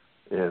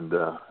and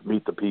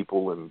meet the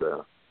people. And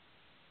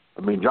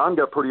I mean, John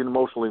got pretty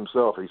emotional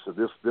himself. He said,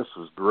 "This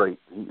is great."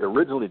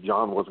 Originally,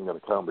 John wasn't going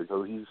to come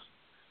because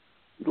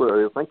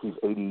I think he's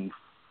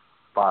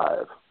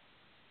 85,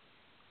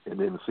 and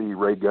then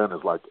Ray Gunn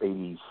is like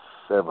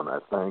 87, I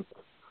think,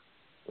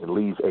 and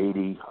Lee's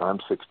 80. I'm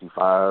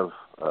 65.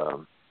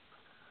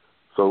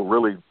 So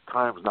really,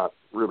 time's not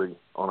really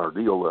on our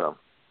deal.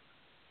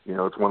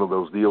 It's one of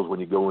those deals when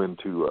you go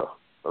into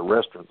a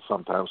restaurant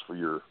sometimes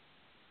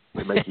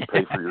they make you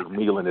pay for your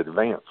meal in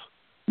advance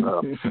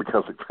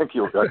because they think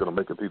you're not going to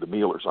make it through the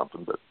meal or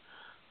something. But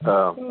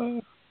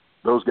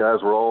those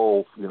guys were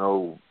all,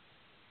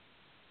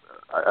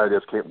 I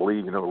just can't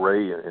believe,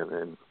 Ray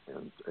and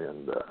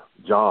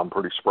John,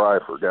 pretty spry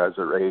for guys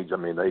their age. I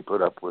mean,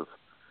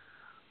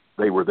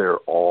 they were there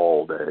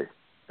all day.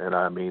 And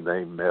I mean,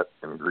 they met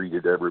and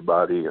greeted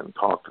everybody and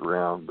talked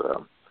around.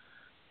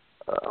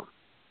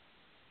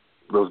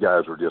 Those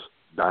guys were just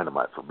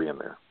dynamite for being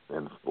there.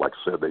 And like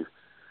I said,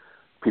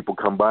 people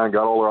come by and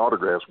got all their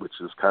autographs, which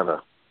is kind of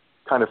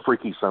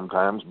freaky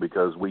sometimes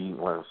because we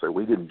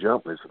didn't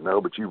jump. And they said,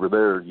 no, but you were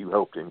there. You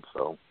helped him.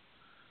 So,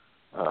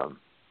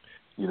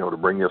 to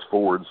bring us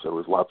forward. So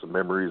there's lots of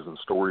memories and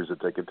stories that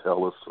they could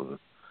tell us.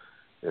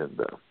 And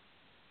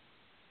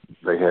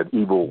they had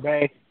evil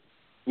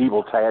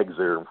tags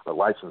there, a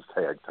license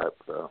tag type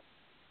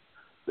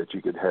that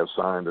you could have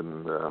signed.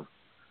 And there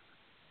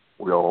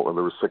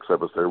were 6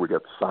 of us there. We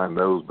got to sign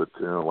those, but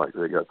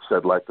they got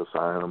Sedlak to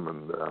sign them,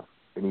 and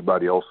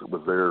anybody else that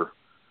was there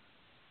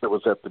that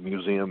was at the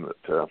museum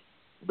that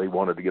they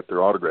wanted to get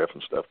their autograph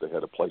and stuff, they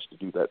had a place to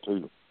do that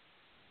too.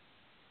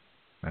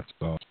 That's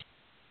awesome.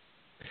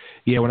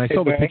 Yeah, when I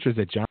saw the pictures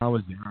that John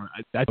was there,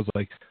 I was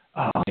like,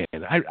 oh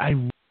man, I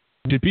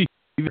should be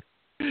there.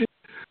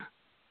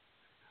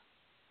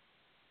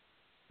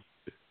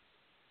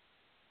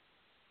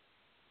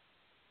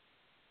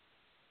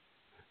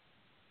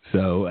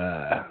 So,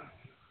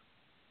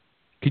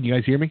 can you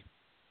guys hear me?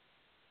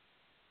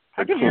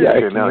 I can hear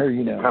you now.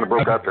 You kind of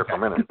broke out there for a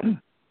minute.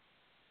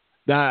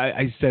 No,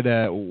 I said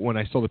when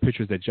I saw the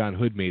pictures that John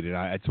Hood made it,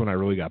 that's when I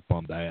really got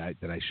bummed. That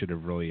I should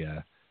have really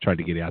tried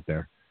to get out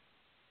there.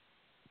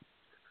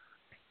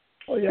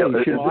 Oh yeah,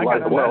 like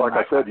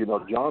I said,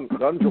 John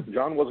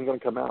wasn't going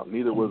to come out.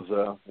 Neither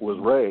was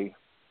Ray,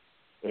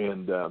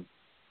 and and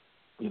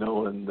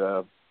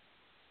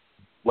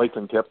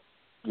Lathan kept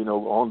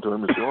on to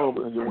him and said, "Oh,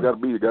 we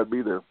got to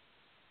be there."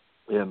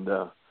 And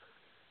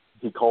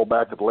he called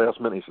back at the last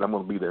minute. He said, "I'm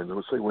going to be there." And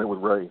so he went with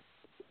Ray.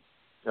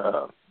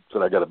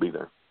 Said, "I got to be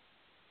there,"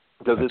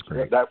 because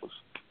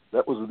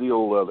that was the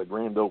deal. The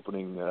grand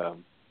opening,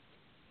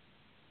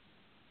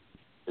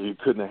 you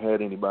couldn't have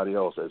had anybody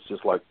else. It's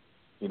just like,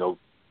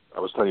 I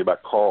was telling you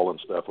about Carl and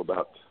stuff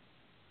about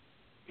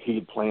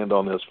he'd planned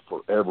on this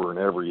forever and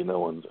ever,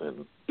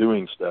 and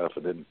doing stuff,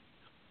 and then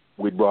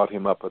we brought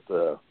him up at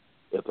the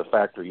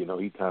factory.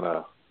 He kind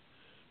of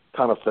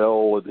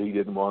fell. He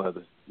didn't want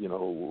to,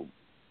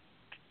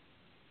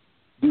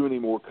 do any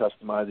more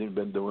customizing. He'd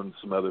been doing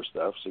some other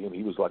stuff. See, and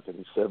he was like in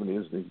his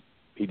 70s, and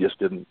he just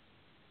didn't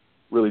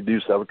really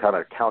do stuff. Kind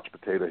of a couch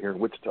potato here in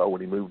Wichita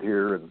when he moved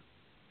here, and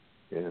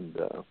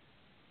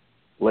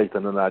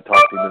Lathan and I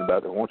talked to him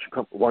about it. Why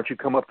don't you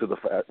come up to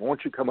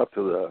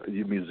the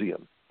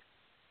museum?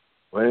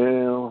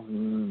 Well,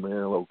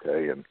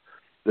 okay. And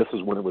this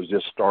is when it was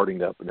just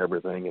starting up and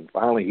everything. And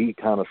finally, he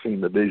kind of seen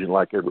the vision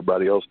like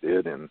everybody else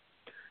did, and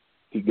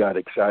he got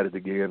excited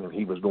again. And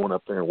he was going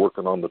up there and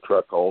working on the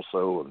truck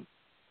also, and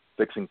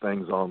fixing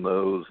things on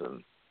those.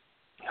 And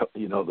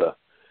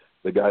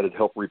the guy that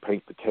helped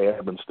repaint the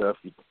cab and stuff.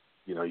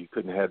 You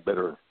couldn't have had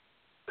better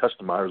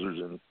customizers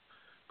than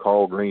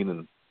Carl Green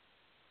and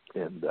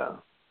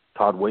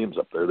Todd Williams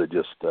up there. They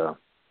just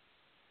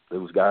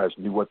those guys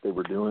knew what they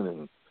were doing,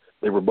 and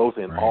they were both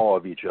in awe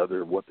of each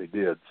other of what they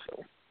did.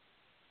 So,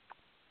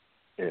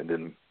 and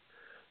then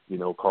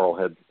Carl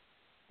had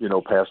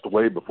passed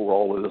away before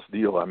all of this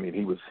deal. I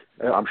mean,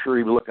 I'm sure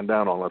he was looking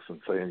down on us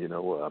and saying,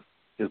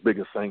 his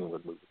biggest thing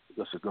was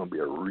this is going to be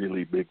a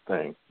really big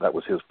thing. That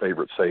was his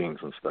favorite sayings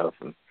and stuff.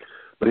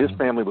 But his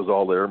family was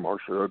all there.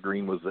 Marsha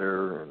Green was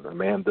there, and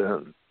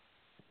Amanda,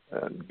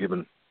 and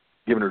giving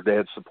her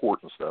dad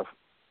support and stuff.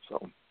 So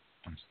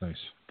that's nice.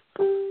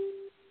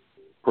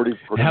 Pretty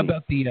How neat.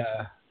 about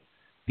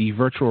the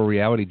virtual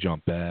reality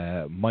jump?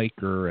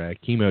 Mike or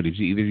Chemo, did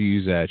you either of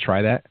you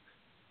try that?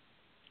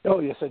 Oh,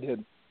 yes, I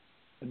did.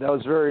 And that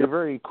was very,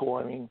 very cool.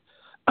 I mean,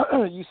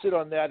 you sit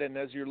on that, and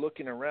as you're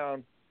looking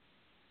around,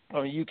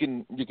 I mean, you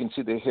can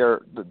see the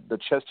hair, the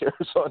chest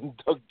hairs on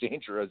Doug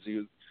Danger as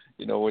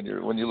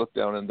when you look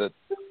down on that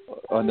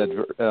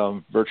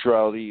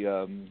virtuality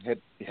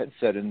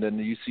headset, and then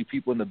you see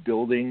people in the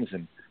buildings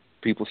and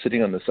people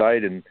sitting on the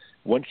side, and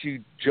once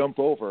you jump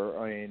over,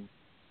 I mean,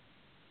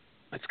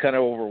 it's kind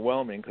of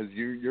overwhelming because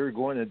you're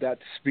going at that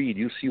speed.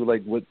 You see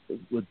like what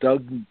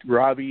Doug,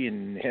 Robbie,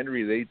 and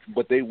Henry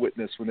what they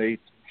witnessed when they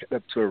hit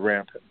up to a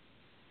ramp.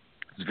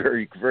 It's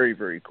very, very,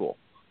 very cool.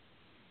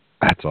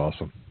 That's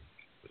awesome.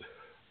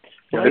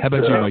 Yeah, how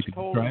about you,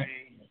 Mike? Right?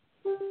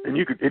 And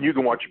you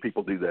can watch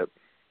people do that.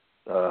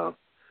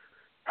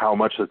 How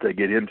much that they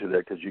get into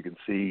that, because you can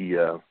see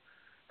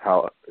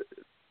how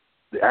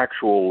the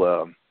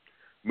actual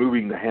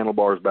moving the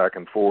handlebars back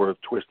and forth,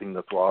 twisting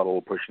the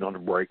throttle, pushing on the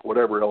brake,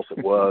 whatever else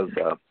it was,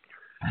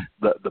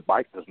 the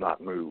bike does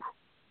not move.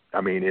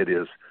 I mean, it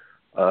is.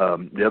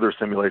 The other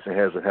simulation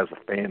has a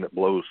fan that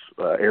blows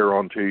air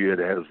onto you. It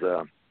has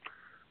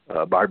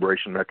a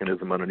vibration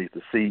mechanism underneath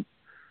the seat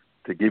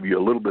to give you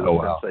a little bit of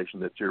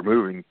sensation that you're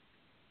moving,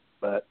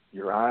 but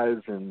your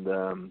eyes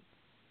and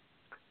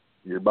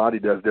your body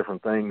does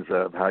different things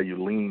of how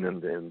you lean,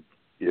 and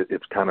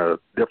it's kind of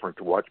different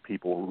to watch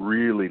people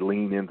really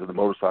lean into the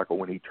motorcycle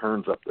when he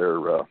turns up there.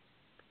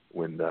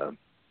 When Doug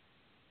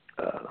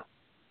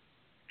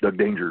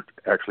Danger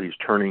actually is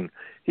turning,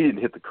 he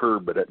didn't hit the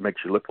curb, but it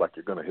makes you look like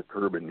you're going to hit the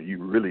curb, and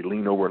you really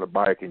lean over in a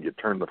bike and you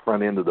turn the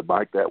front end of the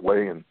bike that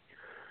way, and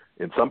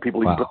some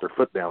people even put their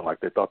foot down like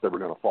they thought they were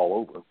going to fall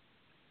over.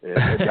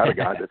 And they've got a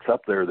guy that's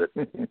up there that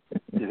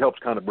it helps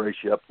kind of brace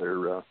you up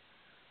there.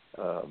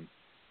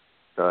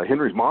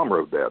 Henry's mom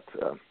rode that.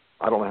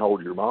 I don't know how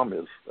old your mom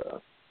is,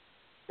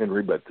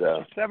 Henry, but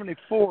she's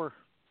 74,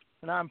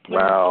 and I'm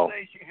pleased to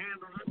say she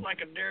handled it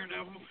like a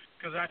daredevil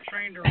because I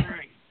trained her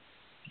right.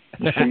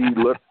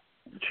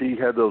 She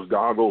had those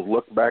goggles,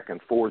 looked back and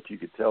forth. You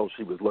could tell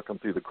she was looking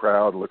through the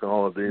crowd, looking at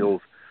all the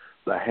deals.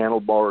 The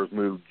handlebars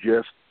moved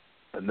just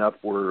enough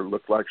where it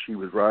looked like she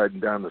was riding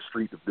down the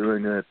street of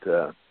doing it,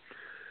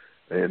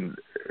 and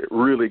it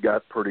really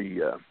got pretty.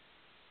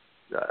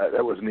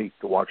 That was neat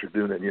to watch her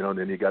doing it, And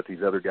then you got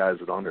these other guys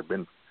that on there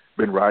been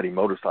riding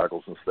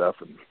motorcycles and stuff,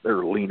 and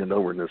they're leaning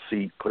over in the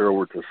seat, clear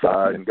over to the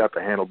side, and got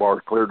the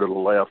handlebars clear to the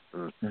left.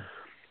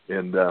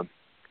 And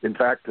in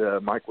fact,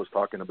 Mike was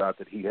talking about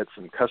that he had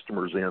some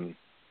customers in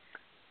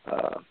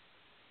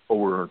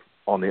over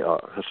on the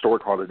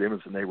historic Harley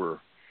Davidson. They were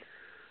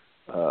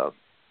going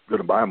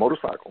to buy a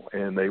motorcycle,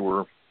 and they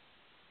were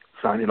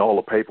signing all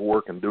the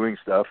paperwork and doing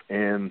stuff,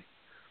 and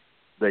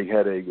they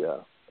had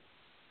a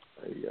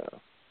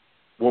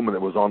woman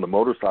that was on the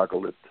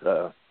motorcycle that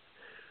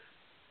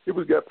she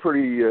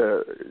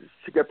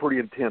got pretty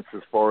intense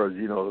as far as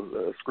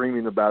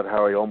screaming about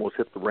how he almost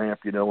hit the ramp,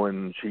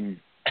 and she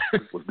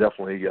was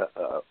definitely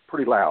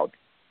pretty loud.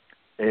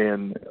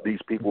 And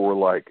these people were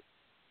like,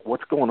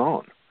 "What's going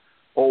on?"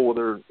 "Oh,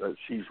 well,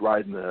 she's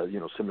riding a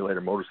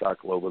simulator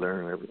motorcycle over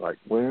there," and they were like,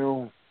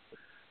 "Well,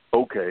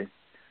 okay."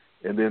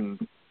 And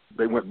then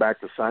they went back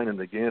to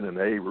signing again, and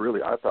I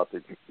thought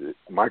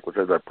Mike was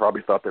there. I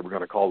probably thought they were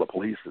going to call the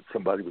police that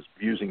somebody was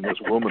abusing this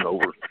woman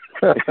over.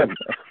 And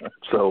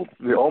so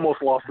they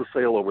almost lost the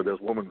sale over this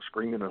woman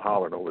screaming and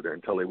hollering over there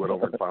until they went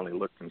over and finally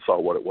looked and saw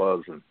what it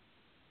was.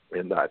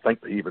 And I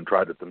think they even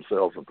tried it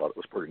themselves and thought it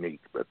was pretty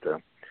neat. But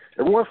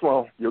every once in a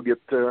while, you'll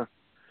get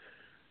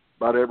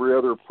about every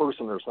other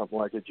person or something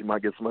like it. You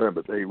might get some of them,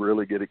 but they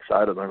really get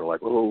excited and they're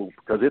like, "Oh,"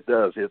 because it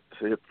does. It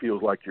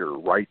feels like you're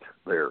right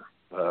there.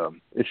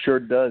 It sure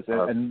does.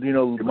 And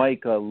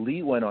Mike,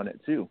 Lee went on it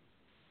too.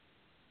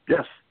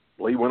 Yes,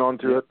 Lee went on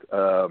to it.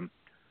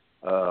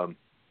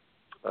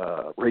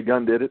 Ray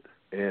Gunn did it,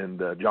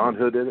 and John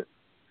Hood did it.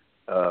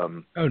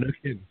 Oh, no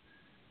kidding.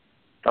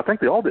 I think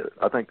they all did it.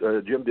 I think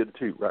Jim did it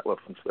too, Ratliff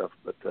and stuff.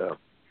 But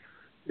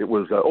it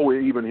was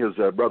even his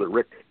brother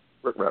Rick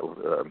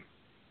Ratliff,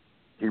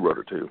 he wrote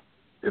it too.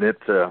 And it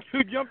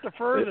who jumped the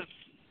furthest?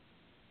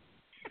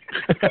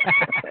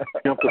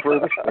 Jumped the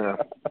furthest. Yeah.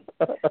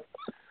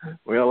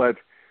 Well, I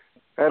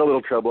had a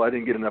little trouble. I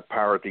didn't get enough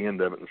power at the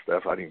end of it and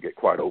stuff. I didn't get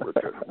quite over it,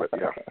 but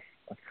yeah.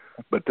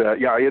 But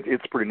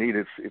it's pretty neat.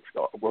 It's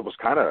what was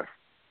kind of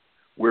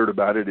weird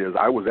about it is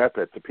I was at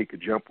that Topeka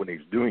jump when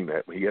he's doing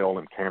that. He had all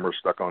them cameras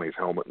stuck on his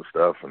helmet and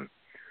stuff,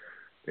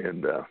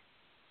 and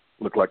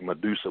looked like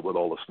Medusa with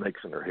all the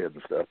snakes in her head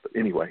and stuff. But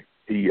anyway,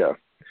 he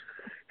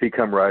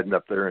come riding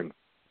up there, and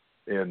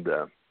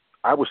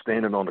I was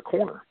standing on the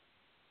corner,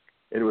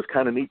 And it was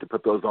kind of neat to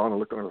put those on and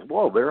look around and say,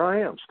 whoa, there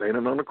I am,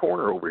 standing on the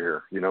corner over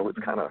here. You know, it's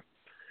kind of,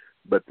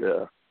 but,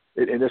 and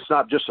it's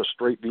not just a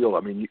straight deal.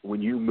 I mean,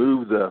 when you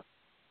move the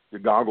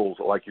goggles,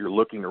 like you're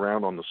looking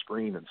around on the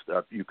screen and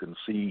stuff, you can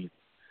see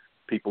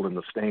people in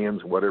the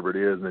stands and whatever it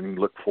is, and then you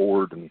look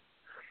forward, and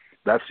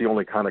that's the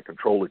only kind of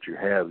control that you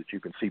have, that you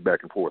can see back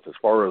and forth. As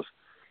far as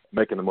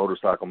making the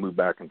motorcycle move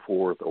back and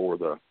forth, or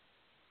the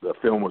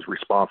film was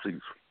responsive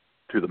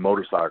to the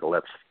motorcycle,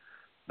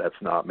 that's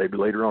not. Maybe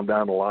later on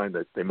down the line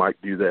that they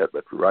might do that,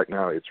 but right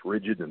now it's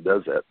rigid and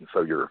does that, and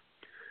so your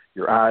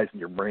eyes and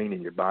your brain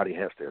and your body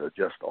has to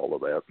adjust all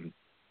of that. And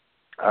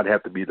I'd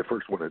have to be the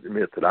first one to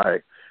admit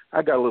that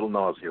I got a little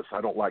nauseous.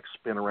 I don't like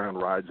spin around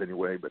rides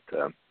anyway, but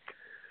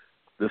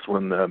this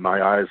one,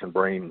 my eyes and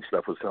brain and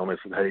stuff was telling me, I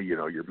said, hey, you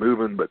know, you're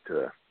moving, but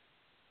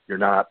you're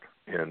not,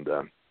 and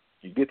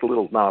you get a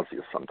little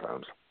nauseous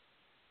sometimes.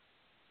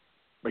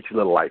 Makes you a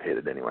little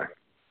lightheaded anyway.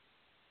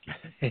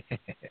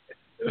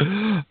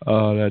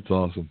 Oh, that's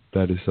awesome.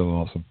 That is so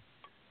awesome.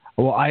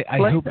 Well, I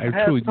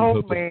truly do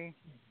hope that.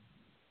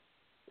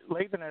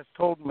 Lathan has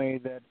told me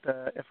that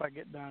if I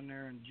get down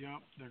there and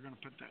jump, they're going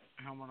to put that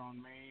helmet on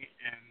me,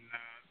 and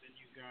then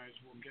you guys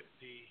will get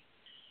the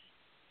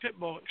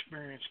Pitbull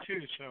experience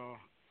too. So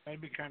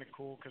that'd be kind of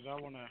cool, because I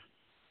want to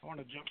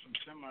jump some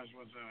semis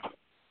with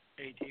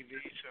ATV.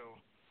 So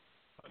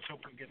let's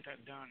hope we get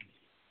that done.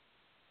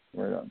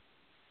 Right on.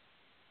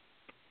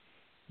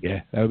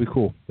 Yeah, that would be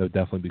cool. That would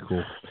definitely be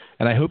cool.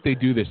 And I hope they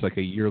do this like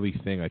a yearly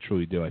thing. I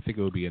truly do. I think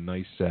it would be a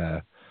nice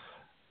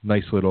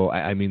little.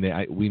 I mean,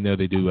 we know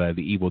they do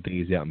the Evil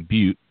Days out in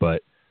Butte,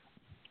 but.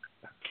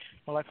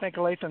 Well, I think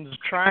Lathan's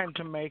trying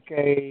to make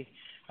I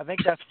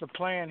think that's the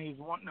plan. He's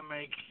wanting to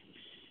make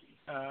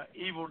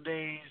Evil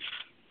Days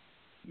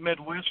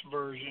Midwest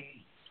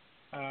version,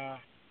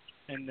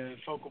 and the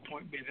focal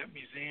point be that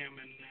museum,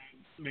 and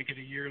make it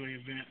a yearly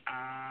event.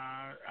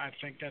 I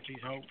think that's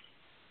his hope.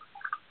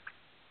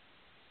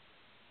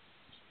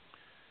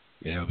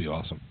 Yeah, it would be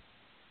awesome.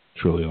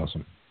 Truly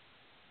awesome.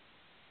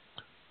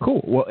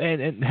 Cool. Well,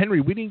 and Henry,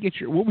 we didn't get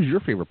what was your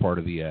favorite part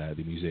of the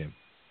museum?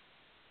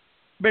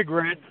 Big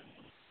Red.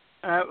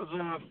 It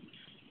was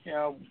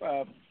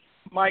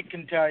Mike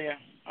can tell you,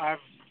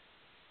 I've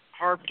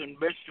harped and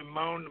bitched and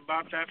moaned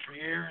about that for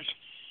years.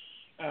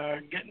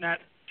 Getting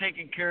that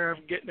taken care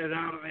of, getting it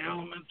out of the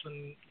elements,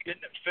 and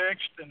getting it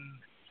fixed, and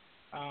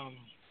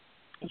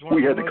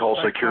we had to call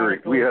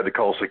security. We had to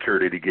call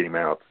security to get him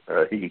out.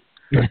 He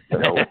was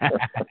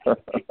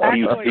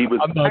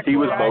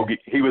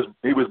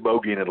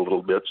bogeying it a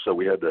little bit, so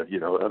we had to,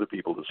 other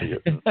people to see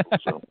it.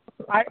 So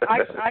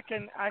I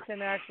can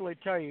actually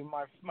tell you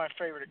my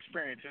favorite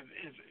experience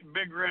is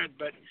Big Red,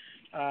 but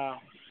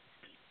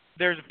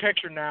there's a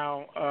picture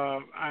now.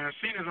 I've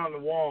seen it on the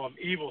wall of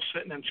Evil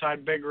sitting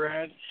inside Big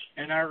Red,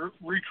 and I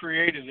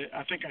recreated it.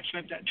 I think I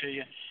sent that to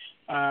you.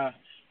 I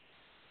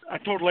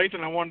told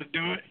Lathan I wanted to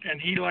do it,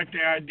 and he liked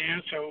the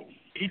idea, so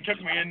he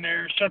took me in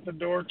there, shut the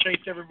door,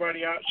 chased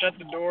everybody out, shut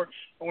the door,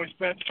 and we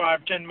spent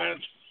 5-10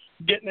 minutes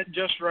getting it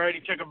just right.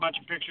 He took a bunch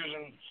of pictures,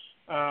 and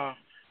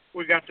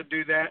we got to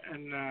do that,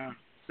 and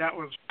that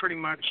was pretty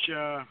much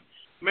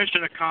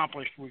mission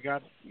accomplished. We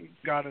got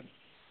it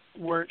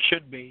where it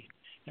should be,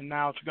 and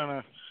now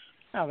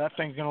that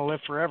thing's gonna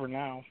live forever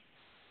now.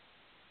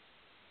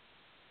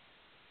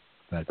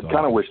 That's I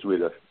kind of wished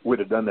we'd have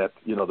done that,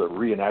 the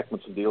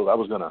reenactments and deals. I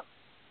was gonna,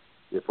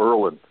 if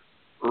Earl would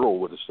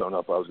have shown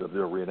up, I was going to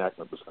do a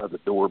reenactment beside the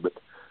door. But,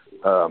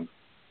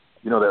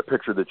 that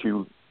picture that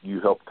you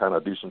helped kind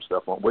of do some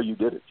stuff on, well, you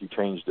did it. You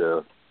changed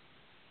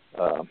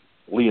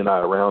Lee and I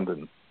around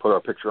and put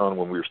our picture on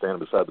when we were standing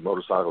beside the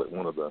motorcycle at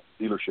one of the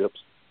dealerships.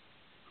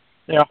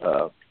 Yeah.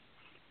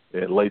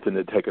 And Lathan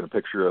had taken a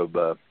picture of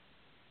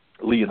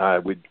Lee and I.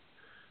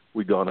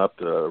 We'd gone up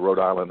to Rhode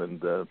Island,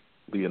 and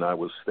Lee and I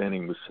was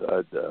standing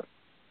beside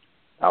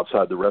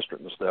outside the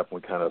restaurant and stuff,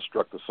 and we kind of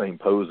struck the same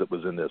pose that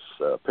was in this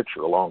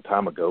picture a long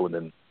time ago, and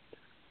then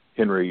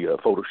Henry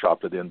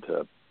photoshopped it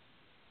into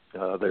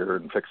there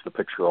and fixed the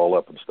picture all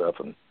up and stuff,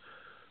 and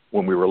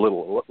when we were a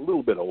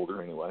little bit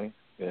older anyway,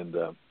 and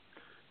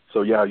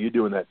so yeah, you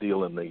doing that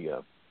deal in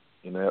that,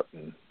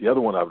 and the other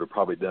one I would have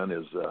probably done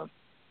is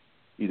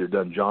either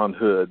done John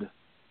Hood,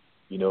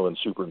 and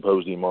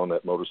superimposed him on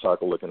that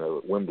motorcycle looking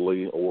at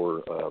Wembley,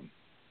 or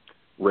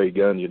Ray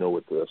Gunn,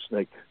 with the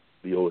snake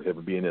deal,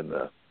 him being in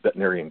the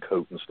veterinarian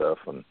coat and stuff,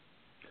 and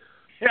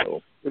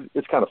so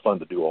it's kind of fun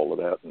to do all of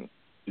that and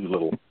do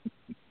little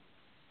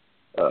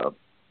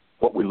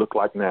what we look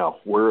like now.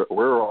 Where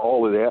are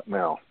all of that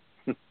now?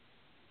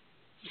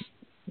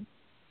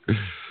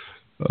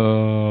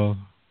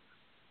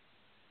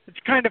 It's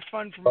kind of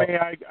fun for me.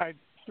 I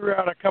threw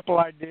out a couple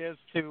ideas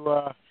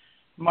to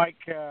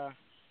Mike.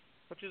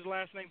 What's his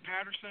last name?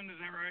 Patterson, is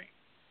that right?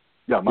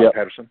 Yeah, Mike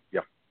Patterson.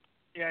 Yeah.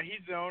 Yeah,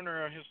 he's the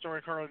owner of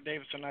Historic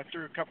Harley-Davidson. I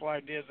threw a couple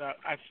ideas out.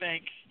 I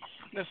think,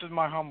 this is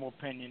my humble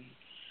opinion,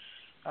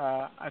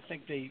 I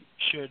think they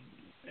should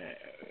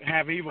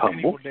have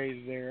Evil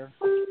Days there.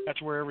 That's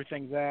where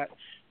everything's at.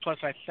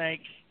 Plus, I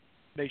think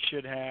they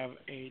should have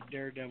a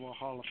Daredevil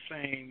Hall of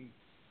Fame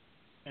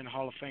and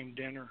Hall of Fame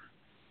dinner.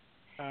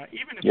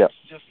 even if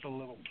it's just a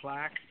little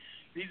plaque.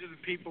 These are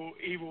the people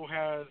Evel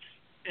has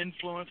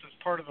influenced as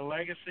part of the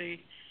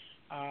legacy.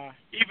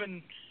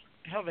 Even,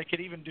 hell, they could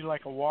even do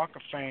like a walk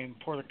of fame,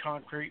 pour the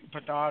concrete and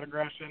put the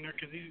autographs in there,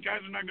 because these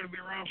guys are not going to be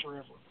around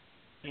forever.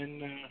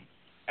 And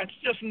that's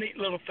just neat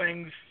little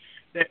things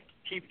that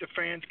keep the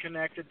fans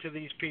connected to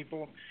these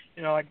people.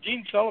 You know, like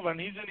Gene Sullivan,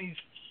 he's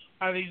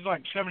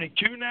like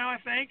 72 now, I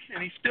think,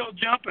 and he's still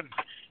jumping.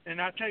 And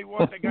I tell you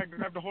what, that guy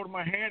grabbed a hold of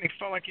my hand. He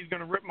felt like he's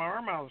going to rip my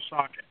arm out of the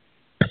socket.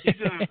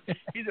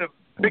 He's a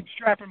big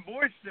strapping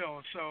boy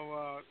still,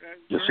 so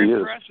yes, very he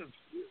impressive.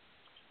 Is.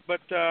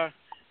 But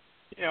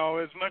you know,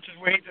 as much as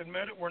we hate to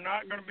admit it, we're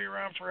not going to be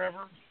around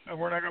forever, and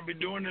we're not going to be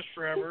doing this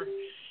forever.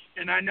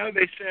 And I know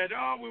they said,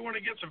 "Oh, we want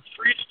to get some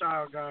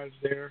freestyle guys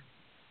there."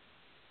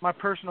 My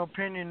personal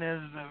opinion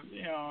is that,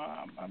 you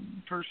know,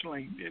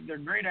 personally, they're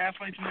great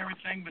athletes and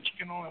everything, but you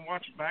can only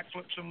watch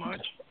backflip so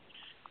much.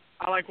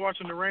 I like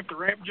watching the ramp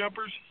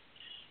jumpers.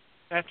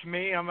 That's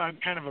me. I'm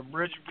kind of a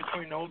bridge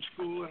between the old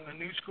school and the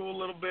new school a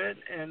little bit,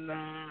 and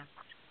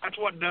that's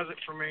what does it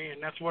for me,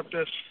 and that's what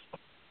this,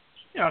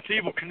 you know, it's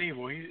Evel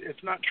Knievel.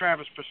 It's not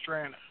Travis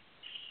Pastrana.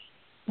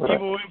 Right.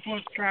 Evel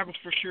influenced Travis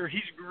for sure.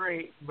 He's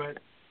great, but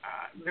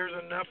there's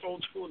enough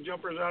old school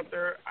jumpers out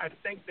there. I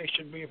think they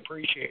should be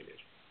appreciated.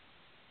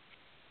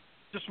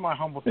 Just my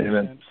humble 2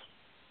 cents.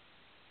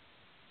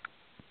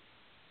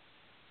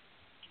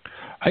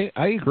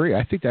 I agree.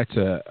 I think that's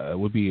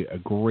would be a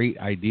great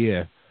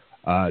idea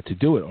to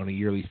do it on a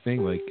yearly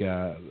thing. Like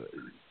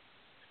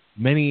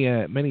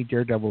many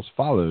Daredevils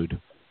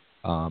followed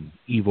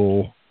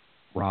Evel,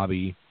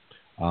 Robbie,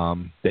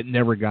 that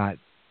never got,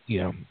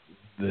 you know,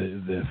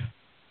 the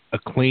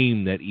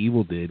acclaim that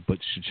Evel did, but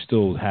should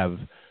still have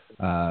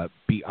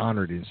be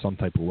honored in some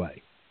type of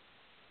way.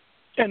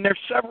 And there's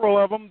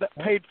several of them that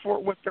paid for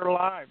it with their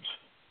lives.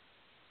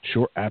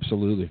 Sure,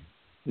 absolutely.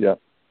 Yeah.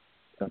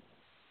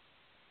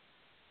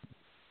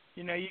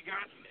 You know, you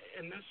got,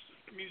 and this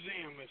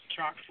museum is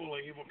chock full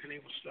of Evel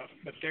Knievel stuff,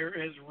 but there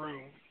is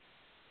room.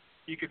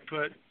 You could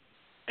put,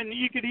 and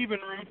you could even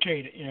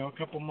rotate it, you know, a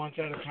couple months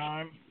at a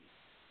time.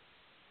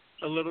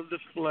 A little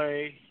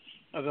display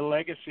of the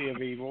legacy of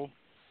Evel,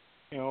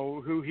 you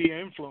know, who he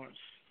influenced,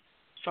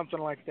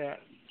 something like that.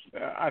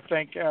 I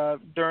think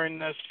during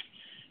this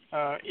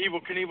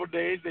Evel Knievel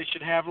days, they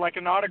should have like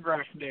an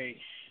autograph day.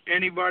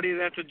 Anybody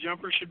that's a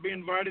jumper should be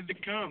invited to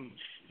come.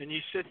 And you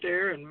sit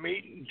there and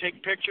meet and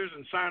take pictures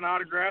and sign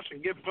autographs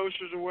and give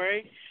posters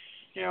away.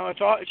 You know,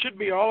 it should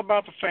be all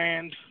about the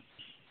fans.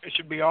 It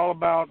should be all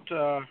about,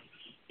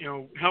 you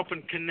know,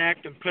 helping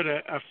connect and put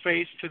a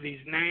face to these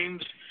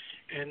names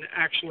and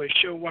actually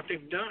show what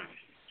they've done.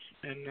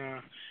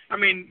 And, I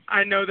mean,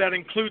 I know that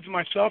includes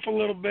myself a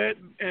little bit.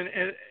 And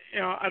you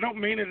know, I don't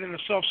mean it in a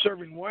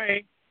self-serving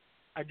way.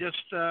 I just,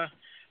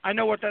 I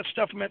know what that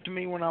stuff meant to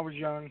me when I was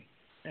young.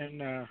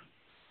 And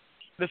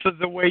this is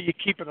the way you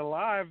keep it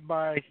alive,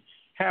 by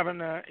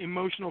having an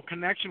emotional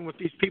connection with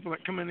these people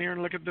that come in here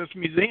and look at this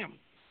museum.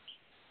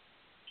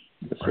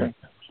 That's right.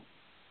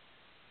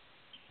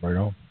 Right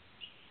on.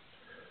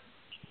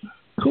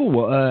 Cool.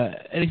 Well,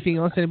 anything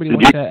else anybody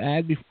wants to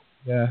add before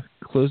we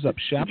close up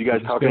shop? Did you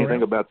guys talk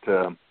anything about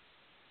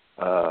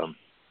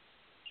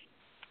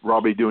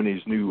Robbie doing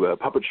his new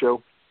puppet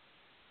show?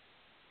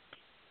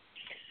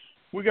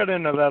 We got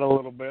into that a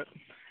little bit.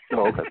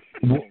 Oh, okay.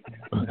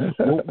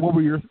 what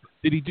were your?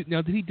 Did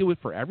he do it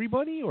for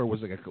everybody, or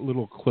was it like a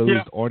little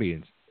closed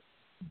audience?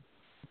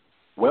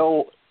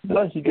 Well,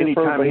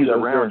 anytime he's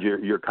around,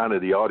 there. you're kind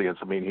of the audience.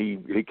 I mean,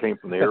 he came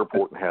from the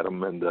airport and had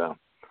them, and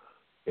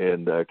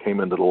came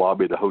into the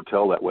lobby of the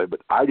hotel that way.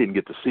 But I didn't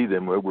get to see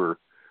them.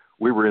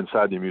 We were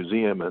inside the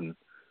museum, and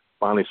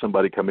finally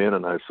somebody come in,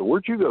 and I said,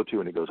 "Where'd you go to?"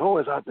 And he goes, "Oh,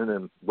 and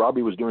then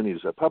Robbie was doing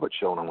his puppet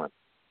show," and I went,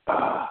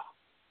 "Ah."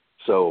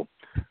 So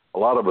a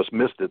lot of us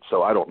missed it.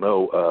 So I don't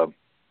know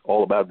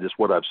all about it. Just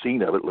what I've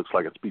seen of it. Looks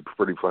like it's be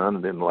pretty fun.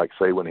 And then, like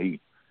say, when he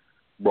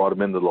brought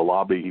him into the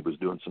lobby, he was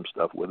doing some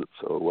stuff with it.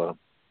 So,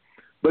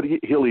 but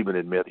he'll even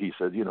admit, he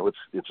said, you know,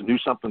 it's new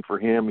something for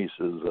him. He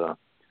says,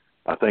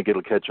 I think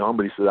it'll catch on,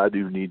 but he said I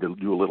do need to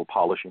do a little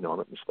polishing on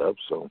it and stuff.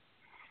 So,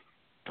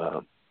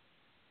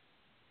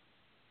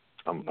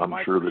 I'm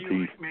Mike, sure that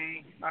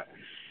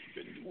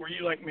were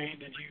you like me?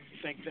 Did you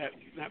think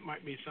that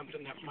might be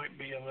something that might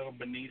be a little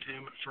beneath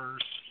him at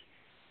first?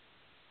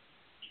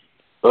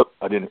 Oh,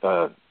 I didn't.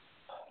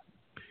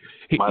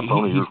 My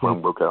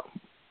phone broke out.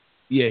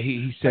 Yeah,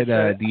 he said.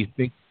 Do you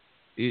think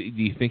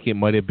it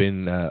might have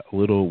been a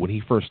little when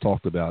he first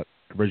talked about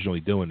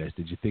originally doing this?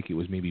 Did you think it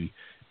was maybe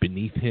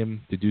beneath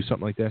him to do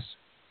something like this?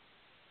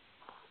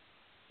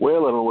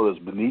 Well, I don't know whether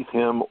it's beneath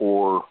him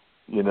or,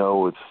 you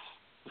know, it's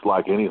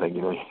like anything.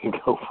 You know, you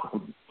go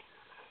from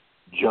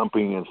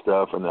jumping and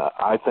stuff, and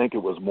I think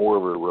it was more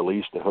of a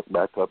release to hook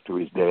back up to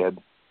his dad.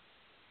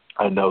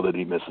 I know that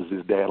he misses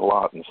his dad a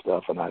lot and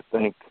stuff, and I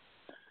think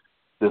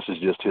this is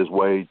just his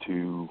way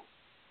to,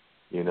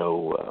 you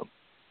know,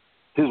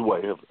 his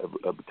way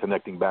of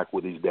connecting back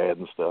with his dad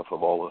and stuff.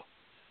 Of all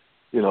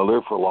the, you know,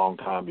 there for a long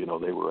time, you know,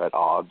 they were at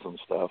odds and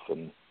stuff,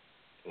 and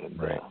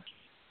right.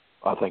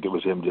 I think it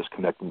was him just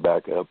connecting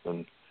back up.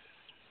 And,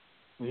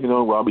 you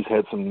know, Robbie's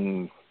had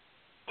some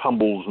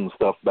tumbles and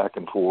stuff back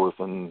and forth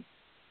and,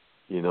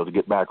 you know, to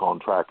get back on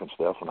track and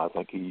stuff. And I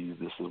think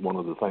this is one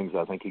of the things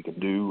I think he can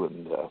do.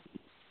 And,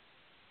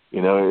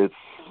 you know, it's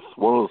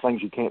one of the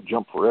things you can't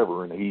jump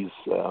forever. And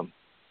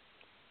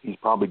he's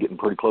probably getting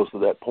pretty close to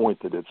that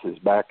point that his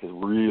back is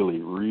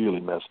really,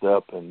 really messed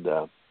up. And,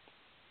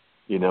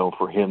 you know,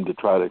 for him to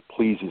try to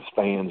please his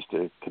fans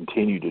to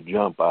continue to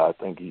jump, I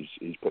think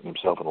he's putting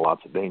himself in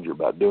lots of danger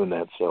by doing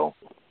that. So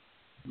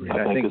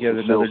I think this he has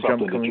is still another jump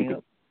something that you coming could.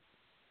 up.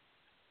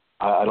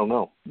 I don't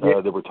know.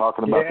 Yeah. They were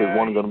talking about there's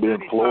one going to be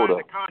in Florida.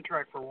 He signed a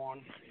contract for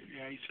one.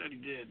 Yeah, he said he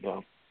did.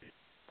 Yeah.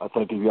 I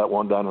think he's got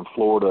one down in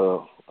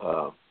Florida,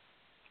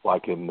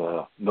 like in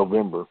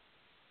November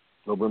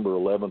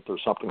 11th or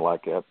something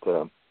like that,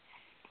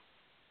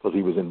 because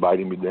he was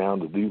inviting me down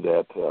to do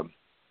that.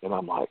 And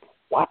I'm like,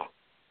 what?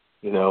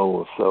 You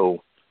know,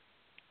 so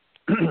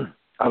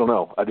I don't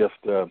know. I just,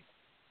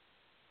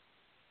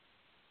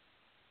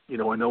 you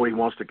know, I know he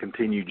wants to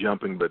continue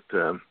jumping, but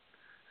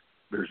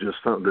there's just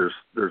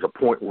there's a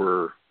point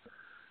where,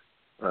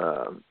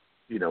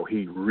 you know,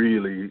 he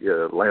really,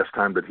 last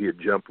time that he had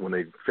jumped when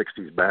they fixed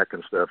his back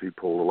and stuff, he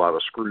pulled a lot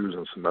of screws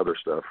and some other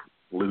stuff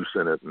loose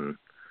in it. And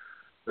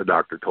the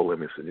doctor told him,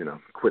 he said, you know,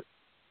 quit,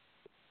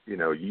 you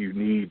know, you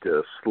need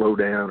to slow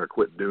down or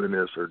quit doing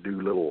this or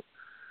do little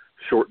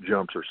short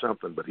jumps or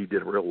something. But he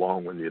did a real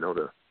long one, you know,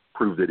 to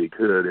prove that he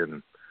could.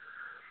 And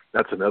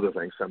that's another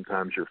thing.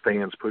 Sometimes your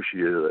fans push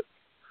you that,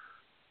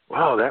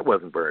 wow, that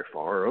wasn't very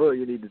far. Oh,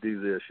 you need to do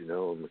this, you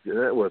know. And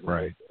that wasn't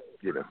right.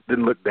 You know,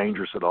 didn't look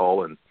dangerous at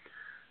all. And,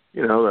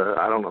 you know,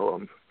 I don't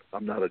know.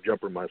 I'm not a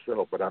jumper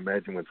myself, but I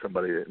imagine when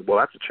somebody, well,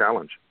 that's a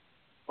challenge.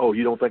 Oh,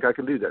 you don't think I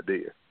can do that, do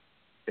you?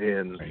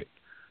 And right.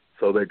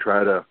 So they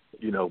try to,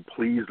 you know,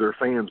 please their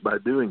fans by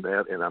doing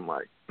that. And I'm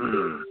like,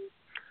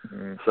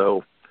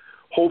 So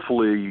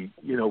hopefully,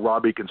 you know,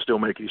 Robbie can still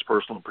make his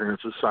personal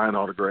appearances, sign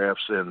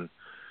autographs,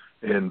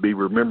 and be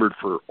remembered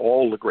for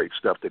all the great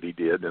stuff that he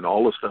did and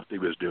all the stuff that he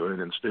was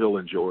doing, and still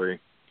enjoy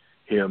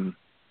him,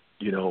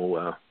 you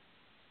know,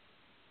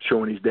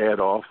 showing his dad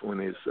off when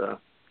he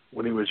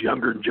was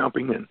younger and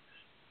jumping. And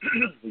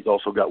he's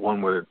also got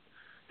one where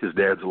his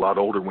dad's a lot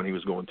older when he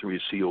was going through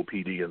his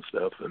COPD and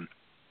stuff. And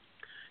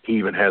he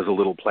even has a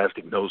little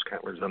plastic nose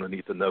counters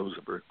underneath the nose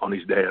on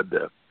his dad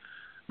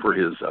for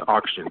his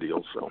oxygen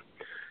deal. So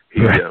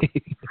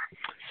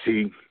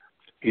he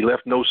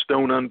left no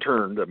stone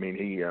unturned. I mean,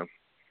 you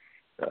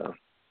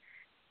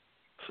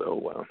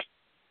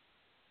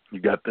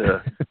got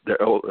the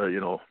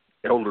you know,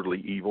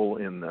 elderly Evel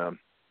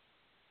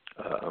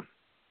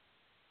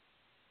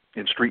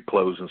in street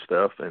clothes and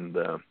stuff, and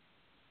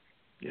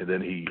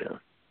then he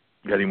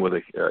got him with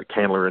a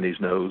candler in his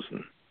nose,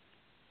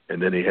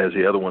 and then he has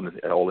the other one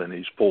all in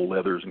his full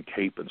leathers and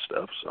cape and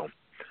stuff. So,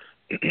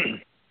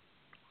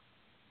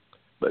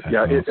 but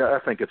yeah, I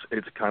think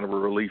it's kind of a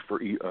relief for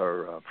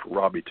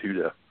Robbie too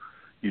to,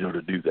 you know,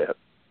 to do that,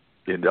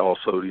 and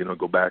also, you know,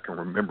 go back and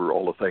remember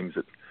all the things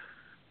that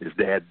his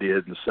dad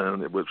did and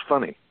son. It was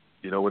funny,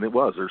 you know, and it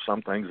was. There's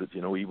some things that,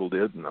 you know, Evel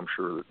did, and I'm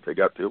sure that they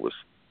got to. It was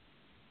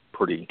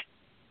pretty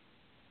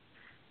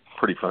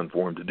fun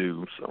for him to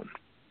do. So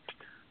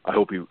I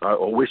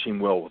wish him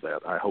well with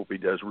that. I hope he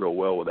does real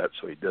well with that,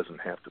 so he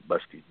doesn't have to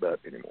bust his butt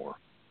anymore.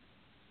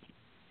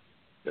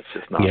 That's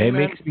just not. Yeah, it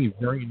makes me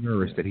very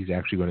nervous that he's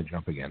actually going to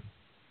jump again.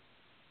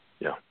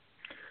 Yeah.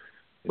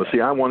 Well, see,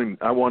 I want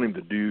him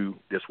to do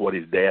just what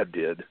his dad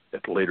did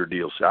at the later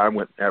deal. So I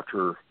went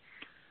after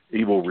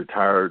Evel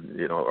retired,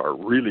 you know, or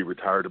really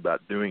retired,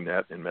 about doing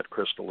that, and met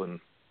Crystal and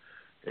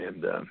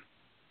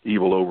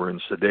Evel over in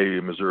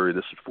Sedalia, Missouri.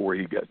 This is before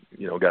he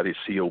got his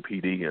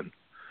COPD, and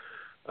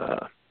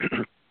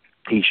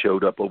he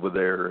showed up over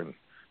there, and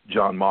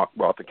John Mock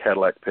brought the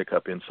Cadillac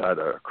pickup inside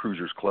a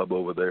Cruisers Club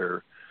over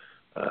there.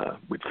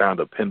 We'd found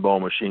a pinball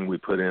machine we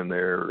put in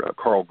there.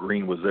 Carl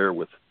Green was there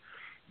with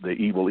the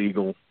Evel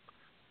Eagle,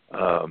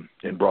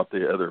 and brought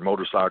the other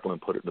motorcycle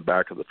and put it in the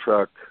back of the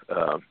truck.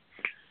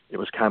 It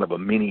was kind of a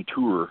mini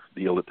tour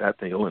deal at that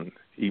deal, and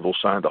Evel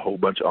signed a whole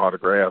bunch of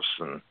autographs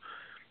and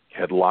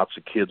had lots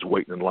of kids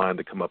waiting in line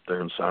to come up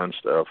there and sign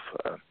stuff.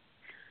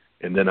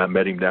 And then I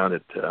met him down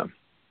at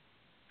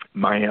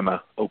Miami,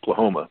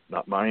 Oklahoma,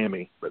 not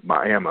Miami, but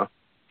Miami,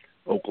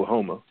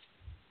 Oklahoma,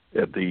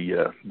 at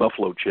the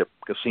Buffalo Chip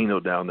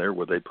Casino down there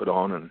where they put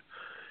on. And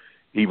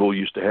Evel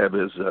used to have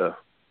his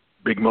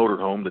big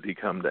motorhome that he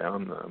come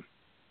down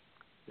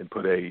and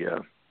put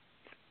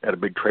had a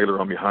big trailer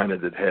on behind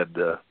it that had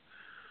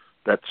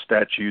that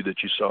statue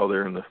that you saw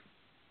there in the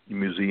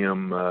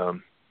museum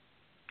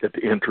at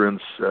the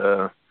entrance,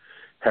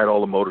 had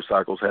all the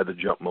motorcycles, had the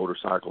jump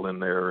motorcycle in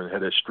there, and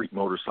had a street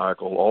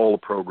motorcycle, all the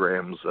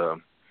programs,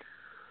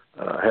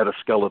 had a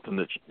skeleton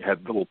that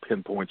had little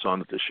pinpoints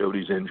on it that showed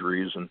his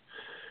injuries, and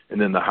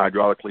then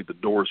hydraulically the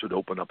doors would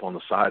open up on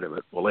the side of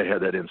it. Well, they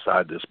had that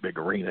inside this big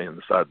arena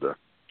inside the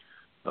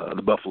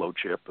Buffalo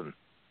Chip, and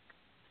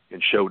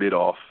showed it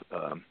off,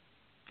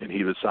 and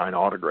he would sign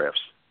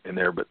autographs in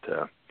there. But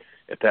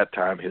at that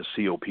time, his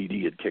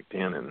COPD had kicked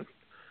in, and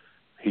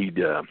he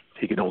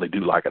could only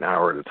do like an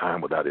hour at a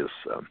time without his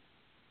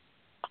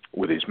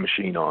with his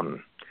machine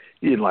on.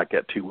 He didn't like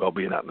that too well,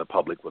 being out in the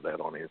public with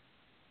that on him.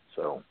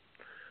 So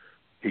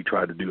he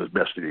tried to do as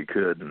best that he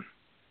could, and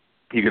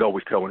he could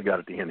always tell when he got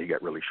at the end he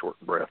got really short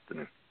of breath,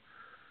 and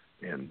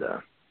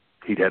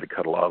he'd had to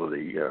cut a lot of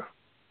the.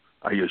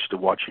 I used to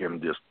watch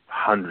him just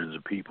hundreds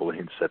of people, and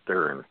he'd sit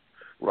there and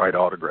write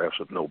autographs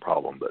with no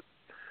problem. But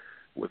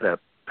with that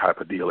type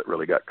of deal, it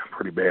really got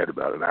pretty bad.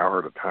 About an hour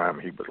at a time,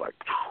 he was like,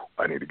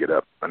 "I need to get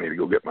up. I need to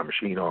go get my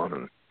machine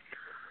on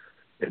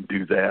and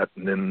do that."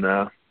 And then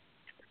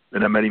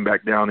I met him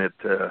back down at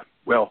the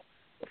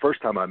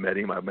first time I met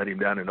him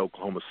down in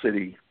Oklahoma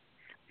City.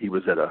 He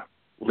was at a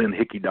Lynn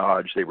Hickey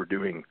Dodge. They were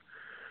doing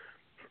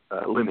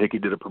Lynn Hickey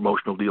did a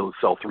promotional deal to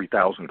sell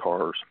 3,000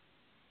 cars,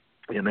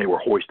 and they were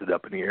hoisted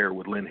up in the air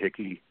with Lynn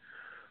Hickey,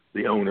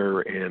 the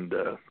owner, and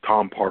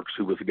Tom Parks,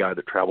 who was the guy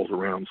that travels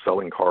around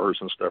selling cars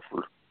and stuff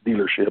for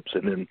dealerships.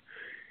 And then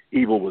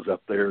Evel was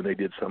up there, and they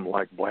did some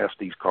like blast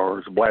these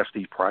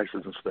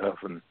prices and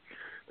stuff, and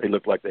they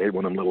looked like they had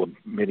one of them little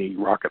mini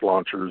rocket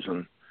launchers,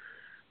 and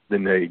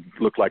then they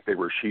looked like they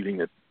were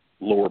shooting at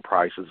lower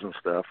prices and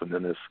stuff, and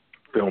then this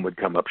film had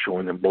come up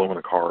showing them blowing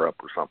a car up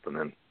or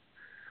something.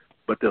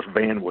 But this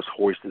van was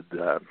hoisted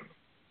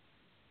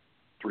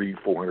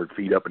 300-400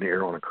 feet up in the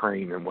air on a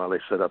crane, and while they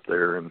sat up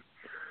there, and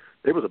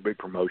it was a big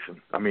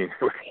promotion. I mean,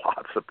 there were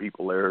lots of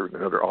people there.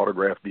 Another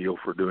autograph deal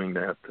for doing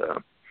that.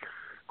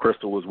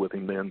 Crystal was with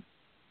him then,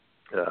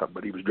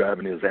 but he was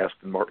driving his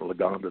Aston Martin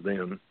Lagonda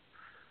then.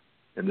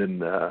 And then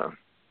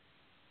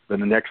the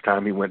next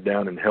time he went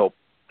down and helped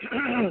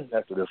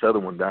after this other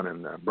one down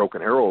in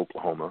Broken Arrow,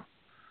 Oklahoma.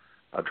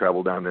 I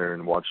traveled down there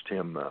and watched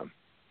him.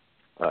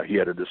 He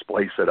had a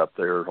display set up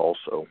there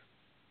also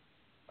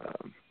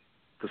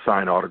to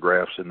sign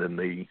autographs, and then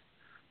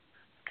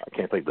I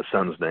can't think of the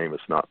son's name.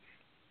 It's not.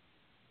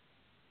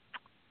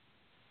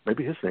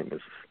 Maybe his name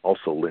is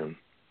also Lynn.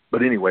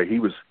 But anyway, he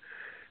was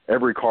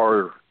every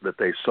car that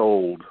they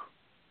sold,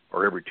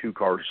 or every 2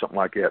 cars or something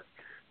like that,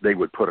 they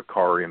would put a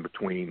car in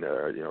between,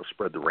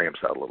 spread the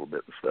ramps out a little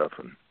bit and stuff.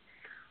 And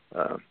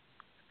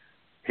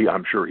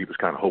I'm sure he was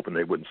kind of hoping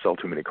they wouldn't sell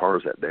too many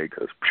cars that day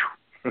because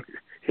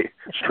he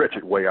stretched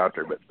it way out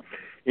there. But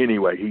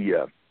anyway, he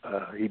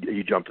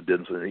jumped to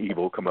Denson, and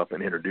Evel come up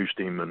and introduced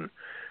him and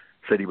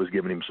said he was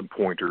giving him some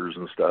pointers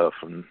and stuff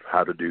and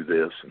how to do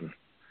this, and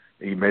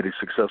he made a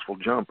successful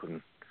jump.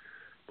 And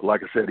but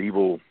like I said,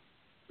 Evel,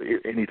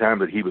 anytime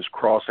that he was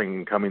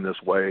crossing, coming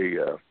this way,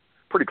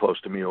 pretty close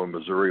to me in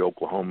Missouri,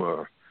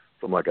 Oklahoma,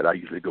 something like that, I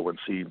usually go and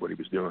see what he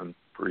was doing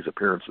for his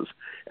appearances.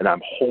 And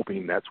I'm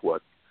hoping that's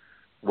what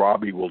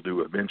Robbie will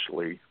do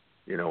eventually,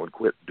 and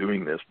quit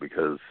doing this,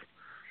 because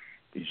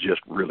he's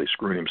just really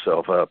screwing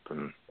himself up,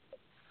 and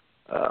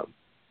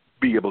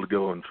be able to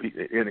go and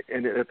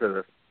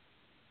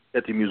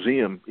at the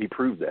museum, he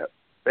proved that.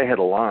 They had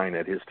a line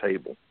at his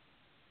table,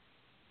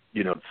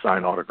 to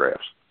sign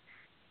autographs.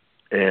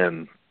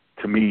 And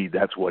to me,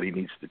 that's what he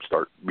needs to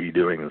start be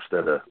doing,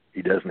 instead of,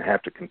 he doesn't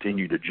have to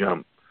continue to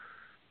jump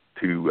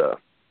to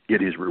get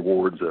his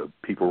rewards of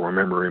people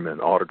remember him and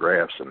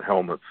autographs and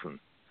helmets and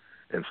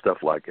stuff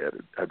like that.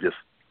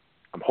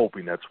 I'm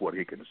hoping that's what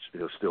he can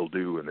still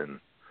do. And then,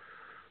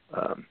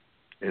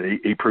 and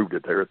he proved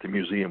it there at the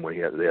museum when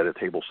they had a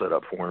table set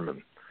up for him,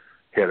 and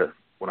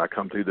when I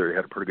come through there, he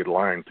had a pretty good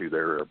line through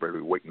there,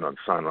 everybody waiting on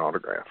to sign an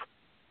autograph.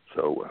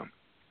 So,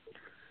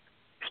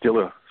 still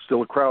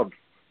a crowd,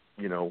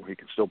 he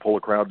can still pull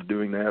a crowd to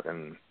doing that,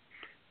 and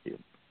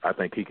I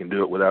think he can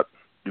do it without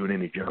doing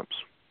any jumps.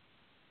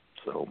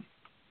 So,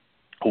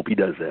 hope he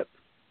does that.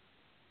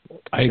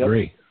 I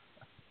agree.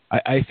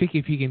 I think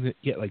if you can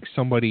get like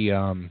somebody,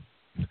 sad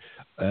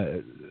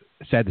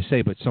to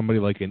say, but somebody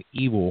like an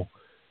Evel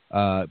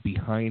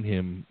behind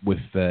him with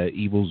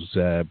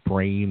Evel's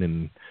brain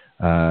and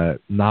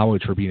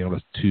knowledge for being able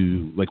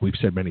to, like we've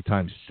said many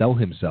times, sell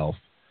himself,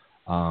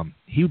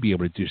 he would be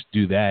able to just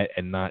do that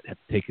and not have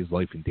to take his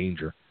life in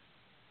danger.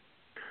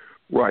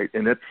 Right,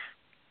 and that's,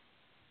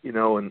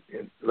 and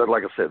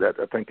like I said,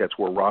 I think that's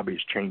where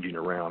Robbie's changing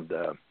around.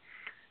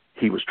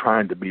 He was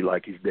trying to be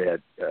like his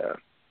dad.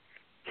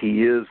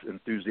 He is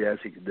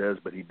enthusiastic, he does,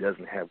 but he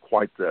doesn't have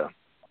quite the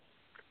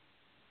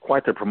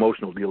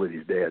promotional deal that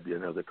his dad,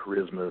 the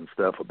charisma and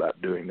stuff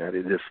about doing that.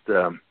 It just,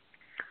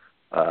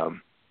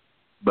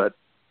 but,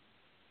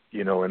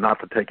 and not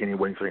to take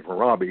anything from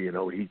Robbie,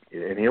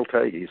 he'll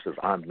tell you, he says,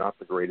 I'm not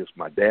the greatest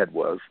my dad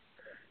was.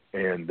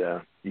 And,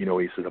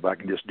 he said, if I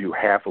can just do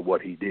half of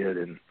what he did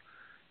and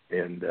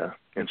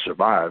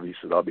survive, he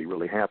said, I'll be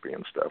really happy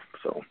and stuff.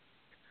 So,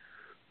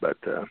 but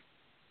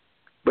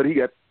he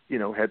got,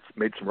 had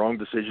made some wrong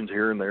decisions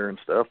here and there and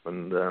stuff.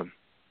 And,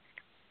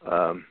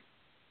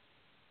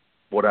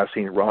 what I've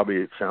seen of Robbie,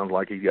 it sounds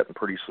like he's gotten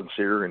pretty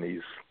sincere, and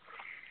he's,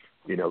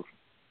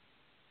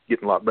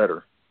 getting a lot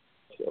better.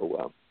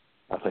 So,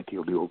 I think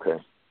he'll do okay.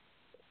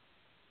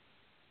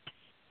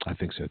 I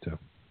think so too.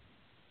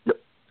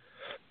 Yep.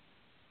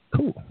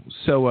 Cool.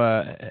 So,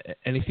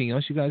 anything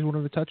else you guys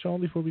wanted to touch on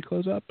before we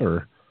close up,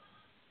 or?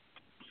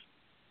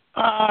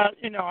 I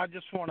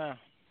just want to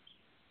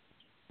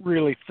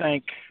really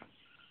thank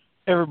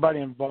everybody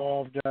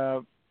involved,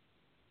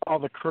 all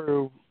the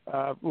crew,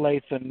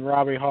 Lathan,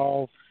 Robbie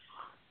Hall,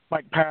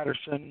 Mike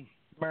Patterson,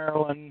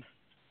 Marilyn.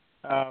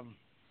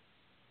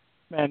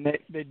 Man,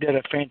 they did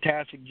a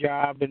fantastic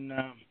job, and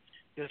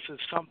this is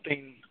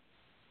something,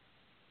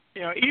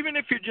 even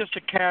if you're just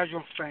a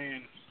casual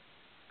fan,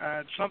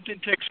 it's something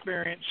to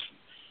experience.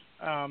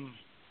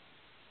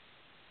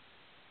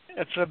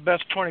 It's the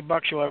best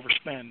 $20 you'll ever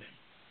spend.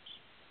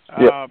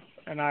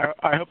 And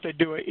I hope they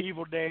do it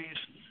Evil Days.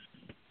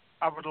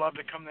 I would love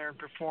to come there and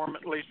perform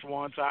at least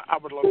once. I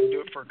would love to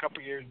do it for a couple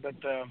of years, but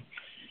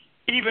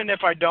even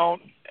if I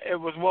don't, it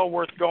was well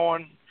worth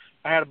going.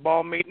 I had a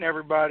ball meeting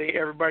everybody.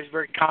 Everybody's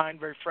very kind,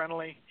 very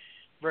friendly,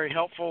 very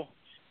helpful,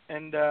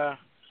 and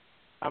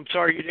I'm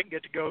sorry you didn't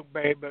get to go,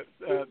 babe, but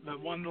the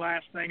one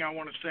last thing I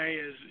want to say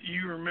is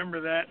you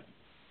remember that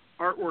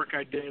artwork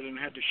I did and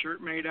had the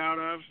shirt made out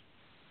of?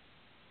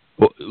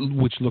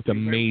 Which looked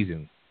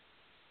amazing.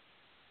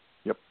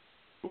 Yep.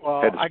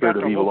 Well, I got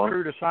the whole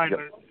crew to sign it.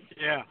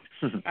 Yeah.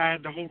 I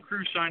had the whole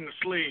crew sign the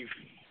sleeve.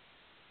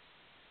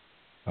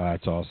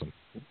 That's awesome.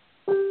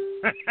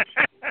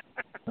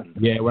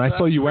 Yeah, when I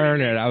saw you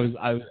wearing it, I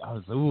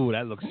was ooh,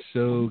 that looks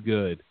so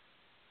good.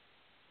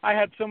 I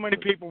had so many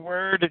people,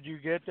 where did you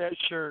get that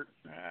shirt?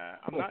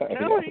 I'm not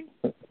telling.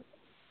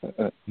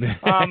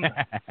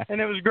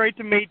 And it was great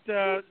to meet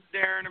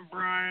Darren and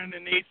Brian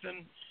and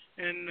Ethan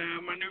and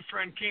my new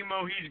friend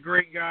Chemo. He's a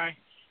great guy.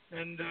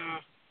 And,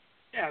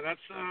 that's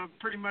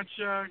pretty much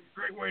a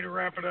great way to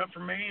wrap it up for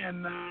me.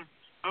 And I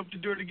hope to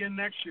do it again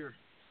next year.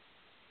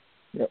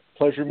 Yeah,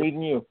 pleasure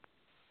meeting you.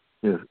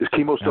 Yeah. Is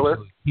Chemo still there?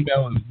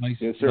 Chemo,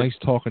 nice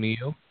talking to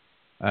you,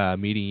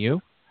 meeting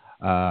you.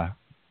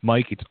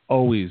 Mike, it's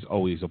always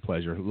a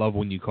pleasure. Love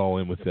when you call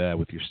in with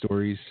your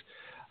stories.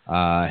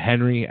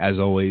 Henry, as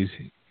always,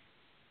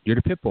 you're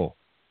the Pitbull.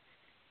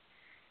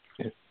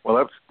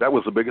 Well, that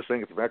was the biggest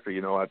thing. In fact,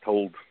 I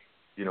told,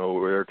 we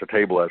were at the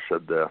table, I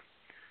said,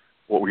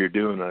 what were you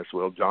doing? And I said,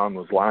 well, John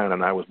was lying,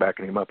 and I was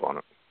backing him up on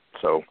it.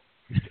 So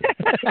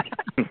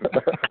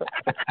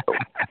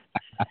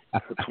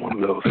it's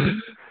one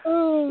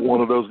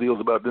of those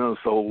deals about doing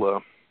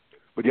so.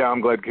 But yeah,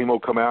 I'm glad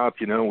Chemo come out.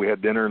 We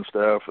had dinner and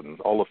stuff, and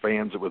all the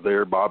fans that were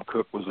there. Bob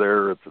Cook was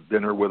there at the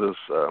dinner with us.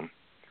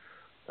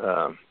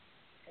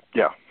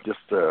 Just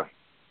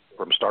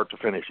from start to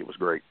finish, it was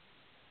great.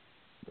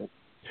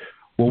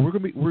 Well,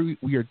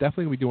 we are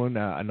definitely gonna be doing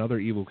another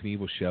Evel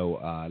Knievel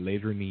show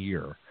later in the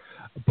year,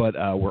 but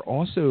we're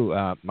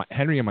also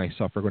Henry and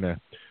myself are gonna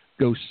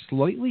go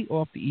slightly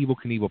off the Evel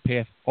Knievel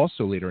path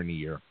also later in the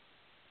year,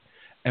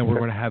 and we're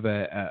gonna have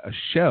a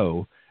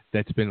show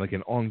that's been like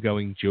an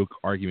ongoing joke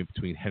argument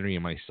between Henry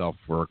and myself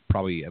for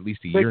probably at least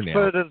a year now.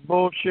 Bigfoot is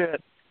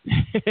bullshit.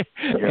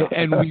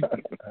 And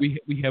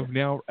we have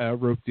now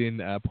roped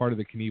in part of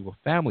the Knievel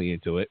family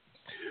into it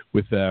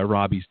with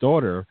Robbie's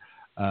daughter.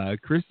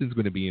 Kristen's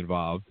going to be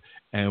involved,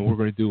 and we're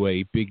going to do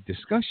a big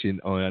discussion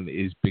on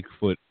is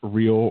Bigfoot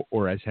real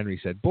or, as Henry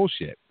said,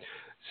 bullshit.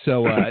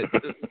 So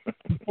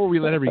before we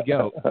let everybody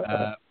go,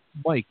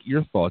 Mike,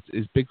 your thoughts.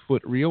 Is Bigfoot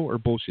real or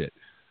bullshit?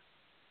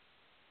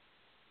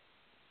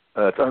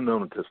 It's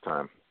unknown at this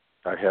time.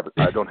 I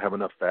don't have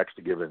enough facts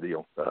to give a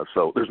deal,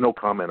 so there's no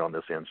comment on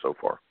this end so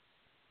far.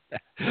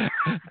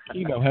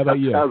 How about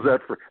you? How's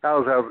that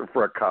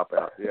for a cop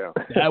out? Yeah,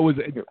 that was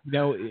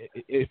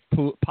if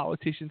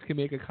politicians can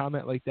make a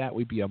comment like that,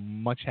 we'd be a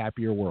much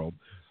happier world.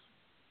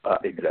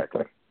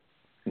 Exactly.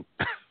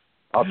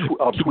 I'll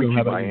tweet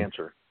you my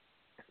answer.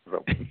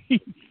 So.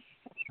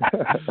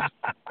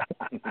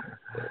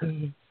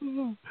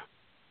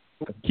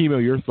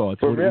 Chemo, your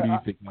thoughts. What do you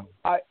think?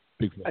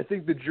 I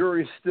think the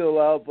jury's still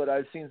out, but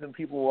I've seen some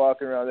people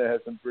walking around that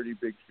have some pretty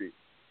big feet.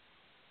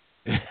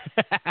 Do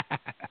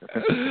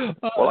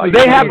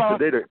they have a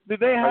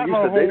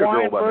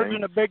Hawaiian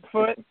version of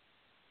Bigfoot?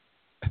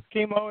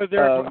 Chemo, is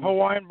there a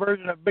Hawaiian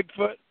version of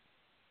Bigfoot?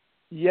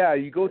 Yeah,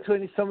 you go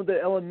to some of the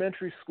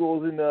elementary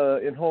schools in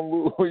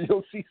Honolulu,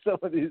 you'll see some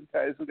of these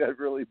guys who got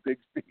really big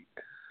feet.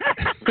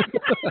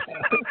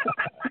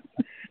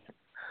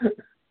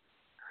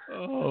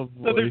 Oh,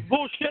 boy. So there's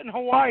bullshit in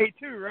Hawaii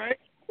too, right?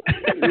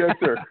 Yes,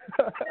 sir.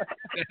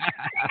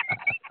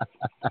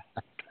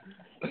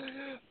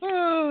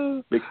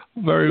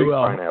 Very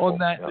well. On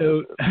that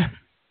note,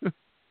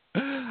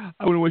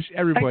 I want to wish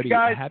everybody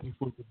a happy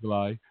 4th of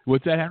July.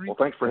 What's that, Henry? Well,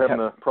 thanks for having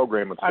the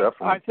program and stuff.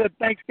 I said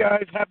thanks,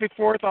 guys. Happy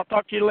 4th. I'll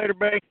talk to you later,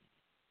 babe.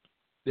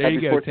 There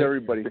you go. Happy 4th to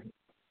everybody.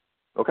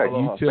 Okay.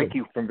 You too. Thank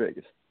you from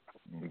Vegas.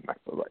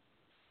 Bye-bye.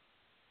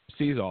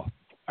 See you all.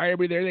 All right,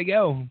 everybody, there they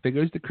go. There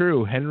goes the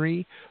crew.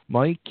 Henry,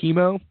 Mike,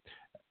 Chemo.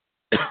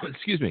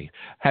 Excuse me.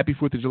 Happy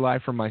 4th of July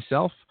from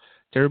myself.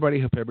 To everybody,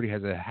 hope everybody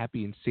has a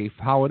happy and safe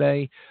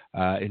holiday.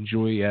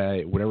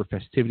 Enjoy whatever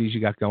festivities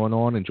you got going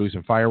on. Enjoy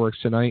some fireworks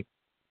tonight.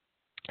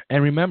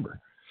 And remember,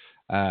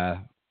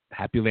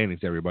 happy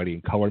landings, everybody,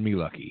 and color me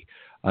lucky.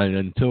 And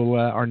until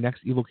our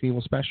next Evel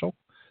Knievel special,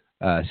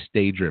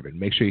 stay driven.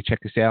 Make sure you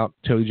check us out,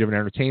 Totally Driven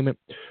Entertainment.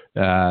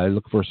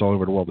 Look for us all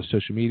over the world of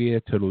social media,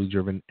 Totally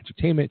Driven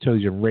Entertainment,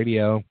 Totally Driven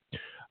Radio.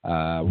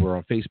 We're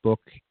on Facebook,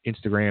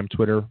 Instagram,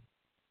 Twitter,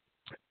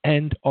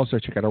 and also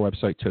check out our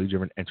website,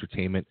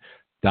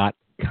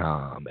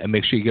 totallydrivenentertainment.com. And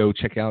make sure you go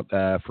check out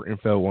for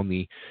info on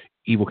the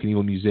Evel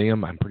Knievel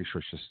Museum. I'm pretty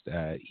sure it's just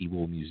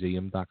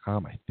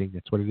evelmuseum.com. I think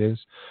that's what it is.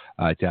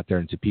 It's out there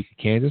in Topeka,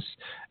 Kansas.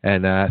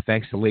 And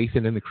thanks to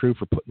Lathan and the crew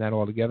for putting that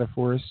all together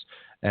for us.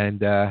 And,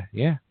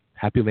 yeah,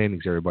 happy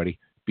landings, everybody.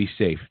 Be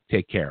safe.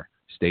 Take care.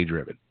 Stay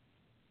driven.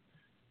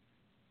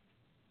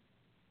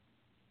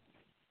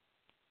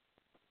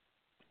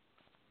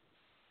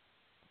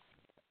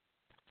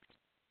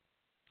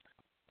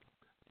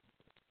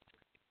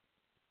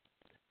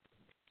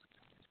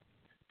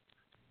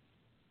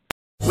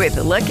 With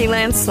the Lucky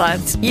Land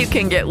Slots, you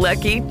can get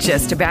lucky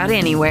just about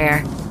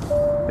anywhere.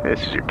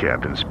 This is your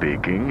captain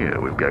speaking.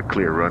 We've got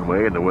clear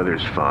runway and the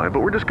weather's fine,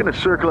 but we're just going to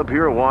circle up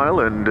here a while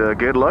and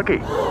get lucky.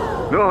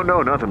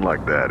 No, nothing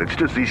like that. It's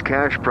just these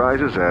cash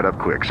prizes add up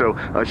quick. So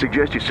I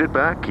suggest you sit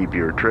back, keep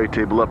your tray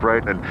table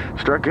upright, and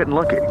start getting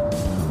lucky.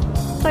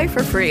 Play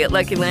for free at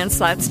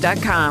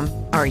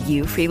LuckyLandSlots.com. Are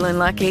you feeling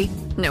lucky?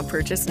 No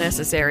purchase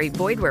necessary.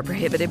 Void where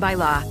prohibited by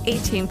law.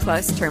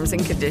 18+ terms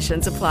and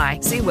conditions apply.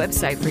 See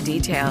website for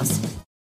details.